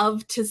just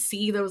love to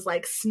see those,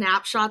 like,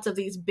 snapshots of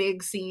these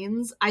big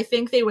scenes. I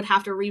think they would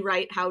have to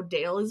rewrite how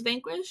Dale is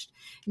vanquished.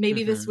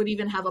 Maybe this would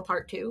even have a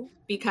part 2,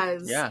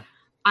 because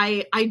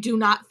I do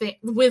not think,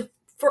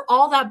 for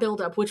all that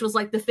buildup, which was,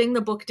 like, the thing the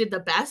book did the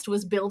best,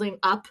 was building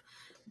up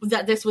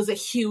that this was a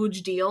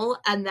huge deal,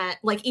 and that,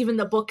 like, even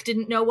the book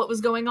didn't know what was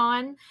going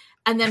on.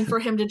 And then for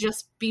him to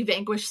just be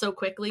vanquished so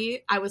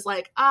quickly, I was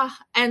like,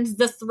 and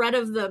the threat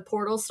of the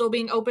portal still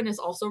being open is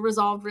also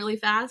resolved really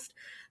fast.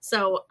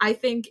 So I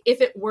think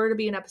if it were to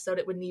be an episode,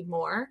 it would need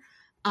more.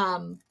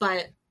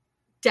 But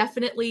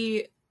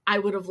definitely, I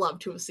would have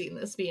loved to have seen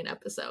this be an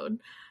episode.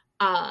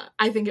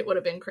 I think it would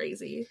have been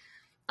crazy.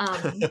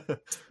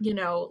 You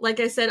know, like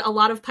I said, a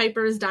lot of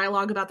Piper's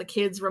dialogue about the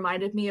kids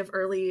reminded me of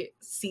early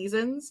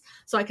seasons.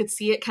 So I could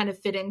see it kind of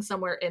fitting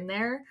somewhere in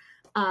there.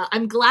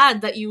 I'm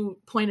glad that you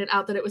pointed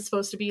out that it was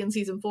supposed to be in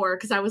season 4,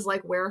 because I was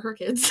like, where are her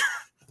kids?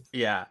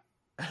 Yeah.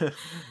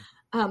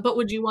 But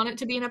would you want it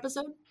to be an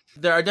episode?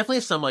 There are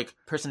definitely some, like,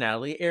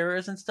 personality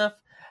errors and stuff,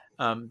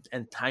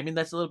 and timing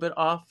that's a little bit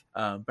off.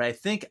 But I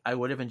think I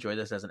would have enjoyed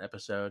this as an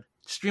episode.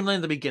 Streamline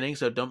the beginning,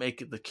 so don't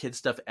make the kid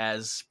stuff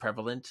as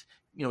prevalent.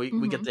 You know,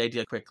 we get the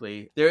idea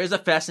quickly. There is a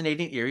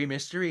fascinating, eerie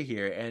mystery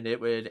here, and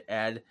it would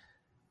add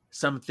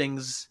some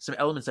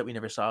elements that we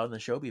never saw in the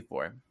show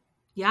before.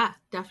 Yeah,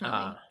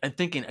 definitely. And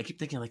I keep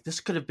thinking, like, this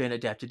could have been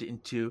adapted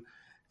into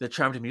the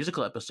Charmed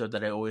musical episode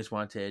that I always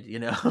wanted, you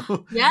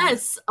know?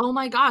 Yes. Oh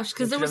my gosh.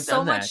 Because there was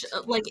so much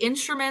like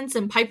instruments,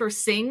 and Piper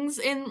sings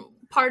in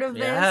part of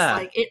this.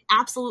 Like, it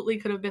absolutely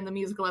could have been the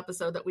musical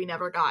episode that we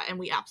never got, and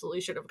we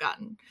absolutely should have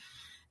gotten.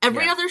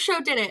 Every other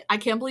show did it. I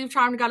can't believe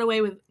Charmed got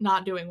away with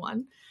not doing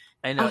one.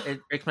 I know.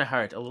 It breaks my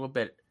heart a little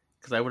bit,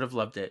 because I would have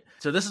loved it.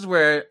 So this is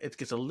where it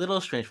gets a little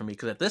strange for me,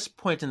 because at this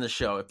point in the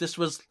show, if this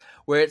was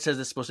where it says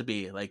it's supposed to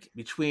be, like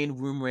between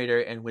Room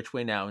Raider and Which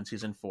Way Now in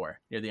season 4,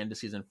 near the end of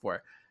season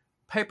 4,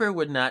 Piper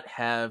would not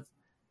have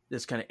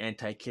this kind of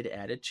anti-kid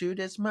attitude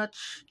as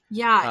much.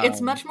 Yeah,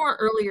 it's much more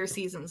earlier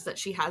seasons that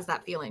she has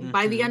that feeling.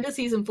 By the end of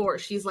season 4,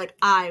 she's like,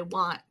 I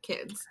want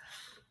kids.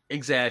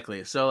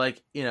 Exactly. So,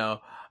 like, you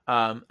know,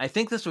 I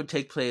think this would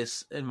take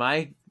place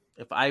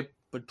if I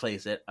would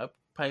place it, I'd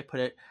probably put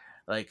it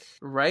like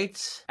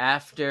right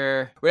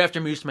after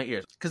Music to My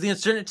Ears, because the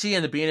uncertainty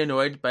and the being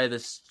annoyed by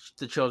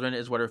the children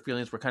is what her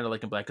feelings were kind of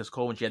like in Black as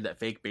Coal when she had that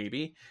fake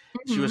baby.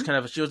 She was a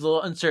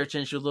little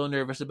uncertain, she was a little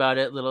nervous about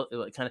it,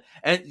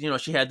 and you know,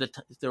 she had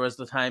there was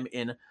the time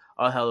in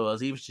All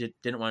Hallows Eve she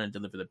didn't want to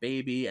deliver the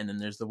baby, and then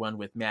there's the one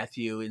with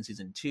Matthew in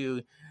season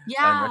 2,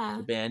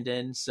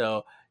 abandoned.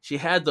 So she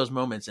had those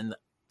moments, and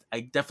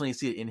I definitely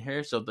see it in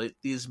her. So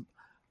these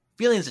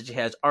feelings that she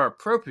has are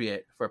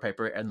appropriate for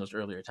Piper in those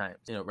earlier times.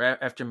 You know, right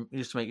after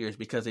Music to My Ears,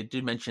 because they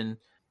did mention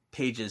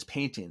Paige's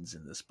paintings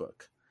in this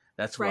book.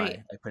 That's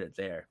why I put it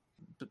there.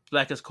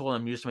 Black as Coal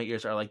and Music to My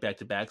Ears are like back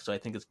to back, so I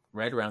think it's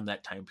right around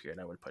that time period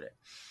I would put it.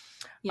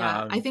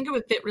 Yeah, I think it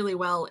would fit really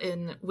well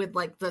with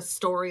like the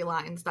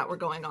storylines that were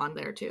going on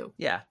there too.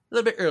 Yeah, a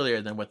little bit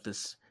earlier than what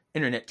this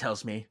internet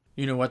tells me.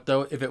 You know what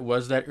though? If it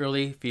was that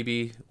early,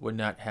 Phoebe would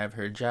not have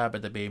her job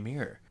at the Bay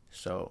Mirror.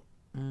 So,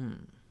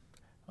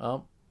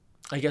 well,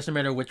 I guess no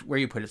matter where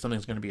you put it,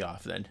 something's going to be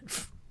off then.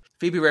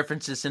 Phoebe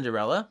references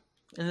Cinderella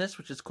in this,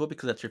 which is cool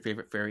because that's her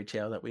favorite fairy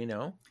tale that we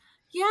know.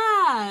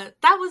 Yeah,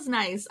 that was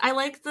nice. I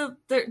like there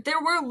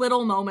were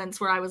little moments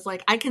where I was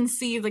like, I can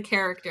see the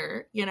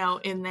character, you know,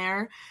 in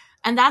there.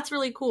 And that's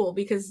really cool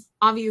because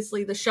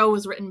obviously the show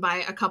was written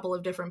by a couple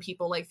of different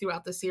people, like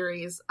throughout the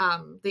series,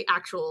 the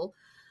actual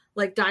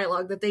like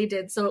dialogue that they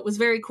did. So it was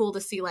very cool to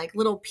see like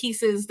little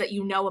pieces that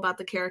you know about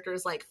the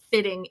characters like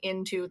fitting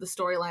into the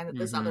storyline that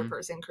this other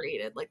person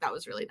created. Like that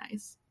was really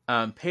nice.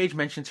 Paige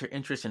mentions her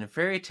interest in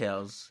fairy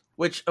tales,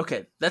 which,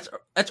 okay, that's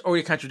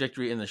already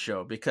contradictory in the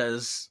show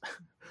because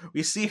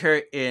we see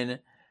her in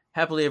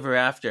Happily Ever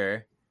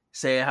After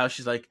say how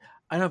she's like,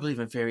 I don't believe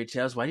in fairy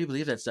tales. Why do you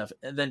believe that stuff?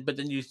 And then, but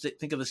then you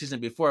think of the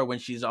season before when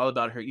she's all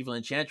about her evil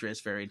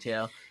enchantress fairy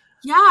tale.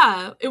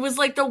 Yeah, it was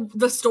like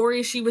the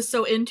story she was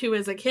so into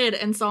as a kid.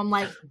 And so I'm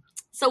like,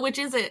 so which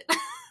is it?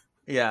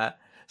 Yeah.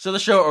 So the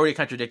show already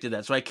contradicted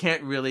that. So I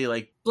can't really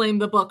like blame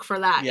the book for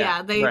that.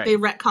 Yeah, they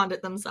retconned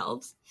it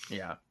themselves.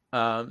 Yeah.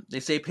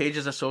 They say Paige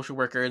is a social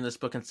worker in this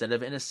book instead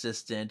of an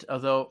assistant.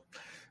 Although,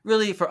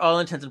 really, for all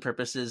intents and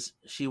purposes,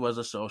 she was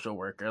a social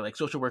worker. Like,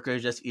 social worker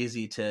is just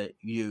easy to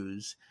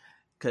use.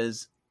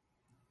 Because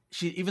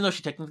even though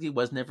she technically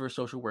was never a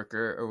social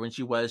worker, or when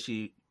she was,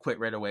 she quit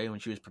right away when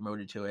she was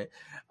promoted to it.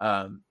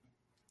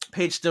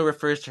 Paige still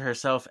refers to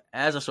herself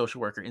as a social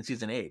worker in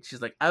season 8.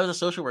 She's like, I was a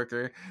social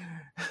worker.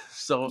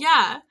 So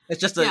Yeah. it's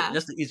just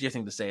an easier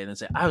thing to say than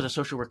say, I was a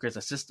social worker's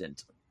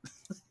assistant.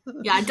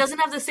 Yeah, it doesn't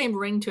have the same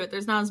ring to it.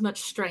 There's not as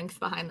much strength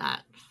behind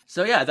that.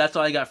 So yeah, that's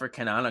all I got for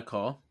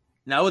canonical.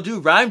 Now we'll do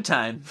rhyme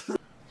time.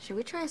 Should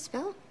we try a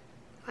spell?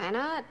 Why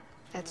not?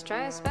 Let's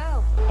try a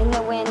spell. In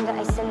the wind,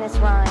 I sing this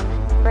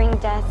rhyme. Bring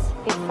death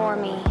before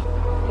me,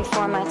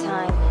 before my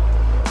time.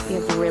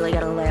 You've really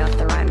got to lay off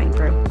the rhyming,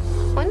 Prue.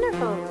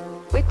 Wonderful.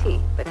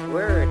 Witty, but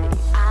wordy.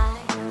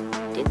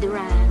 I did the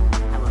rhyme.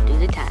 I will do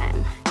the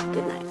time.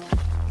 Good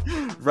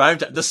night. Rhyme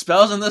time. The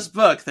spells in this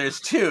book,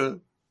 there's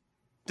 2.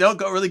 Don't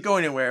really go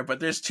anywhere, but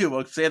there's 2.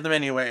 We'll say them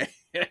anyway.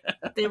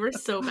 They were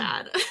so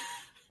bad.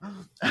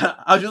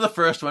 I'll do the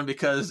first one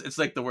because it's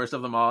like the worst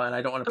of them all, and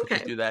I don't want to put you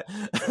through that.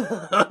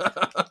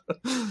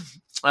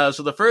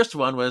 So the first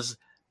one was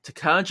to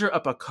conjure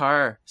up a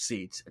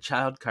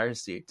child car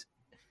seat.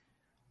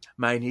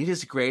 My need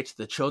is great,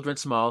 the children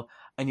small.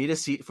 I need a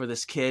seat for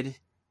this kid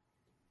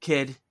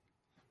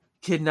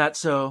not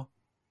so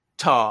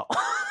tall.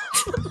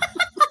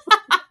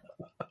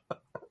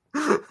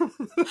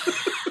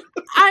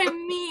 I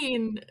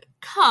mean,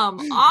 come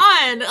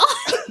on.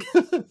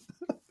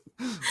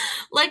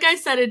 Like I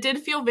said, it did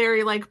feel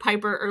very like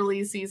Piper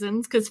early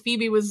seasons because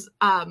Phoebe was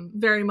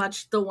very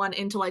much the one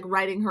into like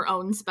writing her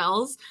own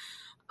spells.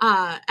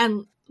 But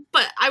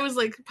I was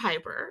like,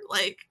 Piper,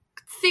 like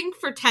think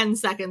for 10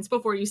 seconds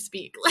before you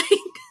speak. Like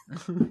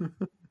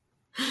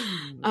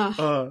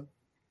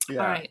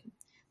Yeah. All right.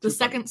 The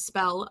second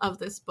spell of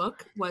this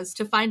book was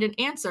to find an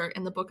answer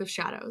in the Book of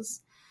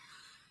Shadows.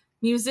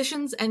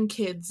 Musicians and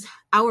kids,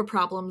 our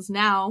problems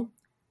now.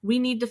 We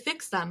need to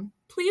fix them.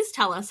 Please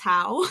tell us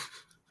how.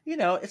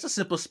 It's a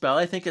simple spell.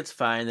 I think it's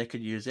fine. They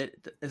could use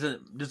it.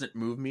 It doesn't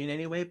move me in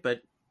any way,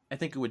 but I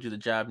think it would do the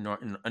job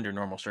under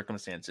normal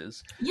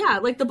circumstances. Yeah,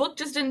 like the book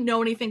just didn't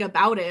know anything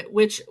about it,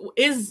 which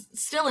is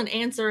still an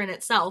answer in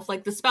itself.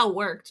 Like the spell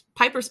worked.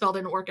 Piper's spell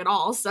didn't work at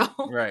all, so.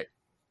 Right.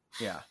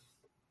 Yeah.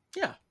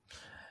 Yeah.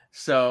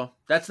 So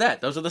that's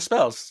that. Those are the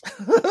spells.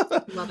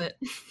 Love it.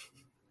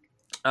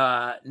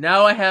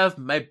 Now I have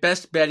my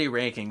best baddie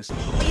rankings.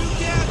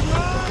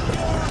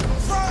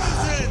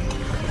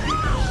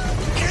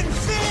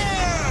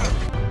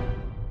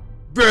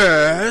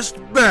 Best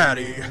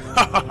baddie.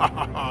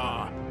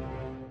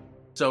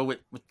 So with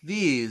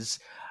these,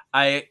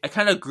 I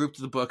kind of grouped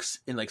the books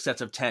in like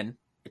sets of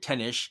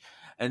 10-ish.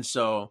 And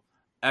so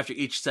after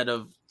each set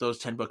of those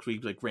 10 books, we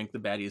like rank the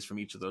baddies from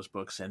each of those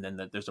books. And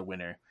then there's a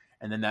winner.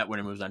 And then that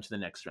winner moves on to the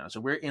next round.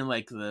 So we're in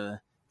like the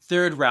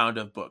third round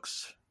of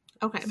books.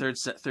 Okay. Third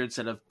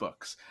set of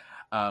books.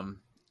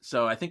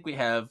 So I think we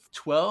have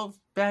 12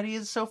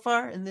 baddies so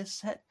far in this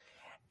set.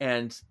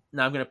 And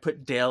now I'm going to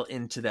put Dale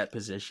into that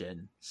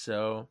position.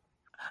 So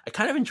I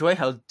kind of enjoy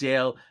how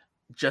Dale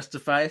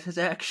justifies his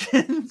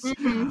actions.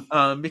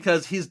 Mm-hmm.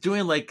 Because he's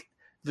doing like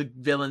the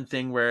villain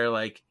thing where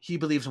like he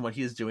believes in what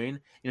he's doing.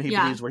 He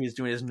believes what he's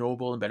doing is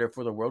noble and better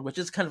for the world, which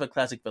is kind of a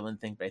classic villain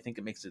thing, but I think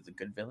it makes it a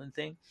good villain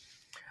thing.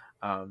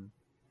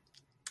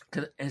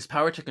 His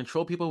power to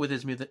control people with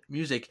his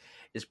music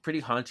is pretty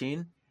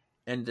haunting.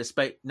 And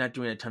despite not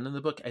doing a ton in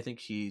the book, I think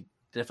he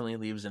definitely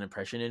leaves an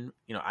impression. And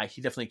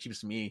he definitely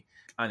keeps me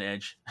on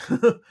edge.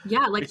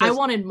 Yeah, like because I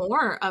wanted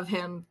more of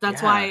him.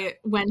 That's why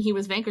when he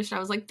was vanquished, I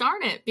was like,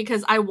 darn it,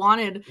 because I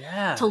wanted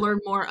to learn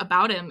more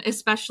about him,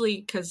 especially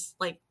because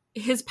like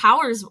his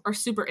powers are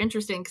super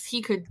interesting because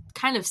he could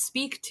kind of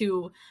speak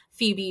to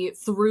Phoebe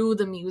through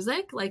the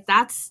music. Like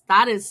that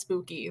is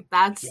spooky.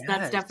 That's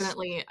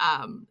definitely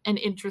an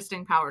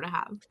interesting power to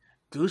have.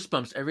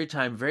 Goosebumps every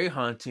time. Very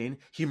haunting.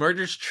 He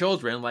murders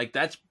children. Like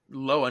that's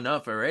low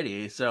enough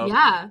already. So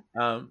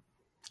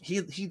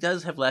he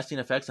does have lasting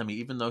effects on me,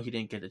 even though he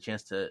didn't get a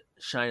chance to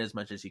shine as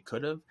much as he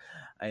could have.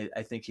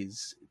 I think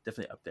he's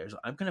definitely up there. So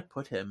I'm gonna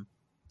put him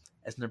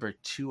as number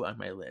 2 on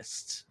my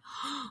list.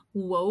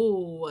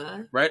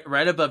 Whoa!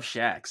 Right above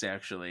Shax,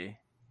 actually.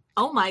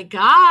 Oh my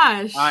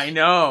gosh! I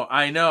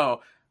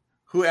know.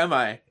 Who am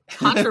I?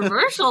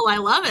 Controversial. I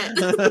love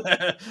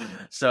it.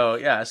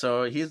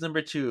 So he's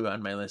number 2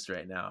 on my list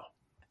right now.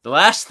 The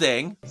last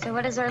thing. So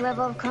what is our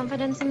level of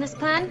confidence in this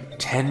plan?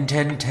 10,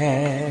 10,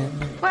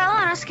 10. Well,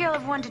 on a scale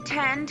of 1 to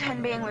 10,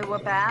 10 being we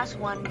whoop ass,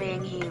 1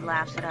 being he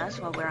laughs at us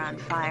while we're on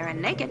fire and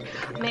naked,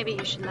 Maybe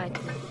you should lie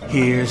to me.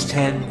 Here's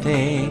 10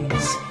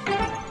 things.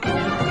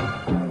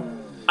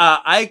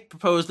 I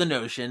propose the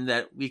notion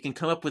that we can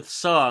come up with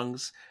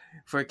songs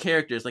for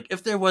characters. Like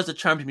if there was a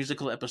Charmed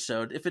musical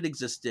episode, if it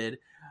existed,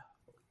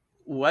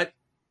 what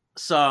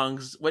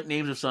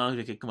names of songs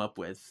we could come up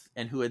with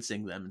and who would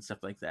sing them and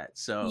stuff like that.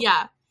 So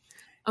yeah.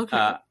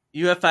 Okay.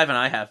 You have 5 and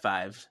I have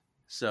 5.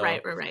 So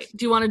Right.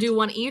 Do you want to do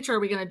one each, or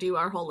are we going to do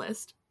our whole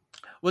list?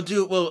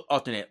 We'll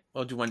alternate.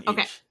 We'll do one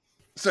Okay. each.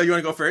 So you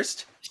want to go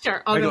first?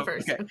 Sure, I'll go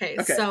first. Okay.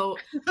 So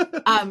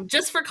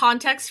just for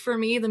context, for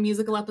me, the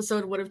musical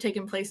episode would have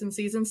taken place in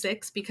season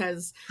 6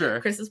 because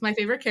Chris is my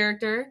favorite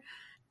character.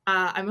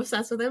 I'm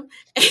obsessed with him.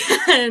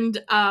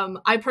 And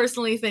I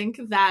personally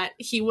think that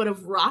he would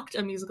have rocked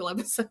a musical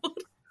episode.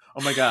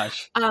 Oh my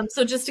gosh.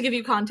 So just to give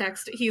you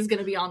context, he's going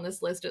to be on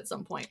this list at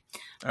some point.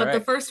 But right.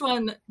 The first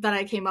one that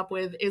I came up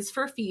with is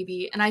for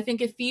Phoebe. And I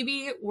think if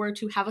Phoebe were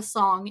to have a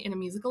song in a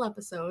musical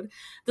episode,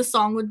 the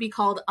song would be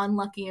called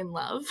Unlucky in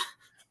Love.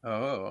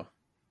 Oh,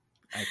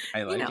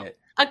 I like it.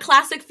 A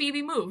classic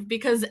Phoebe move,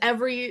 because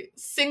every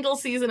single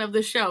season of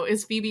the show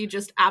is Phoebe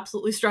just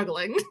absolutely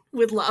struggling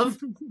with love.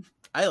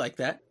 I like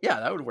that. Yeah,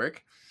 that would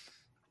work.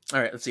 All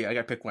right, let's see. I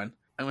got to pick one.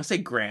 I'm going to say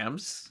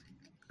Grams.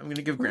 I'm going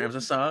to give Grams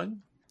a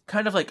song.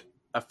 Kind of like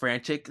a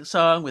frantic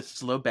song with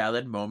slow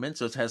ballad moments.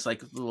 So it has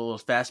like little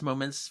fast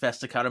moments, fast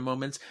staccato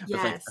moments with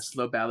like a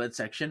slow ballad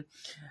section.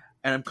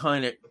 And I'm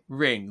calling it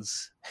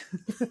Rings.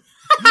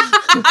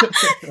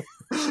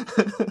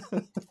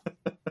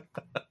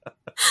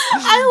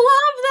 I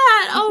love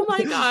that. Oh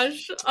my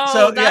gosh. Oh,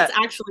 so, that's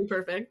actually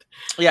perfect.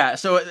 Yeah,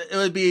 so it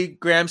would be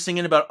Graham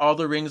singing about all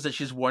the rings that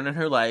she's worn in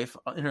her life,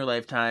 in her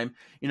lifetime,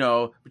 you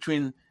know,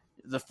 between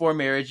the 4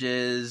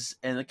 marriages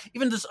and like,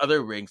 even just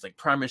other rings, like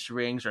promise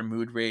rings or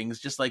mood rings,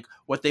 just like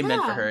what they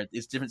meant for her at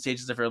these different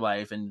stages of her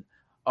life and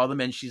all the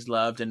men she's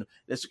loved. And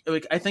it's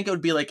like, I think it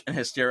would be like an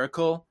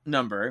hysterical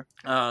number.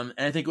 And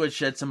I think it would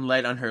shed some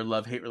light on her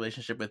love-hate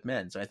relationship with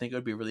men. So I think it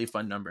would be a really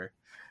fun number.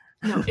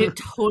 No, it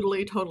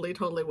totally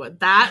would.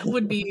 That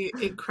would be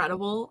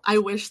incredible. I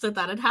wish that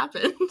had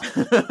happened.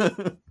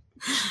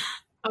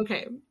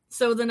 Okay,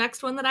 so the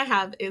next one that I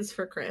have is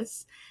for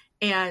Chris.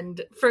 And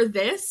for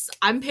this,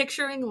 I'm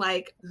picturing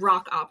like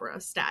rock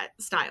opera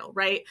style,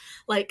 right?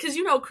 Like, because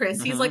you know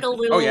Chris, he's like a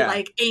little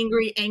like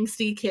angry,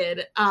 angsty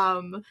kid.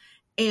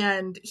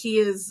 And he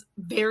is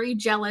very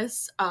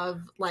jealous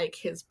of like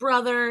his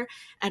brother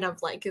and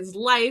of like his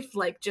life.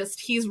 Like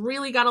just, he's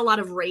really got a lot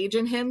of rage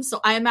in him.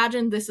 So I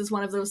imagine this is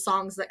one of those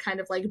songs that kind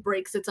of like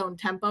breaks its own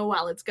tempo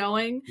while it's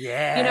going.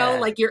 Yeah. You know,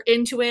 like you're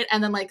into it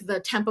and then like the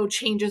tempo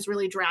changes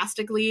really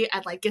drastically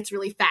and like gets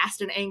really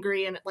fast and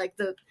angry and like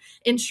the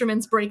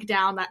instruments break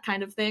down, that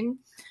kind of thing.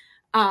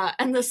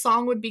 And the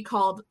song would be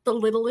called The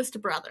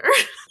Littlest Brother.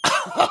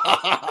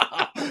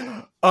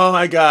 Oh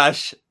my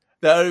gosh.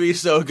 That would be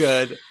so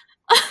good.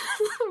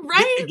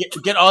 Right?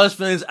 Get all his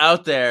feelings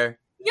out there.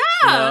 Yeah.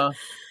 You know?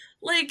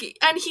 Like,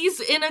 and he's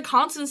in a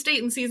constant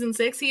state in season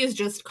 6. He is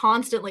just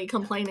constantly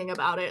complaining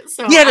about it.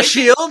 So he had a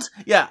shield?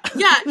 Yeah.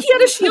 Yeah, he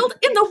had a shield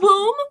in the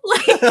womb.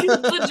 Like,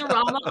 the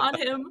drama on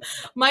him.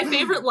 My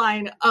favorite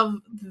line of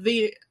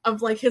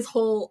like his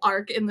whole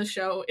arc in the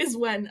show is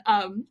when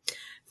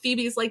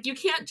Phoebe's like, you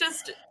can't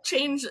just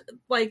change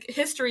like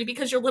history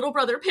because your little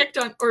brother picked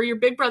on, or your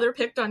big brother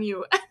picked on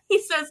you. And he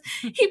says,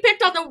 he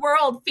picked on the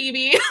world,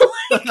 Phoebe.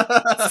 Like,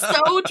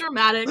 so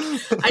dramatic.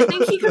 I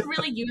think he could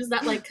really use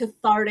that like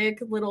cathartic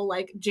little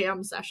like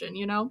jam session,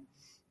 you know?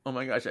 Oh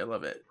my gosh, I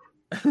love it.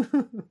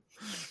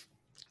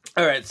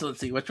 All right, so let's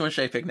see. Which one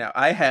should I pick now?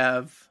 I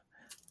have,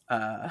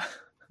 I'll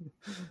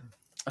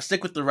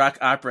stick with the rock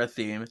opera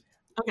theme.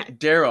 Okay.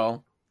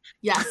 Daryl.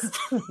 Yes.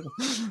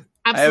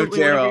 Absolutely,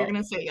 whatever you're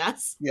gonna say,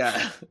 yes.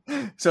 Yeah.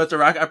 So it's a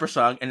rock opera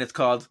song, and it's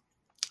called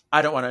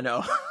I Don't Want to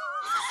Know.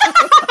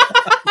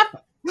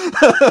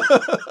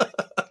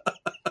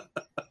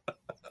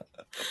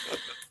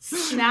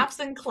 Snaps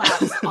and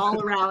claps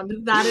all around.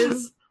 That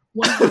is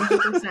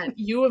 100%.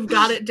 You have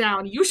got it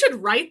down. You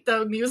should write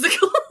the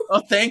musical. Oh,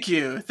 thank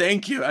you.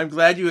 I'm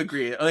glad you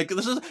agree. Like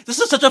this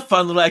is such a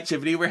fun little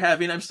activity we're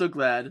having. I'm so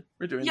glad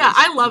we're doing this. Yeah,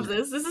 I love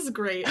this. This is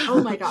great.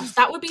 Oh my gosh,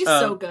 that would be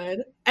so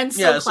good and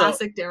so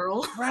classic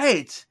Daryl.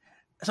 Right.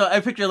 So I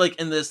picture like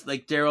in this,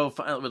 like Daryl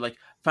would like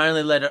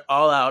finally let it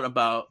all out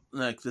about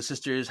like the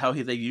sisters, how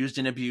they used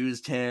and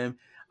abused him,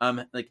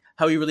 like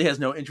how he really has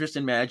no interest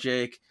in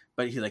magic,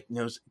 but he like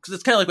knows, because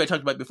it's kind of like what I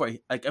talked about before.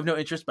 Like I have no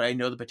interest, but I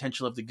know the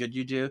potential of the good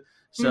you do.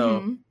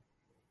 So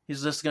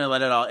he's just gonna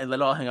let it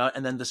all hang out,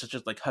 and then the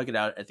sisters like hug it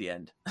out at the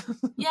end.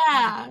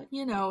 Yeah,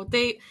 you know,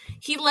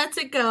 he lets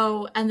it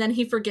go, and then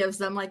he forgives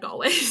them like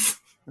always.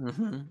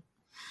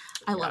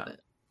 I love it.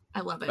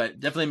 But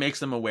definitely makes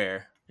them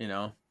aware, you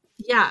know.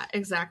 Yeah,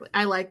 exactly.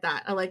 I like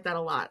that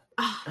a lot.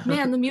 Oh,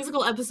 man, the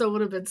musical episode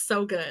would have been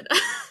so good.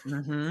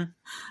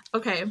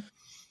 Okay,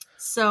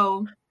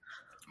 so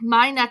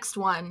my next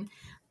one,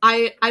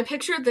 I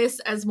picture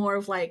this as more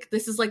of like,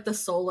 this is like the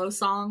solo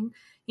song,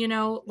 you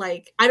know,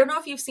 like, I don't know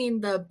if you've seen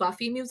the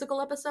Buffy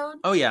musical episode.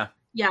 Oh yeah.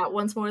 Yeah,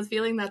 Once More with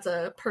Feeling, that's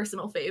a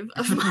personal fave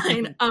of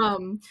mine.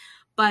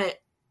 But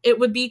it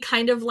would be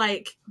kind of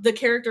like the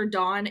character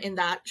Dawn in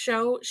that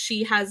show.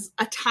 She has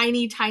a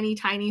tiny, tiny,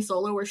 tiny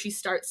solo where she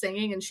starts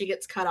singing and she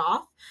gets cut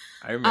off.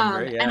 I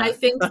remember, yeah. And I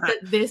think that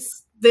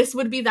this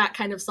would be that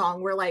kind of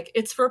song where like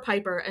it's for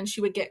Piper and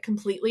she would get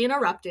completely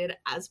interrupted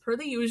as per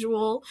the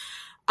usual.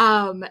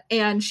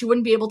 And she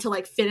wouldn't be able to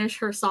like finish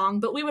her song,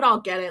 but we would all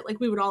get it. Like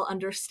we would all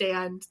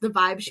understand the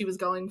vibe she was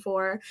going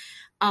for.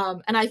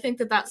 And I think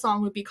that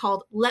song would be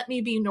called Let Me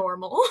Be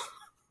Normal.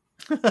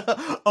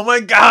 Oh my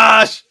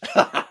gosh.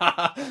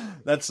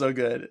 That's so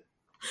good.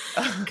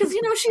 Because,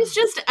 she's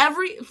just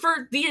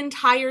for the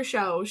entire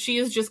show, she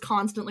is just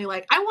constantly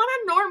like, I want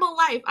a normal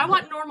life. I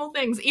want normal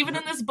things. Even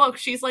in this book,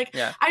 she's like,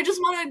 I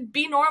just want to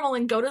be normal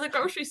and go to the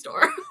grocery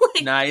store.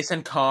 Like, nice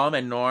and calm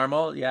and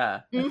normal.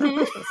 Yeah.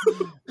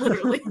 Mm-hmm.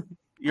 Literally.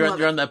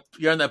 You're on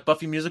that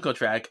Buffy musical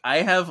track. I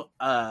have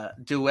a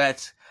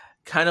duet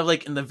kind of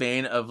like in the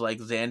vein of like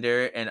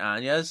Xander and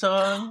Anya's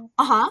song.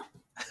 Uh-huh.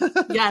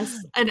 Yes.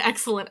 An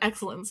excellent,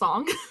 excellent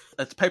song.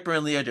 That's Piper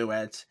and Leah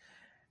duet.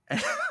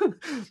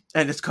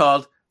 And it's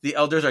called The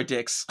Elders Are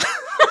Dicks.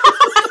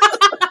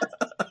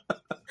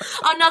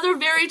 Another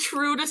very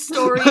true to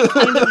story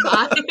kind of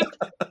vibe.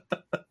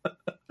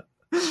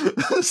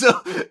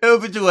 So it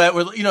would be a duet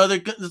where,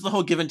 there's the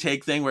whole give and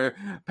take thing where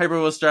Piper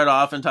will start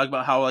off and talk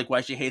about how, like, why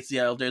she hates the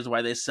elders,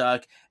 why they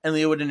suck, and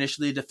Leah would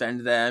initially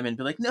defend them and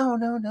be like,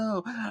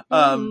 no.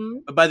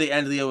 But by the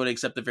end, Leah would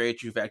accept the very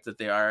true fact that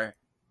they are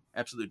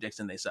absolute dicks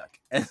and they suck.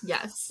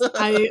 Yes,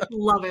 I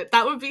love it.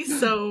 That would be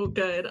so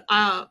good.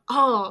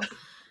 Oh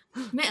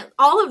man,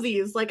 all of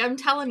these, like, I'm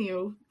telling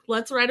you,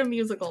 let's write a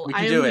musical.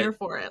 I am here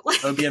for it.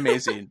 It would be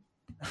amazing.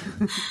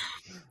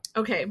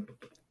 Okay,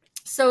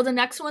 so the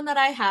next one that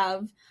I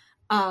have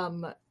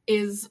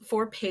is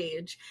for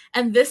Paige,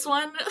 and this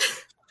one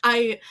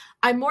I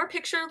more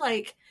picture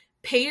like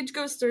Paige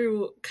goes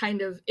through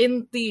kind of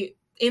in the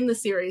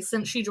series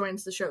since she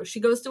joins the show. She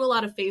goes through a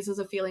lot of phases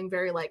of feeling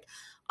very like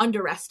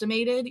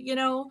underestimated,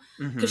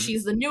 because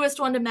she's the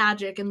newest one to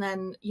magic, and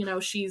then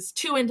she's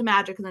too into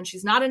magic, and then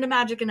she's not into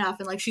magic enough,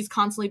 and like she's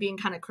constantly being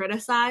kind of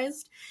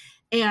criticized.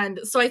 And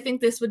so I think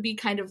this would be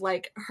kind of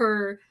like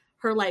her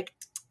like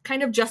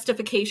kind of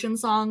justification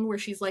song where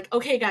she's like,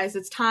 okay guys,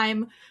 it's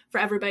time for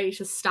everybody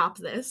to stop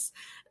this.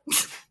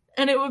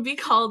 And it would be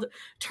called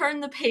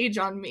Turn the Page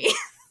on Me.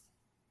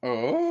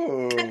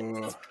 Oh,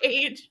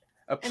 Page,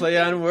 a play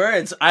on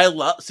words. I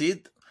love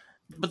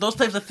but those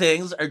types of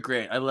things are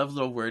great. I love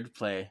little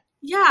wordplay.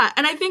 Yeah,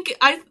 and I think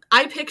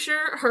I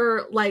picture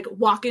her like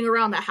walking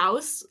around the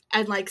house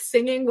and like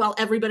singing while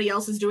everybody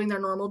else is doing their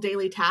normal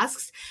daily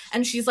tasks,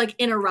 and she's like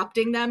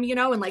interrupting them,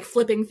 and like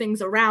flipping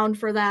things around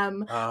for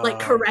them, like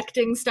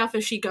correcting stuff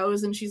as she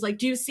goes, and she's like,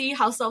 do you see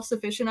how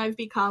self-sufficient I've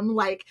become?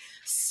 Like,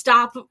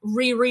 stop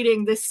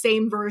rereading this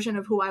same version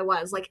of who I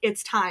was. Like,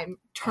 it's time.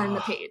 Turn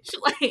the page.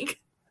 Like,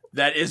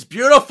 that is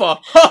beautiful.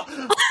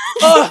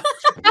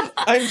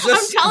 I'm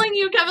telling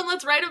you, Kevin,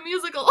 let's write a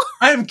musical.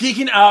 I'm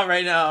geeking out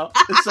right now.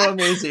 It's so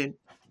amazing.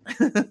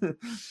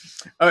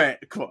 All right,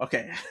 cool.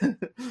 Okay.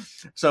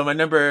 So my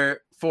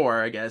number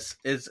 4, I guess,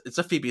 it's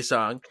a Phoebe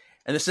song.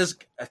 And this is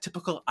a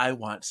typical I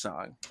Want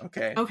song.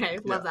 Okay. Okay,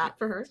 love that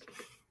for her.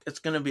 It's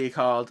going to be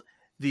called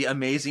The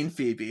Amazing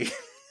Phoebe.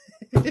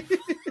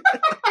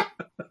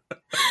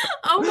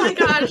 Oh my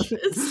gosh,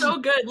 it's so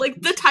good.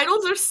 Like, the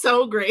titles are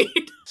so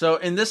great. So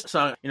in this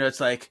song, it's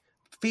like,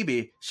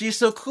 Phoebe, she's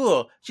so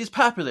cool, she's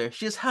popular,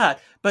 she's hot,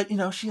 but,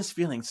 she has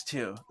feelings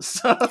too.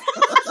 So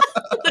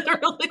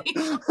literally.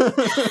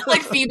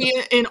 Like Phoebe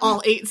in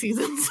all 8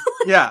 seasons.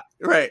 Yeah,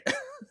 right.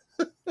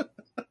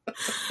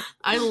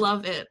 I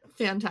love it.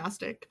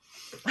 Fantastic.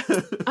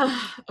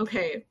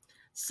 Okay,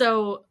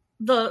 so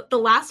the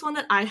last one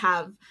that I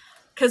have,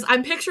 because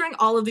I'm picturing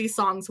all of these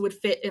songs would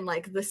fit in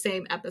like the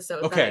same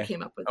episode that I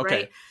came up with,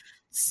 right?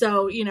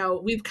 So,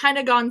 we've kind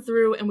of gone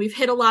through and we've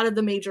hit a lot of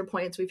the major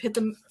points. We've hit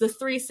the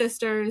 3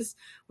 sisters.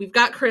 We've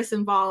got Chris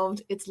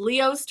involved. It's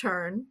Leo's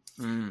turn.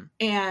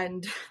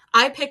 And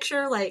I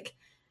picture like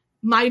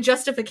my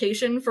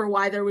justification for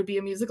why there would be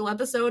a musical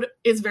episode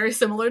is very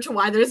similar to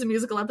why there's a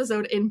musical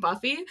episode in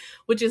Buffy,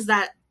 which is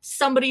that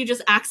somebody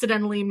just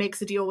accidentally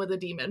makes a deal with a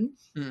demon.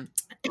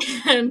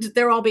 And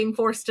they're all being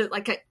forced to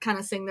like kind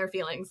of sing their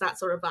feelings, that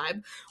sort of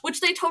vibe,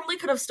 which they totally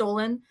could have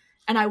stolen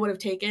and I would have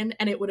taken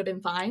and it would have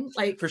been fine.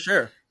 Like, for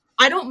sure.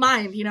 I don't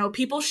mind,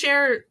 people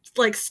share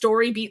like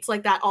story beats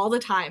like that all the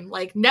time.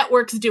 Like,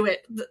 networks do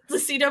it. The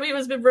CW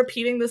has been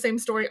repeating the same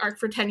story arc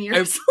for 10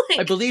 years.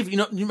 I believe,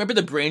 you remember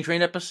the Brain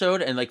Drain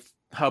episode and like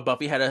how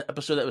Buffy had an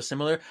episode that was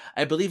similar?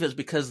 I believe it's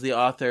because the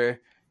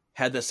author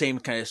had the same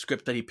kind of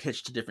script that he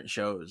pitched to different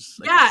shows.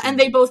 Like, yeah, and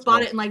they both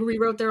bought it and like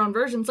rewrote their own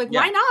versions. Like,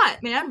 why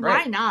not, man?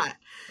 Right. Why not?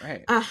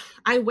 Right.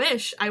 I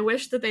wish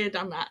that they had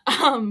done that.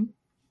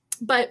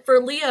 But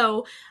for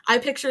Leo, I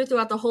picture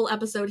throughout the whole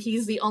episode,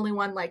 he's the only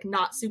one like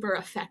not super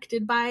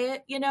affected by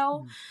it,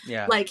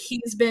 Yeah. Like,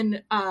 he's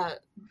been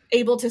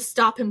able to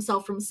stop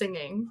himself from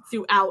singing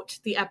throughout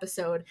the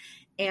episode,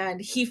 and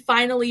he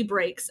finally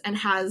breaks and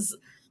has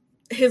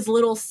his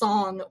little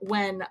song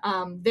when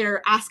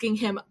they're asking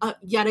him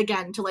yet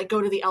again to like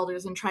go to the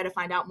elders and try to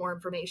find out more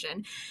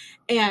information,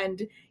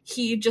 and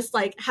he just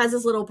like has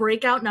his little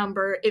breakout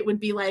number. It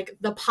would be like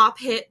the pop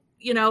hit,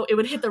 it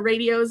would hit the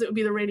radios. It would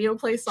be the radio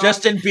play song.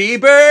 Justin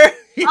Bieber.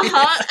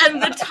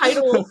 And the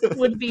title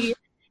would be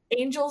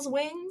Angels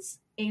Wings,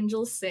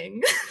 Angels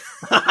Sing.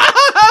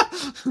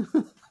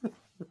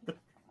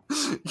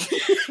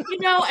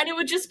 know, and it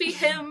would just be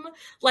him,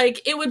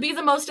 like, it would be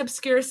the most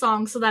obscure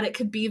song so that it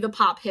could be the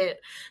pop hit.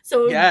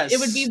 So Yes. it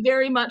would be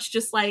very much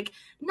just, like,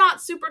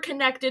 not super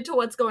connected to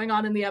what's going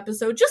on in the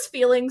episode, just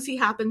feelings he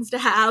happens to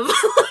have.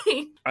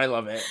 Like, I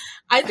love it.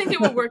 I think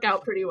it would work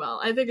out pretty well.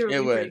 I think it would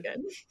be pretty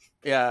good.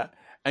 Yeah.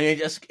 I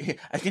mean,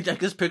 I can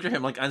just picture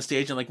him like on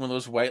stage in like one of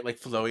those white like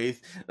flowy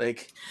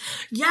like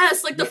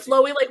Yes, like the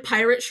flowy like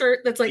pirate shirt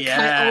that's like cut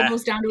Yeah.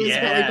 almost down to his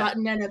belly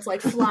button and it's like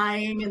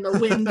flying and the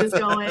wind is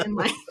going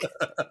like.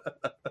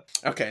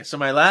 Okay, so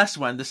my last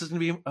one, this is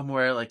gonna be a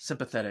more like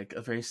sympathetic,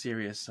 a very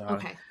serious song.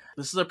 Okay.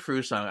 This is a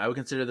Prue song. I would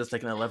consider this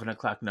like an 11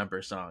 o'clock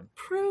number song.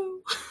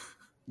 Prue.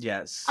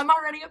 Yes. I'm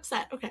already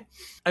upset. Okay.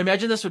 I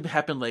imagine this would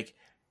happen like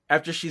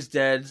after she's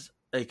dead,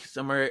 like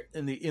somewhere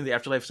in the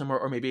afterlife somewhere,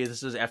 or maybe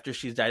this is after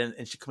she's died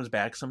and she comes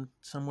back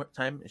somewhere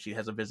time and she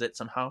has a visit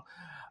somehow.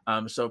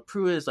 So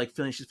Prue is like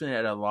she's feeling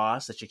at a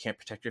loss that she can't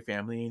protect her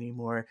family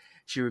anymore.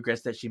 She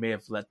regrets that she may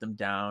have let them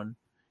down.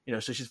 You know,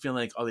 so she's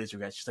feeling like all these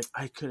regrets. She's like,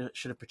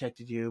 should have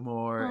protected you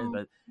more.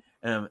 But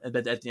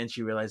at the end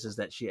she realizes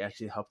that she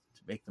actually helped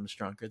to make them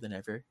stronger than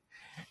ever.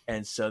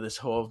 And so this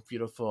whole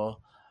beautiful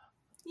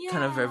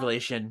kind of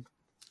revelation,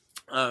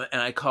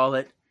 and I call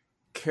it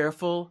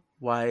Careful,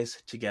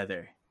 Wise,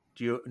 Together.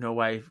 Do you know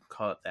why I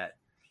call it that?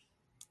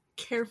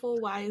 Careful,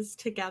 Wise,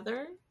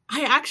 Together?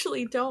 I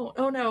actually don't.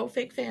 Oh no,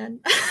 fake fan.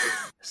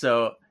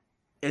 So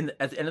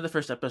at the end of the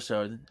first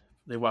episode,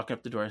 they walk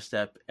up the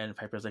doorstep and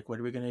Piper's like, what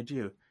are we going to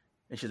do?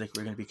 And she's like,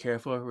 we're going to be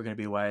careful, we're going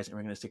to be wise, and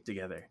we're going to stick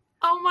together.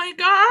 Oh my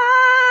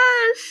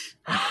gosh!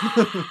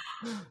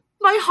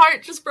 My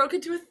heart just broke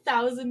into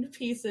 1,000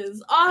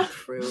 pieces. Oh,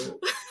 Prue.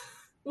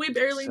 We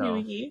barely knew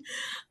ye.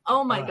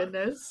 Oh my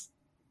goodness.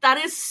 That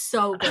is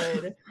so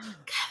good.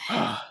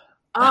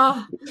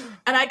 Oh,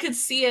 and I could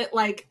see it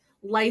like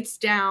lights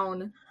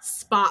down,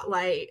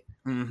 spotlight,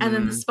 and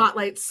then the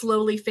spotlight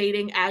slowly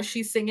fading as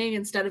she's singing.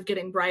 Instead of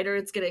getting brighter,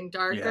 it's getting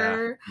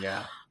darker.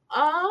 Yeah.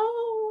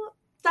 Oh,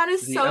 that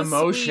is The so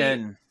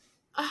emotion.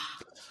 Sweet.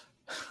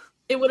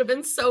 It would have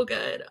been so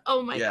good.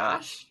 Oh my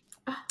gosh.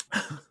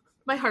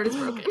 My heart is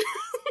broken.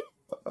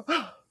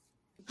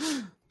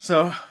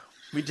 So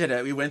we did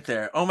it. We went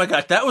there. Oh my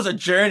gosh, that was a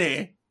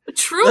journey.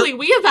 Truly,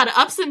 we have had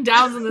ups and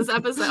downs in this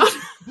episode.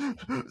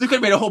 We could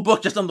have made a whole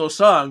book just on those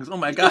songs. Oh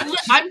my gosh.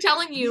 I'm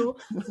telling you,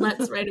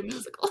 let's write a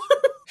musical.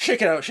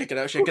 Shake it out, shake it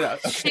out, shake it out.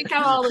 Okay. Shake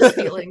out all those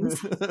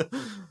feelings.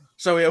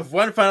 So we have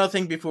one final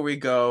thing before we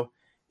go.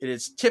 It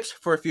is tips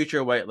for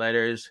future white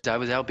lighters. I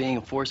was out being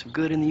a force of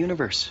good in the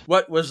universe.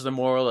 What was the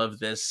moral of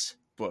this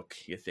book,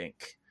 you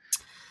think?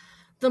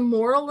 The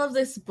moral of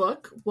this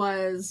book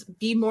was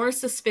be more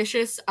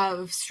suspicious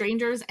of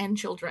strangers and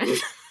children.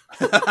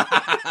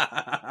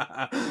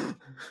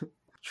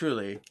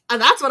 Truly.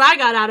 And that's what I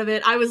got out of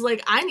it. I was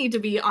like, I need to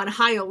be on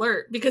high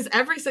alert because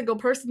every single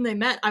person they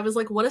met, I was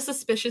like, what a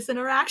suspicious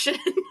interaction.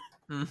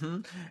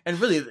 And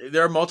really,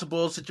 there are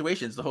multiple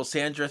situations. The whole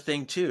Sandra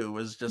thing, too,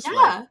 was just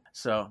like...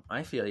 So,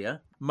 I feel ya.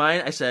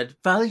 Mine, I said,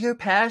 follow your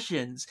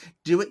passions.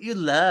 Do what you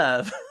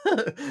love.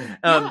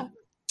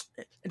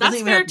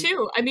 That's fair,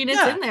 too. I mean,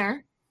 it's in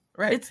there.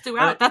 Right. It's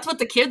throughout. That's what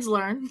the kids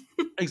learn.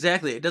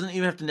 Exactly. It doesn't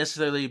even have to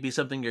necessarily be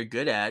something you're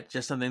good at,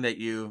 just something that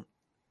you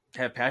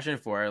have passion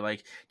for.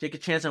 Like, take a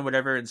chance on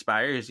whatever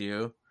inspires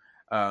you.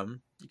 You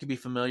can be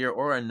familiar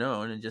or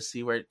unknown and just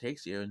see where it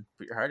takes you and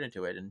put your heart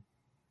into it and,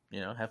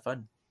 have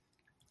fun.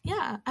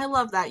 Yeah, I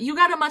love that. You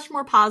got a much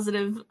more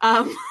positive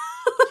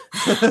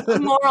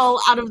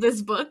moral out of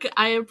this book.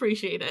 I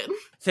appreciate it.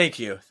 Thank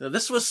you.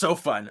 This was so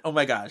fun. Oh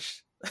my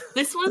gosh.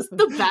 This was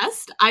the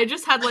best. I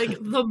just had like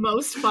the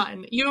most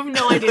fun. You have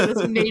no idea.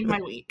 This made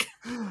my week.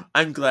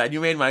 I'm glad you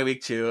made my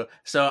week too.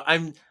 So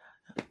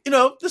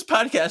this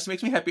podcast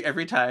makes me happy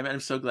every time. And I'm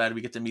so glad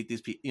we get to meet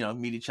these people,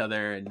 meet each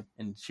other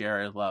and share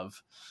our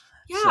love.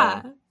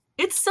 Yeah.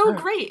 It's so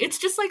great. It's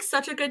just like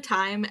such a good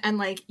time. And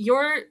like,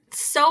 you're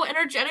so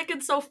energetic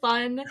and so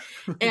fun.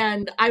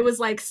 And I was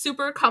like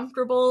super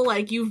comfortable.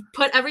 Like you've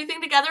put everything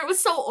together. It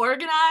was so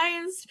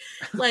organized.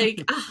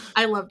 Like,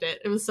 I loved it.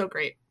 It was so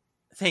great.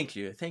 Thank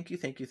you.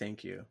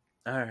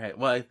 All right.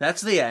 Well,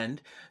 that's the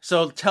end.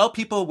 So tell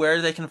people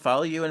where they can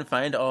follow you and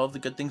find all of the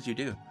good things you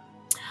do.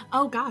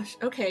 Oh gosh.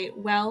 Okay.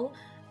 Well,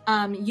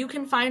 you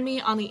can find me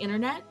on the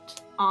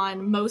internet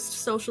on most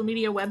social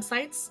media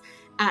websites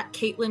at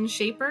Caitlin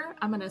Shaper.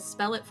 I'm going to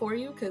spell it for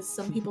you because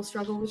some people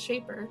struggle with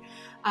Shaper.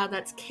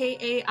 That's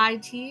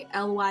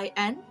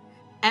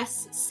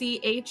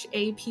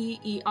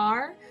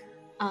KAITLYNSCHAPER.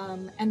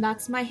 And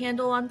that's my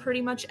handle on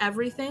pretty much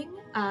everything.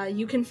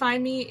 You can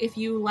find me if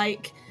you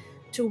like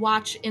to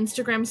watch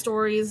Instagram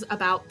stories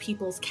about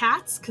people's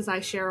cats, because I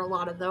share a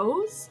lot of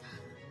those.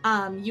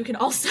 You can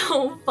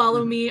also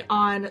follow me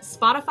on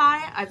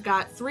Spotify. I've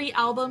got 3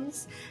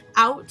 albums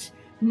out,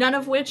 none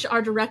of which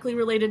are directly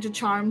related to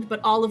Charmed,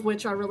 but all of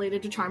which are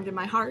related to Charmed in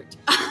my heart.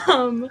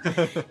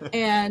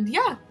 And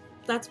yeah,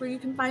 that's where you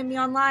can find me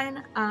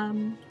online.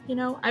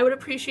 I would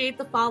appreciate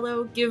the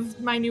follow. Give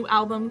my new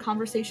album,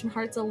 Conversation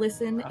Hearts, a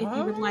listen if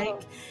you would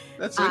like.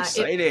 That's so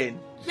exciting.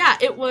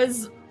 It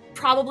was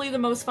probably the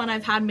most fun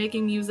I've had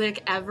making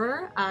music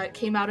ever. It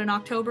came out in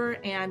October,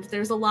 and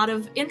there's a lot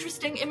of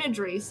interesting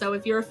imagery. So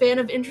if you're a fan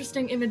of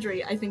interesting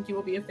imagery, I think you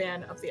will be a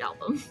fan of the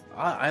album.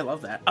 I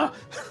love that.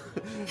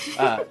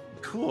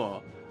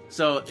 Cool.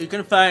 So you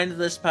can find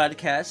this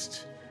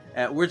podcast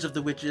at Words of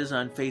the Witches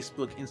on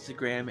Facebook,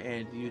 Instagram,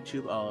 and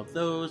YouTube, all of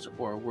those,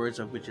 or Words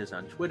of Witches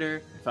on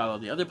Twitter. Follow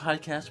the other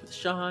podcast with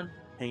Sean,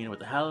 Hanging with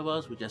the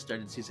Halliwells. We just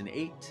started season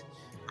 8.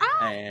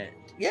 And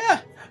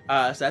yeah,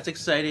 so that's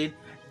exciting.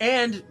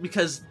 And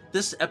because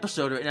this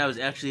episode right now is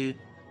actually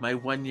my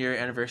 1-year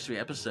anniversary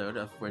episode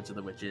of Words of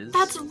the Witches.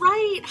 That's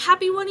right!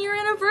 Happy 1-year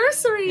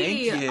anniversary!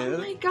 Thank you. Oh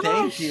my gosh.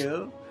 Thank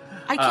you.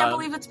 I can't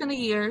believe it's been a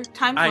year.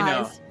 Time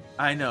flies.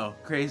 I know,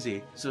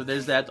 crazy. So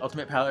there's that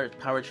Ultimate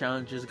Power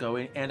Challenges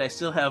going, and I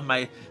still have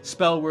my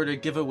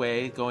Spellworder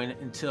giveaway going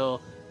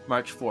until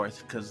March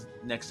 4th, because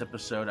next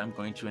episode I'm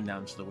going to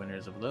announce the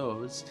winners of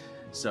those.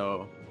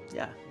 So,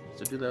 yeah,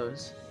 so do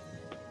those.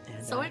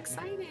 And, so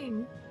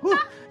exciting.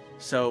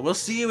 So we'll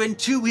see you in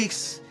 2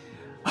 weeks.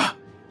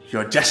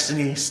 Your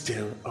destiny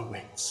still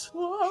awaits.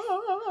 Woo!